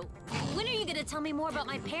 Mr. Yu, when are you gonna tell me more about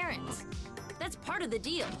my parents? That's part of the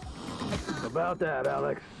deal. About that,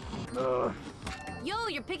 Alex. Yo,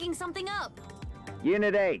 you're picking something up.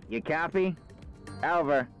 Unit 8, you copy?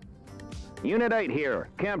 Over. Unit 8 here,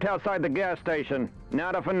 camped outside the gas station.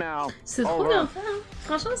 Nada for now. C'est trop bien fait, hein.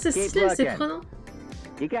 Franchement, c'est stylé, c'est prenant.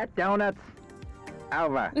 You got donuts?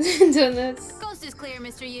 Over. Donuts. Coast is clear,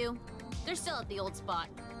 Mr. Yu. They're still at the old spot.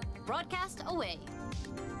 Broadcast away.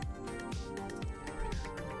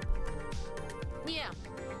 Yeah.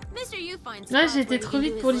 Mr. Yu finds Là, j'ai été trop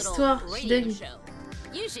vite pour l'histoire. Je suis deg.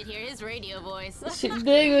 You should hear his radio voice. Je suis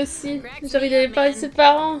deg aussi. J'ai envie d'aller parler de ses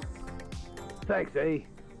parents. Thanks, A.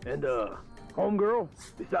 And, homegirl,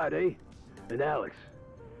 beside A, and Alex.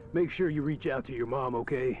 Make sure you reach out to your mom,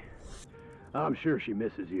 okay? I'm sure she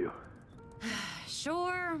misses you.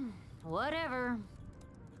 Sure. Whatever.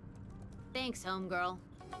 Thanks, homegirl.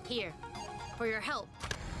 Here. For your help.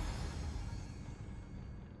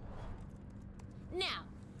 Now,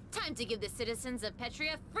 time to give the citizens of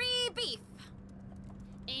Petria free beef.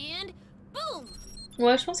 And boom!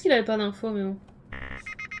 Ouais, je pense qu'il avait pas d'infos, mais bon.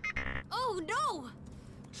 Oh no!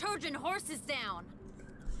 Trojan horse is down.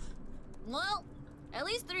 Well, at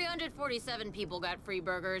least 347 people got free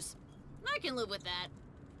burgers. I can live with that.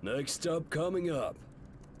 Next up coming up.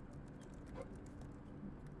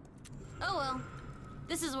 Oh well.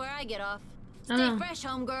 This is where I get off. Stay fresh,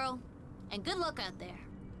 homegirl. And good luck out there.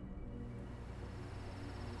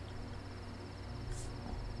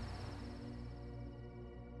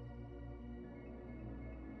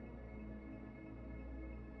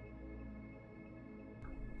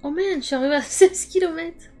 Oh man, je suis arrivée à 16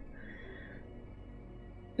 km.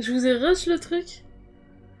 Je vous ai rush le truc.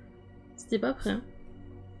 C'était pas prêt. Hein.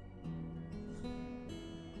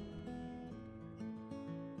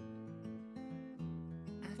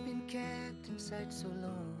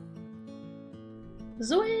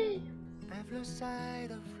 Zoé.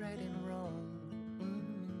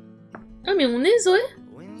 Ah mais on est Zoé.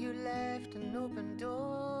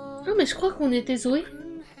 Ah mais je crois qu'on était Zoé.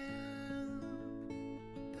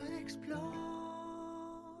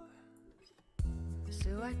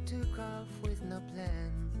 I took off with no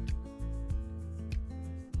plan,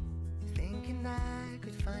 thinking I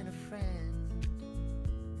could find a friend.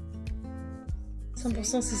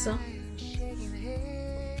 100% c'est ça. Shaking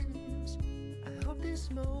hands, I hope this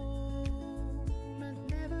moment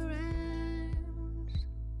never ends.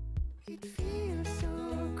 It feels so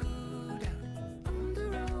good out on the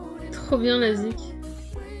road. Trop bien la zik.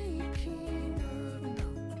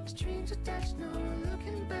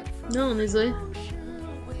 Non, on est Zoé.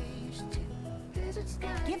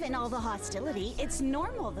 Given all the hostility, it's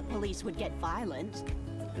normal the police would get violent.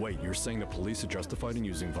 Wait, you're saying the police are justified in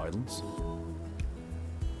using violence?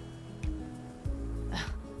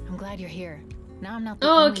 I'm glad you're here. Now I'm not the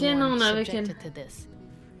only one subjected to this.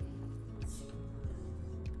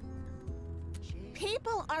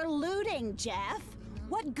 People are looting, Jeff.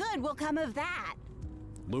 What good will come of that?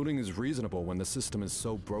 Looting is reasonable when the system is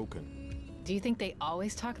so broken. Do you think they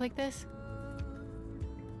always talk like this?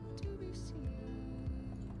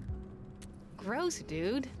 Gross,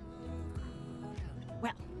 dude.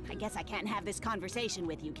 Well, I guess I can't have this conversation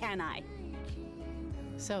with you, can I?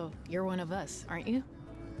 So, you're one of us, aren't you?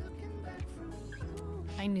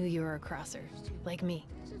 I knew you were a crosser, like me.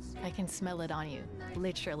 I can smell it on you,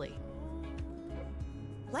 literally.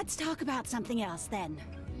 Let's talk about something else, then.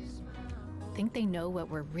 Think they know what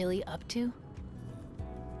we're really up to?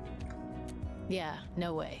 Yeah,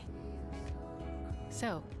 no way.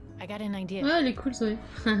 So, I got an idea. Ouais, elle est cool, Zoé.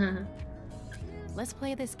 Let's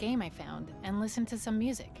play this game I found and listen to some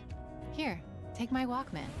music. Here, take my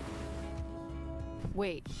Walkman.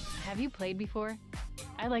 Wait, have you played before?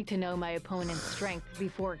 I like to know my opponent's strength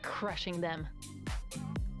before crushing them.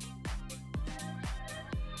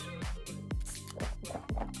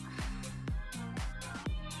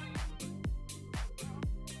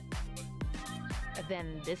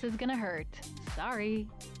 Then this is gonna hurt. Sorry.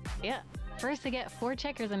 Yeah, first to get 4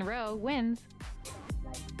 checkers in a row wins.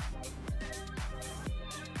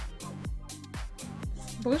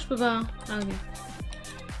 Pourquoi je peux pas? Ah, ok.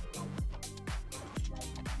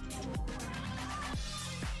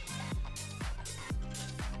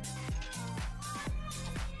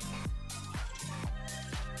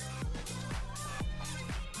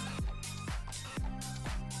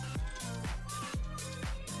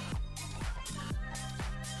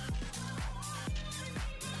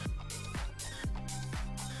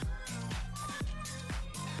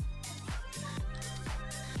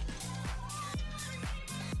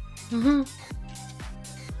 Mhm.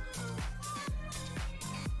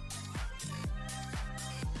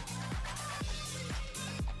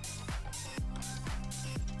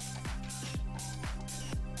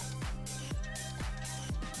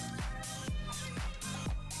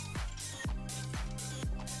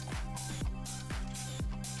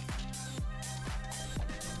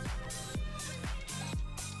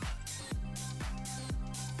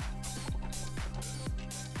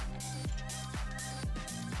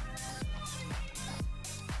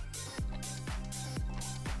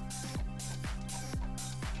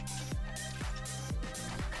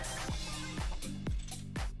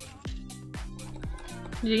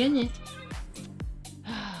 J'ai gagné.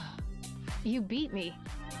 You beat me.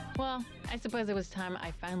 Well, I suppose it was time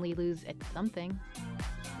I finally lose at something.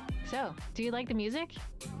 So, do you like the music?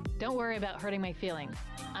 Don't worry about hurting my feelings.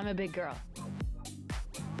 I'm a big girl.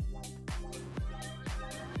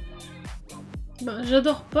 Bah,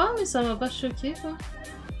 j'adore pas, mais ça m'a pas choqué, quoi.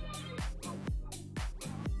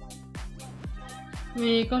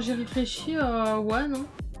 Mais quand j'y réfléchis, ouais, non.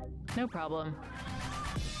 No problem.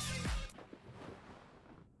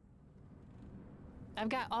 I've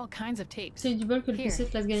got all kinds of tapes. C'est du bol que le PC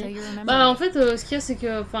te laisse gagner. So bah en fait, ce qu'il y a, c'est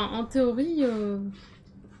que, enfin, en théorie,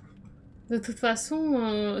 de toute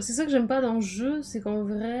façon, c'est ça que j'aime pas dans le jeu, c'est qu'en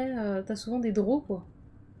vrai, t'as souvent des draws, quoi.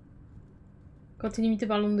 Quand t'es limité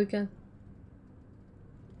par le nombre de cases.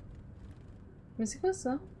 Mais c'est quoi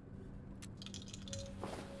ça?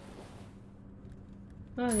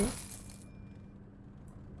 Allez.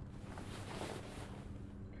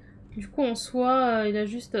 Du coup, en soi, il a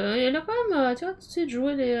juste... il a quand même, tu vois, tout de suite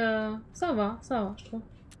joué les... Ça va, je trouve.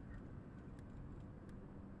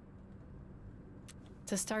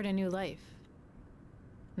 To start a new life.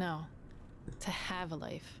 No, to have a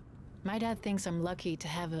life. My dad thinks I'm lucky to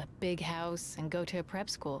have a big house and go to a prep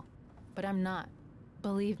school, but I'm not.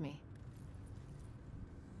 Believe me.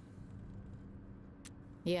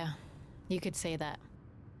 Yeah, you could say that.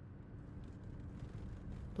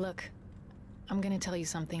 Look, I'm gonna tell you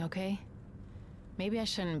something, okay? Maybe I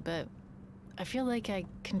shouldn't, but I feel like I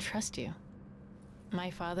can trust you. My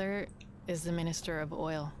father is the Minister of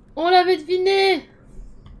Oil. On l'avait deviné!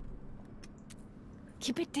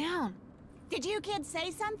 Keep it down. Did you kids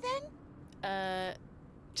say something?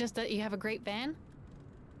 Just that you have a great van?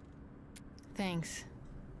 Thanks.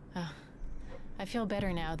 I feel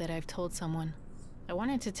better now that I've told someone. I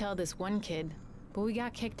wanted to tell this one kid, but we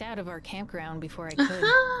got kicked out of our campground before I could.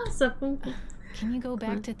 Can you go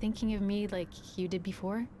back to thinking of me like you did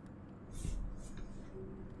before?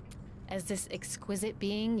 As this exquisite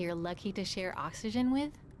being you're lucky to share oxygen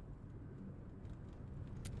with?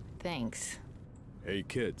 Thanks. Hey,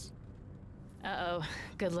 kids. Uh-oh.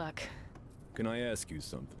 Good luck. Can I ask you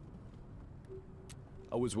something?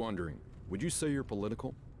 I was wondering, would you say you're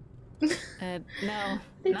political? No,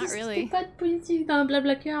 not really. Pas de politique dans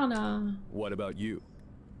Blablacar, là. What about you?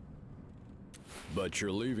 But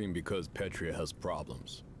you're leaving because Petria has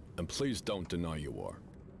problems. And please don't deny you are.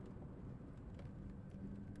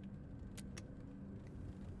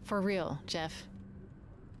 For real, Jeff.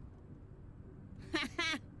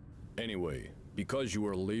 Anyway, because you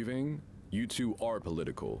are leaving, you two are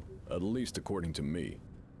political, at least according to me.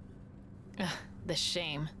 The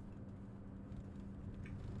shame.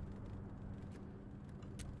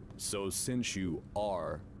 So since you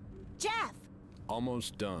are... Jeff!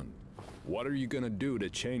 Almost done, what are you gonna do to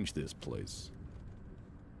change this place?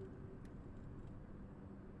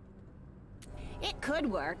 It could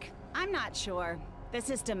work. I'm not sure. The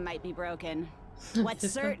system might be broken. What's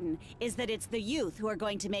certain is that it's the youth who are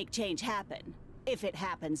going to make change happen. If it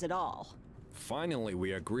happens at all. Finally,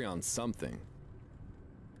 we agree on something.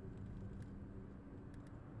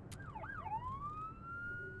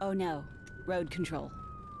 Oh no, road control.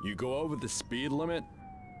 You go over the speed limit?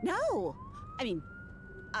 No! I mean,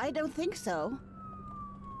 I don't think so.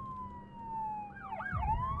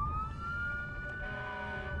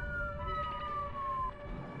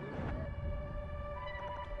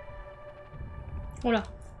 Oh là.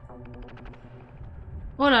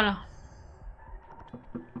 Oh là là.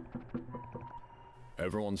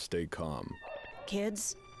 Everyone stay calm.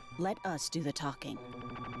 Kids, let us do the talking.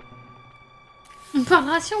 On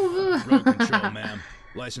parlera si on veut. Road control, ma'am.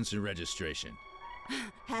 License and registration.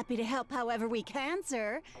 Happy to help however we can,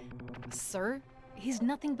 sir. Sir, he's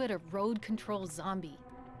nothing but a road control zombie.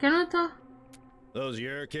 Calme-toi. Those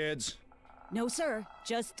your kids? No, sir.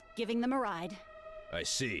 Just giving them a ride. I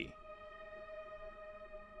see.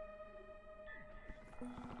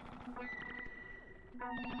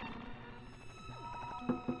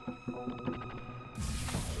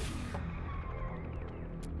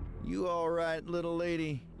 You all right, little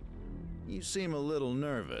lady? You seem a little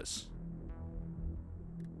nervous.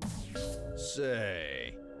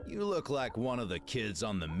 Say, you look like one of the kids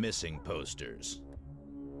on the missing posters.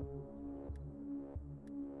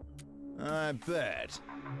 I bet.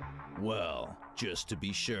 Well, just to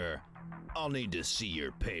be sure, I'll need to see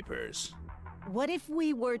your papers. What if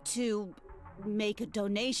we were to make a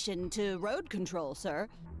donation to road control, sir?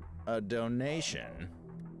 A donation?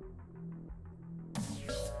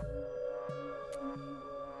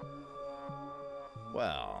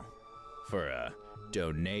 Well, for a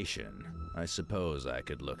donation, I suppose I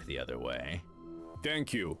could look the other way.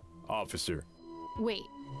 Thank you, officer. Wait,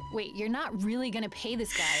 you're not really gonna pay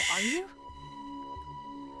this guy, are you?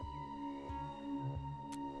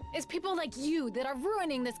 It's people like you that are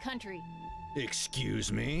ruining this country.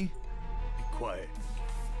 Excuse me? Be quiet.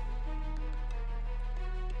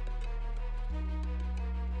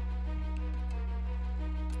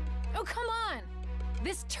 Oh, come on!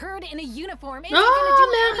 This turd in a uniform isn't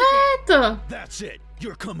Oh, mais arrête! That's it!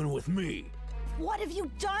 You're coming with me! What have you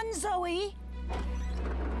done, Zoe?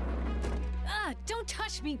 Ah, don't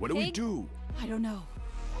touch me, What do we pig. do? I don't know.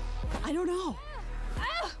 I don't know.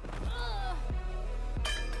 Ah!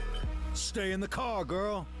 Stay in the car,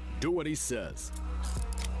 girl! Do what he says.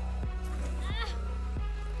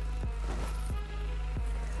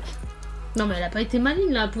 Non mais elle a pas été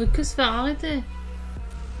maligne là, elle pouvait que se faire arrêter.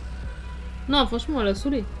 Non franchement elle a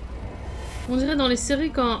saoulé. On dirait dans les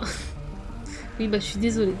séries quand... Oui bah je suis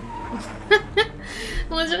désolée.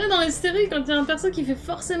 On dirait dans les séries quand il y a un perso qui fait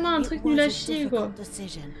forcément un truc nul à chier quoi.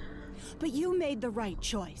 But you made the right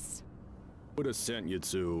choice. Would have sent you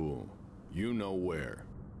to... you know where.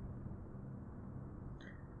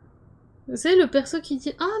 Vous savez le perso qui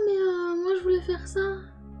dit « Ah mais moi je voulais faire ça !»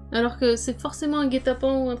 Alors que c'est forcément un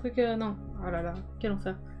guet-apens ou un truc... Non. Oh là là, quel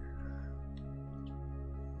enfer.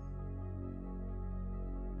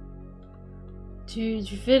 Tu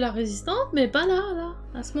fais la résistante, mais pas là,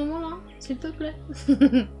 à ce moment-là, s'il te plaît.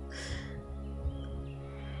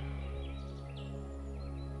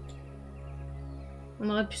 On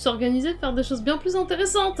aurait pu s'organiser, faire des choses bien plus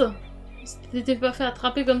intéressantes. Si tu t'étais pas fait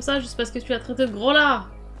attraper comme ça juste parce que tu as traité de gros lard.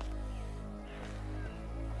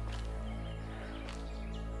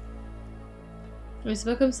 Mais c'est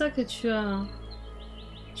pas comme ça que tu as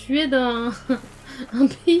tué d'un un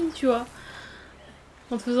pays, tu vois.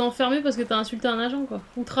 En te faisant enfermer parce que t'as insulté un agent, quoi.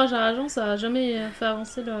 Outrage à agent, ça a jamais fait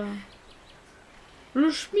avancer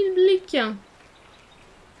le schmilblick.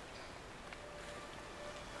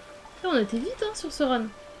 On était vite hein, sur ce run.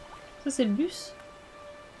 Ça c'est le bus.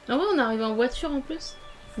 Ah ouais, on est arrivé en voiture en plus.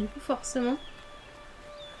 Du coup forcément.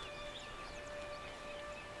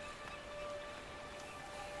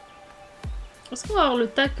 Est-ce qu'on va avoir le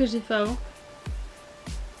tag que j'ai fait avant?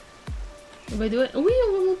 By the way... Oui,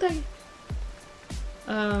 on voit mon tag.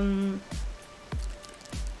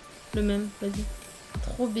 Le même, vas-y.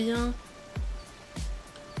 Trop bien.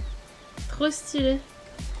 Trop stylé.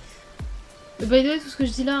 By the way, tout ce que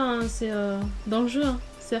je dis là, hein, c'est dans le jeu. Hein.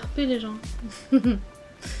 C'est RP les gens.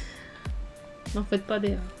 N'en faites pas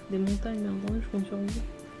des montagnes, mais attendez, je compte sur vous.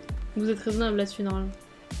 Vous êtes raisonnable là-dessus normalement.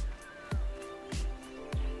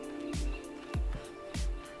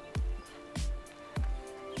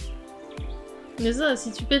 Mais ça,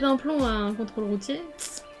 si tu pètes un plomb à un contrôle routier,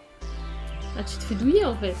 ah, tu te fais douiller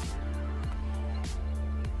en fait.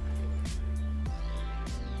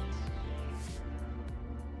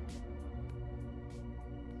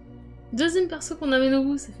 Deuxième perso qu'on amène au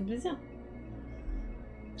bout, ça fait plaisir.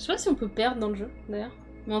 Je sais pas si on peut perdre dans le jeu d'ailleurs.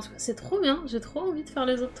 Mais en tout cas, c'est trop bien. J'ai trop envie de faire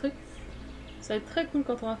les autres trucs. Ça va être très cool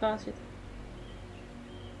quand on va faire la suite.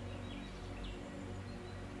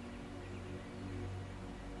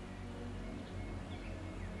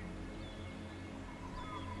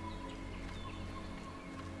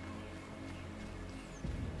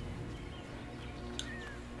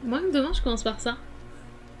 Moi, demain, je commence par ça.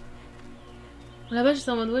 Là-bas,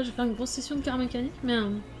 j'étais en mode, ouais, je vais faire une grosse session de car mécanique, mais...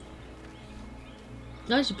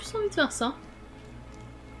 Là, j'ai plus envie de faire ça.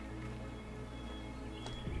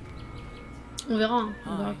 On verra, hein.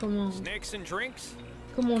 On verra comment je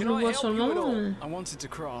le vois sur le moment. Mais... I wanted to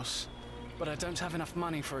cross, but I don't have enough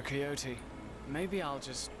money for a coyote. Maybe I'll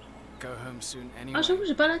just go home soon anyway. Ah, j'avoue,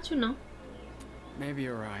 j'ai pas la thune, hein. Maybe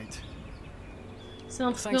you're right. C'est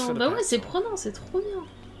un truc... Bah ouais, c'est prenant, c'est trop bien.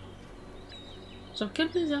 Genre, quel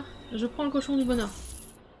plaisir. Je prends le cochon du bonheur.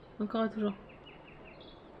 Encore et toujours.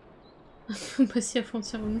 Passer à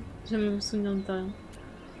frontière ou non. Jamais me souvenir de rien.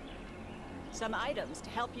 Some items to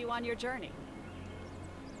help you on your journey.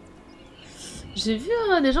 J'ai vu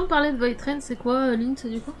des gens parler de Void Train, c'est quoi Lint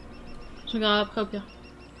du coup? Je regarde après au pire.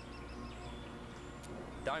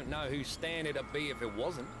 Don't know whose stand it'd be if it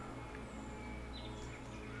wasn't.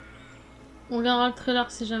 On regardera le trailer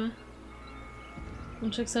si jamais. On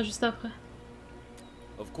check ça juste après.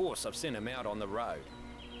 Of course, I've seen him out on the road.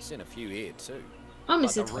 Seen a few here too. Ah mais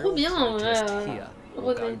c'est trop bien en vrai.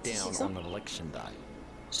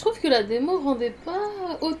 Je trouve que la démo rendait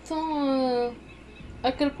pas autant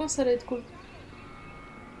à quel point ça allait être cool.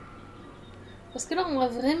 Parce que là on a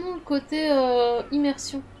vraiment le côté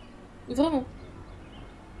immersion. Vraiment.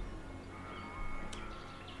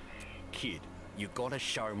 Kid, you gotta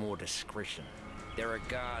show more discretion. There are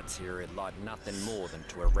guards here who'd like nothing more than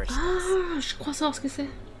to arrest us. Ah, je crois savoir ce que c'est.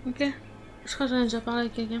 Ok. Je crois que j'en ai déjà parlé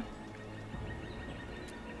avec quelqu'un.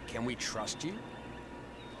 Can we trust you?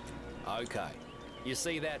 Okay. You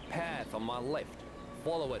see that path on my left?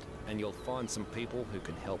 Follow it and you'll find some people who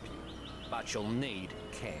can help you. But you'll need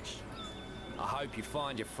cash. I hope you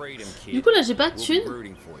find your freedom, kid. Du coup là j'ai pas de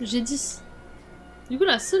thune, j'ai 10. Du coup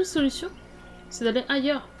la seule solution c'est d'aller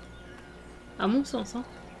ailleurs. À mon sens hein.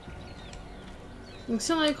 Donc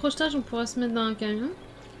si on a les crochetages on pourrait se mettre dans un camion.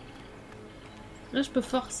 Là je peux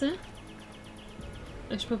forcer.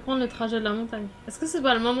 Et je peux prendre le trajet de la montagne. Est-ce que c'est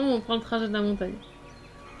pas le moment où on prend le trajet de la montagne?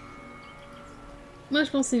 Moi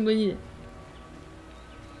je pense que c'est une bonne idée.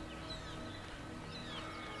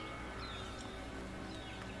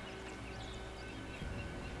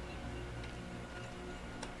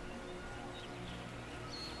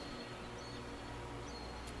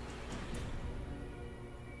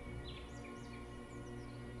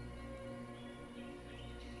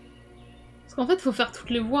 Parce qu'en fait il faut faire toutes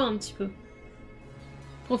les voies un petit peu.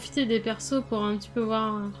 Profiter des persos pour un petit peu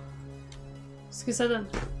voir ce que ça donne.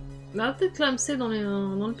 On va peut-être clamser dans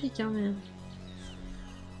le pic, hein, mais...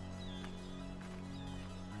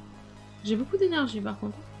 J'ai beaucoup d'énergie par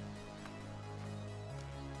contre.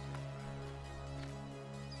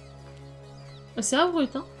 C'est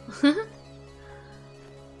abrupt, hein.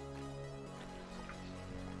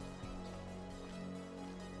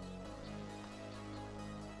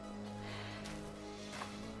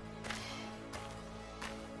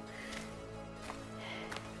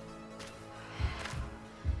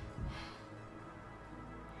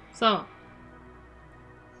 Ça va.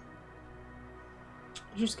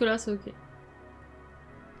 Jusque là c'est ok.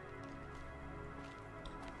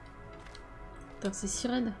 Putain c'est si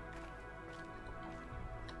raide.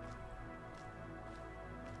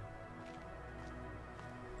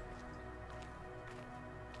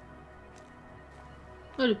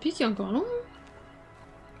 Oh le pic est encore long.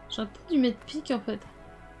 J'aurais peut-être dû mettre pic en fait.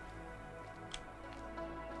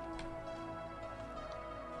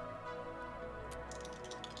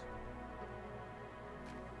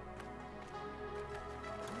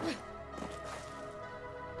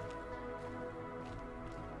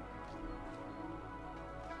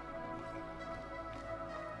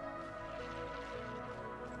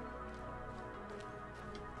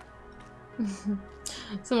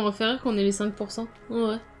 Ça me refait rire qu'on ait les 5%. Oh,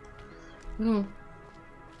 ouais. Vraiment.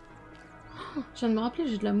 Oh, je viens de me rappeler,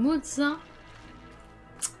 j'ai de la mozza.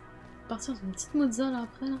 Partir sur une petite mozza là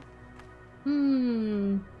après. Là.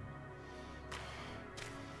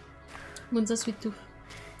 Mozza sweet tooth.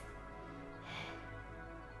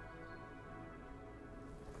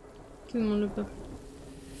 Qui demande le peuple.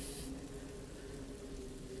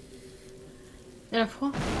 Elle a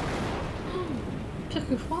froid. Oh, pire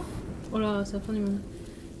que froid. Oh là, c'est la fin du monde.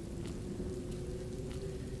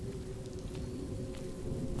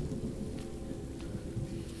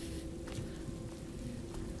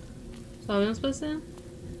 Ça va bien se passer. Hein.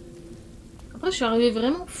 Après, je suis arrivée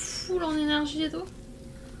vraiment full en énergie et tout.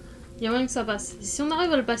 Il y a moyen que ça passe. Et si on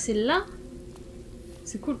arrive à le passer là,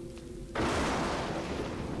 c'est cool.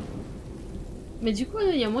 Mais du coup,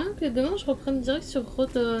 il y a moyen que demain je reprenne direct sur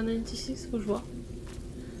Route 96, faut que je vois.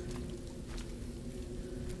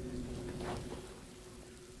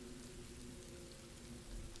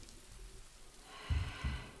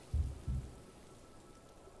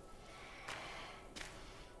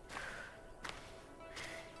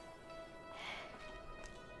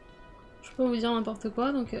 pas vous dire n'importe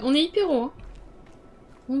quoi, donc on est hyper haut, hein.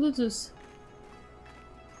 On doute Zeus.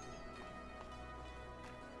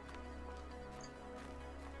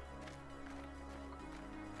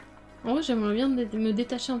 En vrai, j'aimerais bien me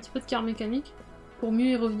détacher un petit peu de car mécanique pour mieux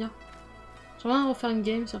y revenir. J'aimerais bien refaire une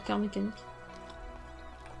game sur car mécanique.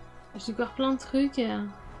 J'ai découvert plein de trucs et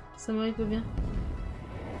ça m'arrive pas bien.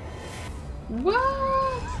 What?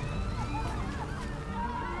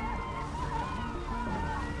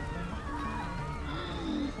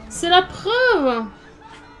 C'est la preuve!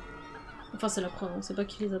 Enfin, c'est la preuve, on sait pas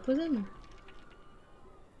qui les a posés, mais...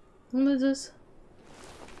 On a deux.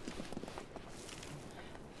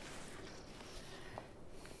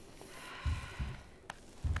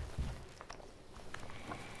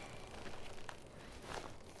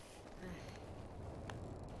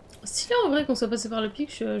 Stylé en vrai qu'on soit passé par le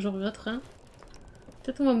pic, je regretterais.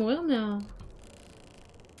 Peut-être on va mourir, mais...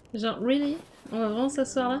 Genre, really? On va vraiment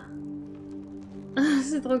s'asseoir là?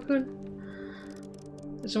 C'est trop cool.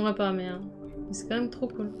 J'aimerais pas, mais c'est quand même trop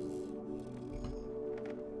cool.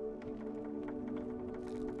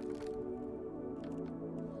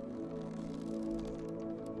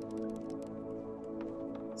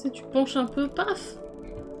 Si tu penches un peu, paf!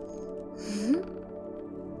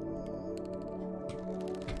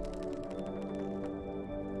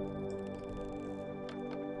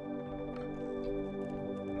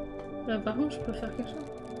 Là, par contre, je peux faire quelque chose.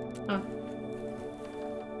 Ah.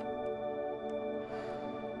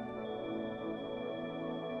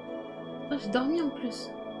 Ah, j'ai dormi en plus.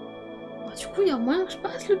 Ah, du coup, il y a moyen que je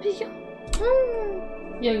passe le pic.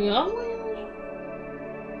 Il y a grave moyen.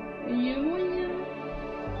 Il y a moyen.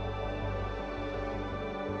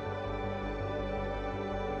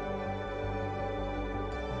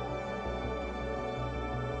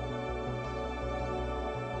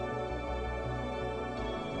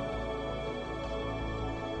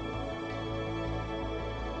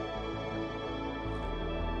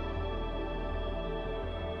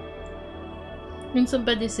 Nous ne sommes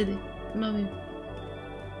pas décédés. Merveilleux.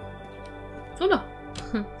 Oh là!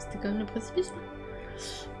 C'était quand même le précipice là.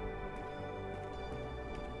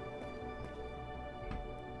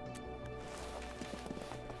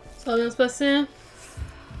 Ça va bien se passer.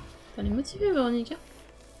 Elle est motivée, Véronica.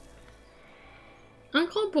 Un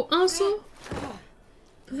cran pour un saut.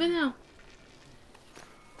 Vénère.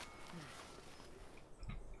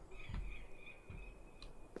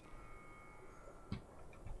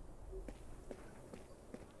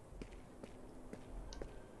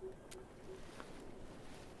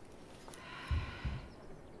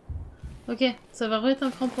 Ok, ça va être un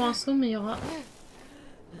cran pour un saut, mais il y aura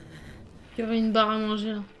une barre à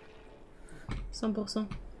manger là. 100%.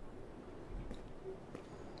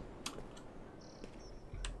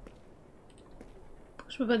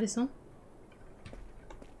 Je peux pas descendre.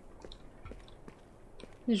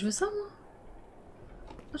 Mais je veux ça moi.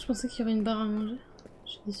 Ah, je pensais qu'il y aurait une barre à manger.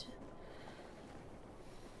 Je suis déçue.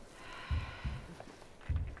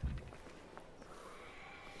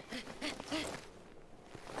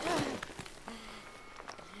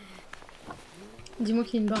 Dis-moi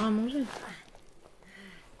qu'il y a une barre à manger.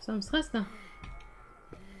 Ça me stresse là.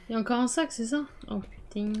 Il y a encore un sac, c'est ça? Oh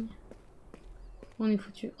putain. On est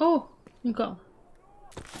foutu. Oh! Une corde.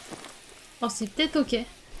 Oh, c'est peut-être ok.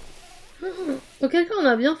 Auquel cas on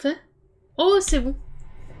a bien fait. Oh, c'est bon.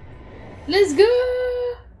 Let's go!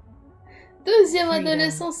 Deuxième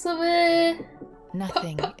adolescent sauvé!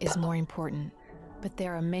 Nothing is more important, but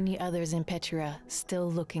there are many others in Petria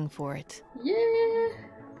still looking for it. Yeah!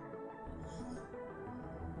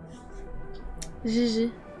 GG.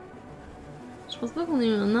 Je pense pas qu'on ait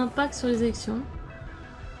eu un impact sur les élections.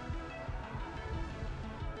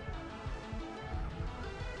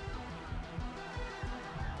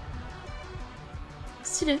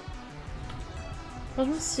 Stylé.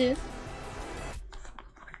 Franchement stylé.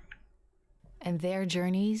 And their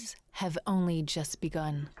journeys have only just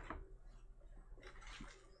begun.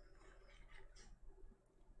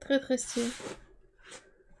 Très très stylé.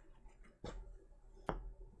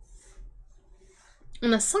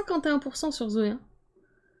 On a 51% sur Zoé. Hein.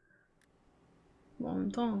 Bon, en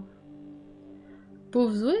même temps...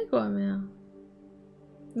 Pauvre Zoé, quoi, mais...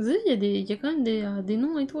 Zoé, il y a quand même des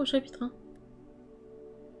noms et tout au chapitre. Hein.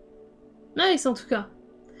 Nice, en tout cas.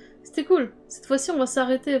 C'était cool. Cette fois-ci, on va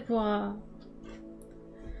s'arrêter pour la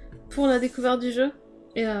découverte du jeu.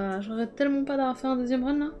 Et je regrette tellement pas d'avoir fait un deuxième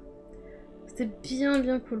run, là. C'était bien,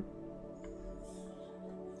 bien cool.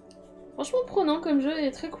 Franchement, prenant comme jeu et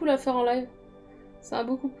très cool à faire en live. Ça m'a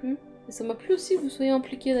beaucoup plu. Et ça m'a plu aussi que vous soyez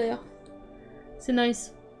impliqués d'ailleurs. C'est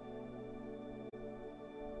nice.